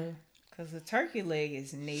 Bummer. Because the turkey leg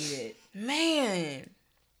is needed. Man.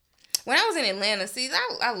 When I was in Atlanta, see,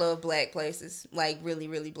 I love black places. Like, really,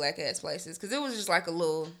 really black-ass places. Because it was just like a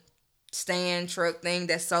little stand truck thing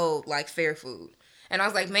that sold, like, fair food. And I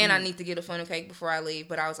was like, man, I need to get a funnel cake before I leave.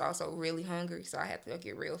 But I was also really hungry, so I had to go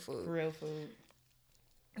get real food. Real food.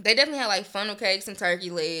 They definitely had, like, funnel cakes and turkey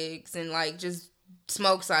legs and, like, just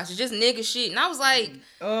smoked sausage. Just nigga shit. And I was like,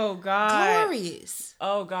 oh, God. glorious.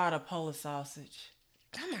 Oh, God, a Polish sausage.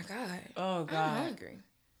 Oh, my God. Oh, God. I'm hungry.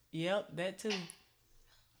 Yep, that too.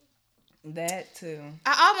 That too.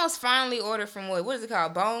 I almost finally ordered from what is it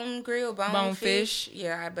called? Bone grill, Bonefish.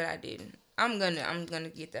 Yeah, but I didn't. I'm gonna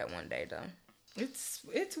get that one day though. It's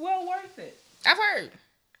well worth it. I've heard.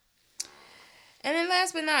 And then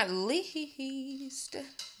last but not least,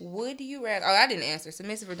 would you rather? Oh, I didn't answer.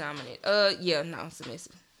 Submissive or dominant? Yeah, no,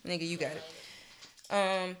 submissive. Nigga, you got it.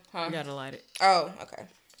 You gotta light it. Oh, okay.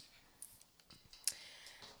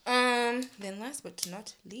 Then last but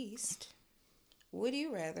not least, would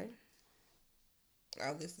you rather?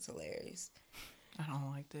 Oh, this is hilarious. I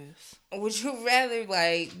don't like this. Would you rather,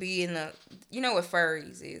 like, be in a... You know what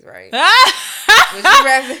furries is, right? Would you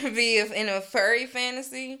rather be in a furry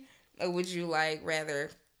fantasy? Or would you, like, rather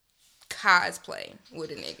cosplay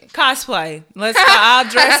with a nigga? Cosplay. I'll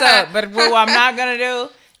dress up. But what I'm not going to do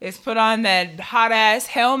is put on that hot-ass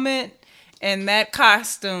helmet and that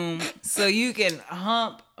costume so you can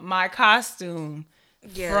hump my costume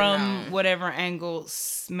from whatever angle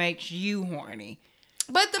makes you horny.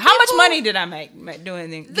 But how much money did I make doing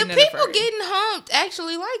the people getting humped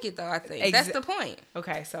actually like it though? I think that's the point.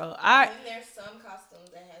 Okay, so and there's some costumes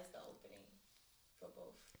that has the opening for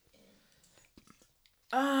both.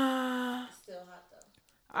 Still hot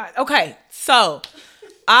though. Okay, so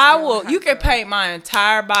I will. You can paint my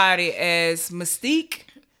entire body as Mystique.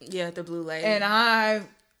 Yeah, the blue lady. And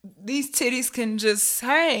these titties can just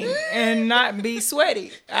hang and not be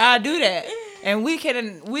sweaty. I do that. And we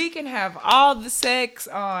can have all the sex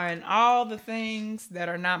on all the things that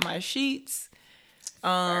are not my sheets.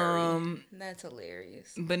 That's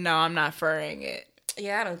hilarious. But no, I'm not furring it.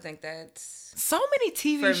 Yeah, I don't think that's... So many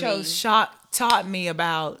TV shows taught me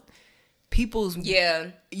about people's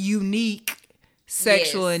unique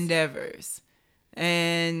sexual endeavors.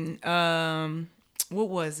 And what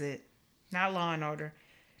was it? Not Law and Order.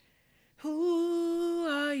 Who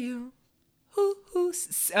are you? Who?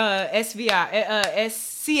 CSI.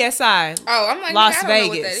 Oh, I'm like, Las I don't Vegas. know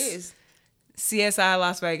what that is. CSI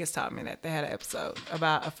Las Vegas taught me that. They had an episode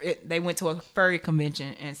about they went to a furry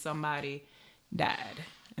convention and somebody died,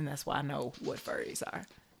 and that's why I know what furries are.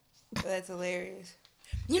 That's hilarious.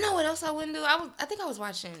 You know what else I wouldn't do? I think I was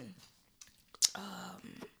watching.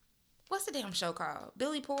 What's the damn show called?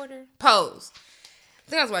 Billy Porter? Pose. I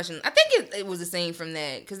think I was watching. I think it was a scene from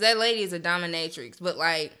that because that lady is a dominatrix, but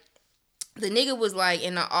like the nigga was like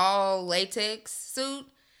in an all latex suit.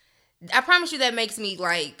 I promise you that makes me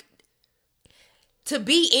like. To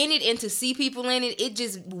be in it and to see people in it, it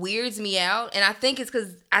just weirds me out. And I think it's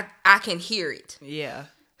because I can hear it. Yeah.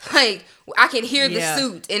 Like, I can hear the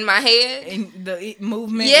suit in my head. And the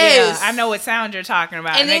movement. Yes. Yeah, I know what sound you're talking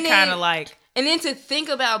about. And it kind of like... And then to think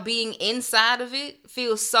about being inside of it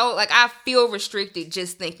feels so... Like, I feel restricted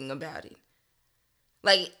just thinking about it.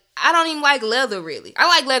 Like, I don't even like leather, really. I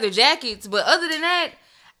like leather jackets, but other than that...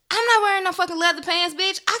 I'm not wearing no fucking leather pants,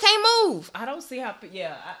 bitch. I can't move. I don't see how.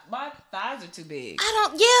 Yeah, my thighs are too big.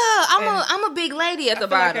 I'm a big lady at the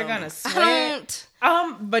bottom. Like they're gonna sweat.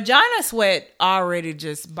 Vagina sweat already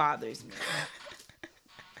just bothers me.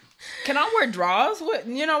 Can I wear drawers? What?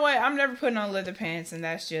 You know what? I'm never putting on leather pants, and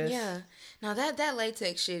that's just No, that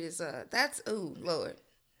latex shit is that's Lord.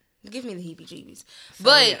 Give me the heebie-jeebies.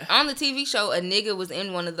 But on the TV show, a nigga was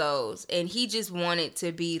in one of those, and he just wanted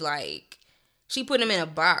to be like. She put him in a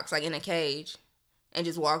box, like in a cage, and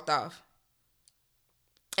just walked off.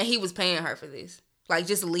 And he was paying her for this. Like,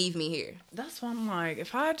 just leave me here. That's why I'm like,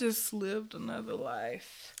 if I just lived another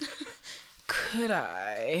life, could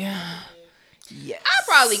I? Yes. I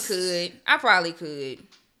probably could.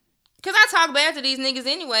 Because I talk bad to these niggas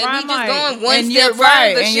anyway. We just going one step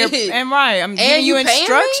further. I'm giving you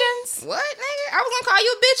instructions. What, nigga? I was going to call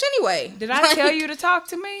you a bitch anyway. Did I tell you to talk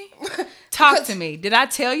to me? Talk to me. Did I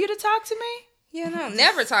tell you to talk to me? Yeah, no,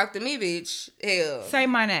 never talk to me, bitch. Hell. Say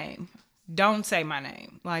my name. Don't say my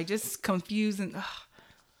name. Like, just confusing. Ugh.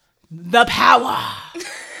 The power.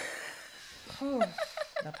 The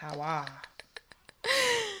power.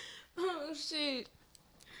 Oh, shit.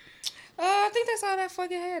 I think that's all that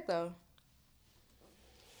fucking had, though.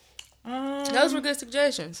 Those were good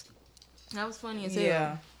suggestions. That was funny as hell.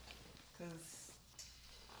 Yeah. Because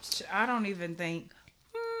I don't even think...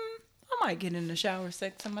 I might get in the shower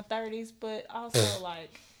sex in my 30s, but also,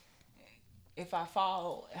 like, if I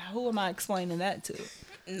fall, who am I explaining that to?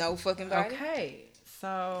 No fucking body. Okay,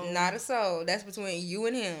 so... Not a soul. That's between you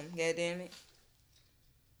and him, goddamn it.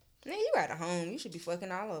 Man, you got a home. You should be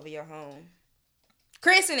fucking all over your home.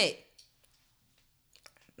 Christen it.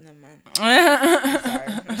 Never mind.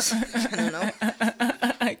 Sorry. I don't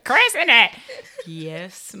know. Christen it.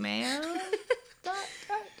 Yes, ma'am.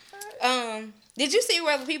 Did you see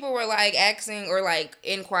where people were like asking or like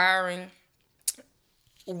inquiring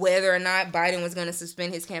whether or not Biden was going to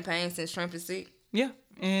suspend his campaign since Trump is sick? Yeah,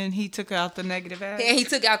 and he took out the negative ads. And he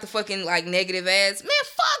took out the fucking like negative ads. Man,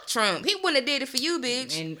 fuck Trump. He wouldn't have did it for you,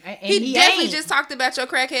 bitch. And he definitely just talked about your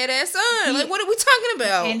crackhead ass son. Like, what are we talking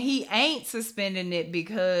about? And he ain't suspending it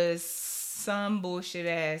because some bullshit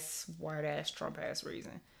ass, white ass, Trump ass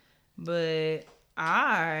reason. But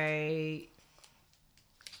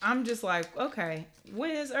I'm just like, okay, when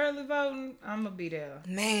is early voting? I'm gonna be there,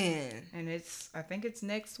 man. And I think it's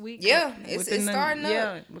next week. Yeah, it's starting up.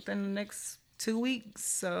 Yeah, within the next 2 weeks.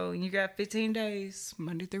 So you got 15 days,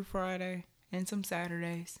 Monday through Friday, and some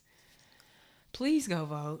Saturdays. Please go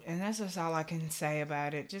vote, and that's just all I can say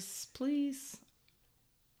about it. Just please,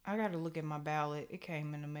 I gotta look at my ballot. It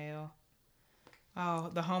came in the mail. Oh,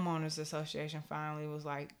 the homeowners association finally was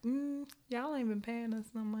like, y'all ain't been paying us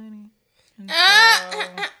no money. And so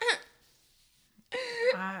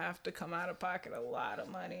I have to come out of pocket a lot of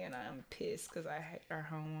money, and I'm pissed because I hate our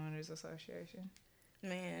homeowners association.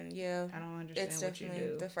 Man, yeah. I don't understand it's what you do.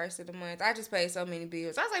 Definitely the first of the month. I just paid so many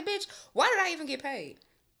bills. I was like, bitch, why did I even get paid?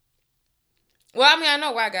 Well, I mean, I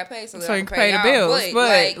know why I got paid, so you can pay the bills.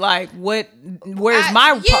 But like, what? Where's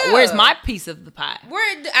my piece of the pie?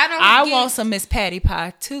 I want some Miss Patty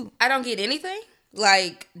pie too. I don't get anything.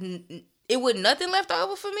 Like, it was nothing left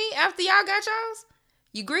over for me after y'all got y'all's.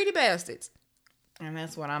 You greedy bastards. And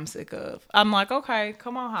that's what I'm sick of. I'm like, okay,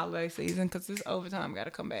 come on, holiday season, because this overtime got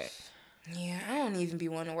to come back. Yeah, I don't even be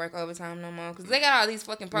wanting to work overtime no more, because they got all these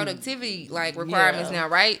fucking productivity like requirements now,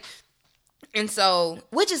 right? And so,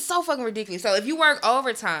 which is so fucking ridiculous. So if you work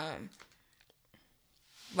overtime,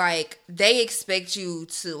 like, they expect you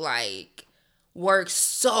to, like, work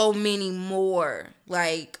so many more,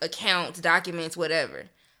 like, accounts, documents, whatever,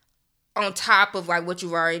 on top of, like, what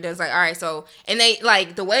you've already done. It's like, all right, so, and they,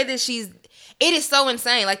 like, the way that it is so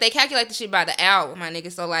insane. Like, they calculate the shit by the hour, my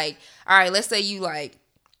nigga. So, like, all right, let's say you, like,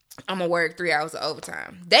 I'm gonna work 3 hours of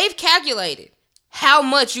overtime. They've calculated how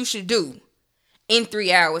much you should do in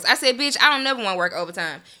 3 hours. I said, bitch, I don't never want to work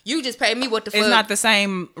overtime. You just pay me what the fuck. It's not the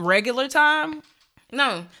same regular time?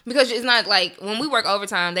 No, because it's not like, when we work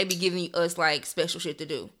overtime, they be giving us, like, special shit to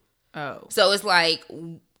do. Oh. So it's like,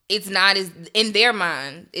 it's not as, in their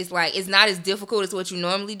mind, it's like, it's not as difficult as what you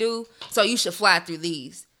normally do, so you should fly through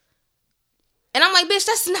these. And I'm like, bitch,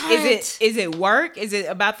 that's not. Is it work? Is it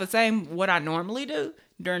about the same what I normally do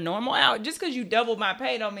during normal hours? Just because you double my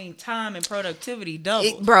pay don't mean time and productivity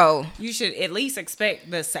double. Bro. You should at least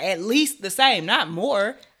expect at least the same, not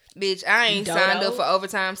more. Bitch, I ain't signed up for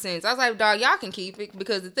overtime since. I was like, dog, y'all can keep it.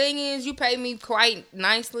 Because the thing is, you pay me quite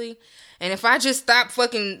nicely. And if I just stop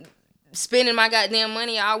fucking spending my goddamn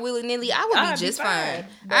money all willy-nilly, I would be just fine.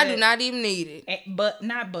 I do not even need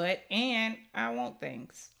it. And I want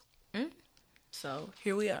things. So,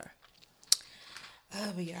 here we are.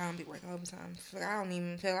 But yeah, I don't be working overtime. I don't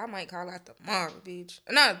even tell. I might call out tomorrow, bitch.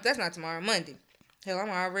 No, that's not tomorrow. Monday. Hell, I'm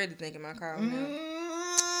already thinking about calling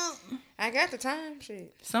out. I got the time,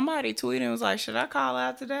 shit. Somebody tweeted and was like, should I call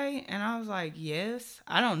out today? And I was like, yes.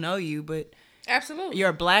 I don't know you, but... Absolutely. You're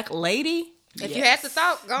a black lady? If you had to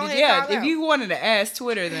talk, go ahead and call out. If you wanted to ask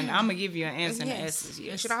Twitter, then I'm going to give you an answer and the answer is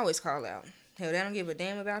yes. You should always call out. Hell, they don't give a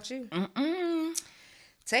damn about you.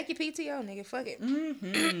 Take your PTO, nigga. Fuck it.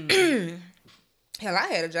 Hell, I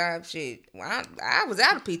had a job, shit. When I was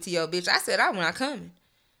out of PTO, bitch. I said I was not coming.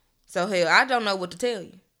 So, hell, I don't know what to tell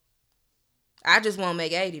you. I just won't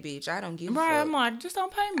make 80, bitch. I don't give a fuck. Right, I'm like, just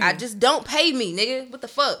don't pay me. I just don't pay me, nigga. What the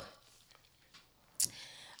fuck?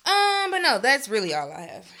 But no, that's really all I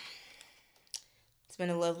have. It's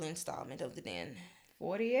been a lovely installment of the Den.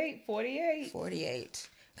 48.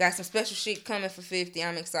 Got some special shit coming for 50.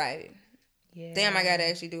 I'm excited. Yeah. Damn, I gotta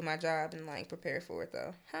actually do my job and, like, prepare for it,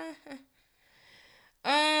 though.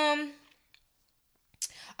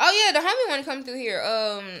 Oh yeah, the homie want to come through here.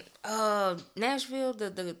 Nashville,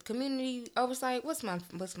 the community oversight. What's my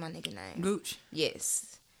nigga name? Gooch.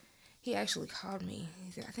 Yes, he actually called me.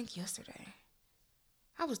 I think yesterday.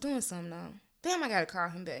 I was doing something though. Damn, I gotta call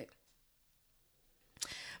him back.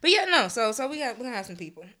 But yeah, no. So we're gonna have some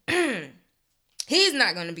people. He's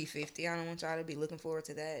not gonna be 50. I don't want y'all to be looking forward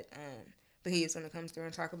to that. But he is gonna come through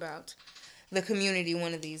and talk about the community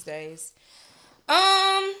one of these days.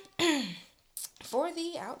 For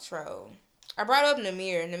the outro, I brought up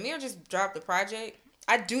Namir. Namir just dropped the project.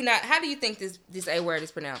 I do not. How do you think this A word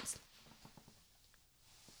is pronounced?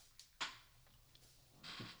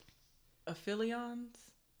 Affilions?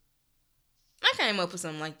 I came up with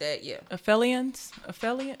something like that. Yeah. Affilions?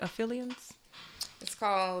 It's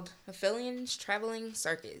called Affilions Traveling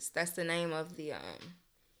Circus. That's the name of the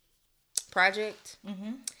project.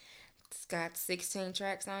 It's got 16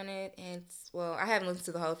 tracks on it, and I haven't listened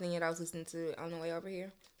to the whole thing yet. I was listening to it on the way over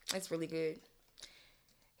here. It's really good.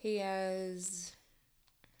 He has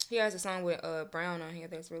a song with Brown on here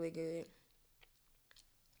that's really good.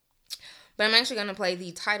 But I'm actually gonna play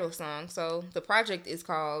the title song. So the project is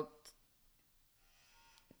called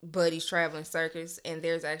Buddy's Traveling Circus, and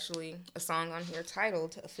there's actually a song on here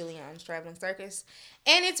titled Affilions Traveling Circus,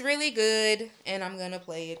 and it's really good, and I'm gonna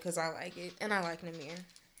play it because I like it, and I like Namir.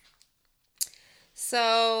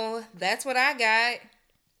 So that's what I got.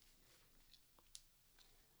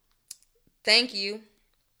 Thank you.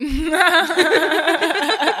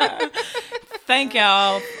 Thank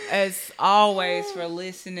y'all as always for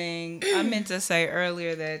listening. I meant to say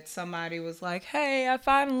earlier that somebody was like, hey, I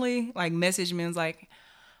finally messaged me and was like,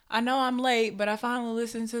 I know I'm late, but I finally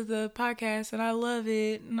listened to the podcast and I love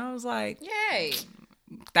it. And I was like, yay.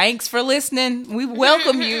 Thanks for listening. We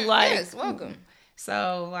welcome you. Yes, welcome.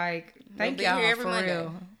 So thank y'all for Monday.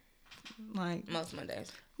 real.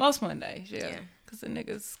 Most Mondays, yeah. Because the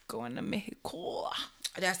niggas going to Mexico.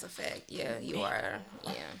 That's a fact. Yeah, you are.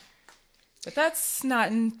 Yeah. But that's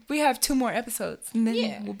not. We have 2 more episodes, and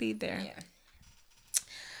then we'll be there. Yeah.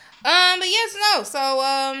 But yes, no.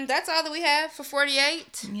 So that's all that we have for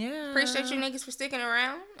 48. Yeah. Appreciate you niggas for sticking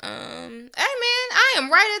around. Hey man, I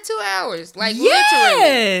am right at 2 hours. Literally.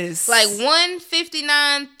 Yes.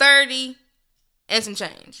 1:59:30 and some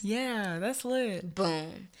change. Yeah, that's lit.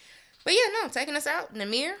 Boom. But yeah, no, taking us out.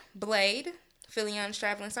 Namir, Blade, Affilions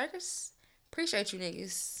Traveling Circus. Appreciate you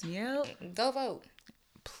niggas. Yep. Go vote.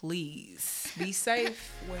 Please. Be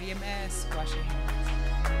safe. Wear your mask. Wash your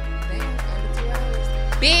hands. Damn, under 2 hours.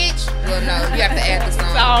 Bitch. Well, no, you have to add the song.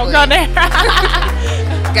 It's all gonna.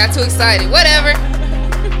 Got too excited. Whatever.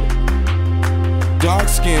 Dark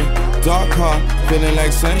skin, dark heart, feeling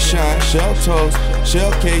like sunshine. Shell toes,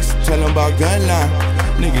 shell case, tell them about gun line.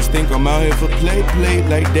 Niggas think I'm out here for play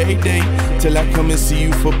like day. Till I come and see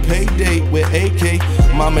you for payday with AK.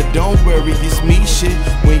 Mama, don't worry, it's me shit.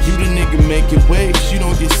 When you the nigga making waves, you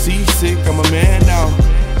don't get seasick. I'm a man now.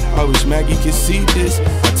 I wish Maggie could see this.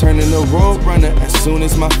 I turn in a road runner as soon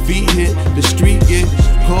as my feet hit the street. Get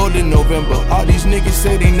cold in November. All these niggas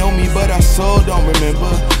say they know me, but I so don't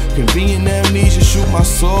remember. Convenient amnesia, shoot my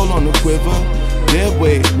soul on the quiver. Dead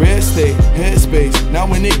weight, red state, headspace. Now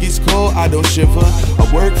when it gets cold, I don't shiver.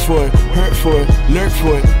 I work for it, hurt for it, lurk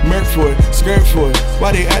for it, murk for it, skirt for it.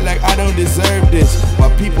 Why they act like I don't deserve this?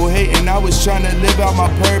 Why people hating, I was trying to live out my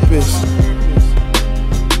purpose.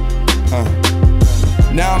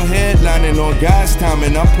 Now I'm headlining on God's time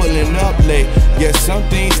and I'm pulling up late. Yes, some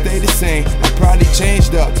things stay the same. I probably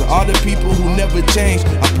changed up. To all the people who never changed,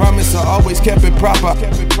 I promise I always kept it proper.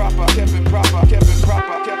 Kept it proper, kept it proper, kept it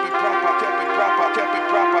proper.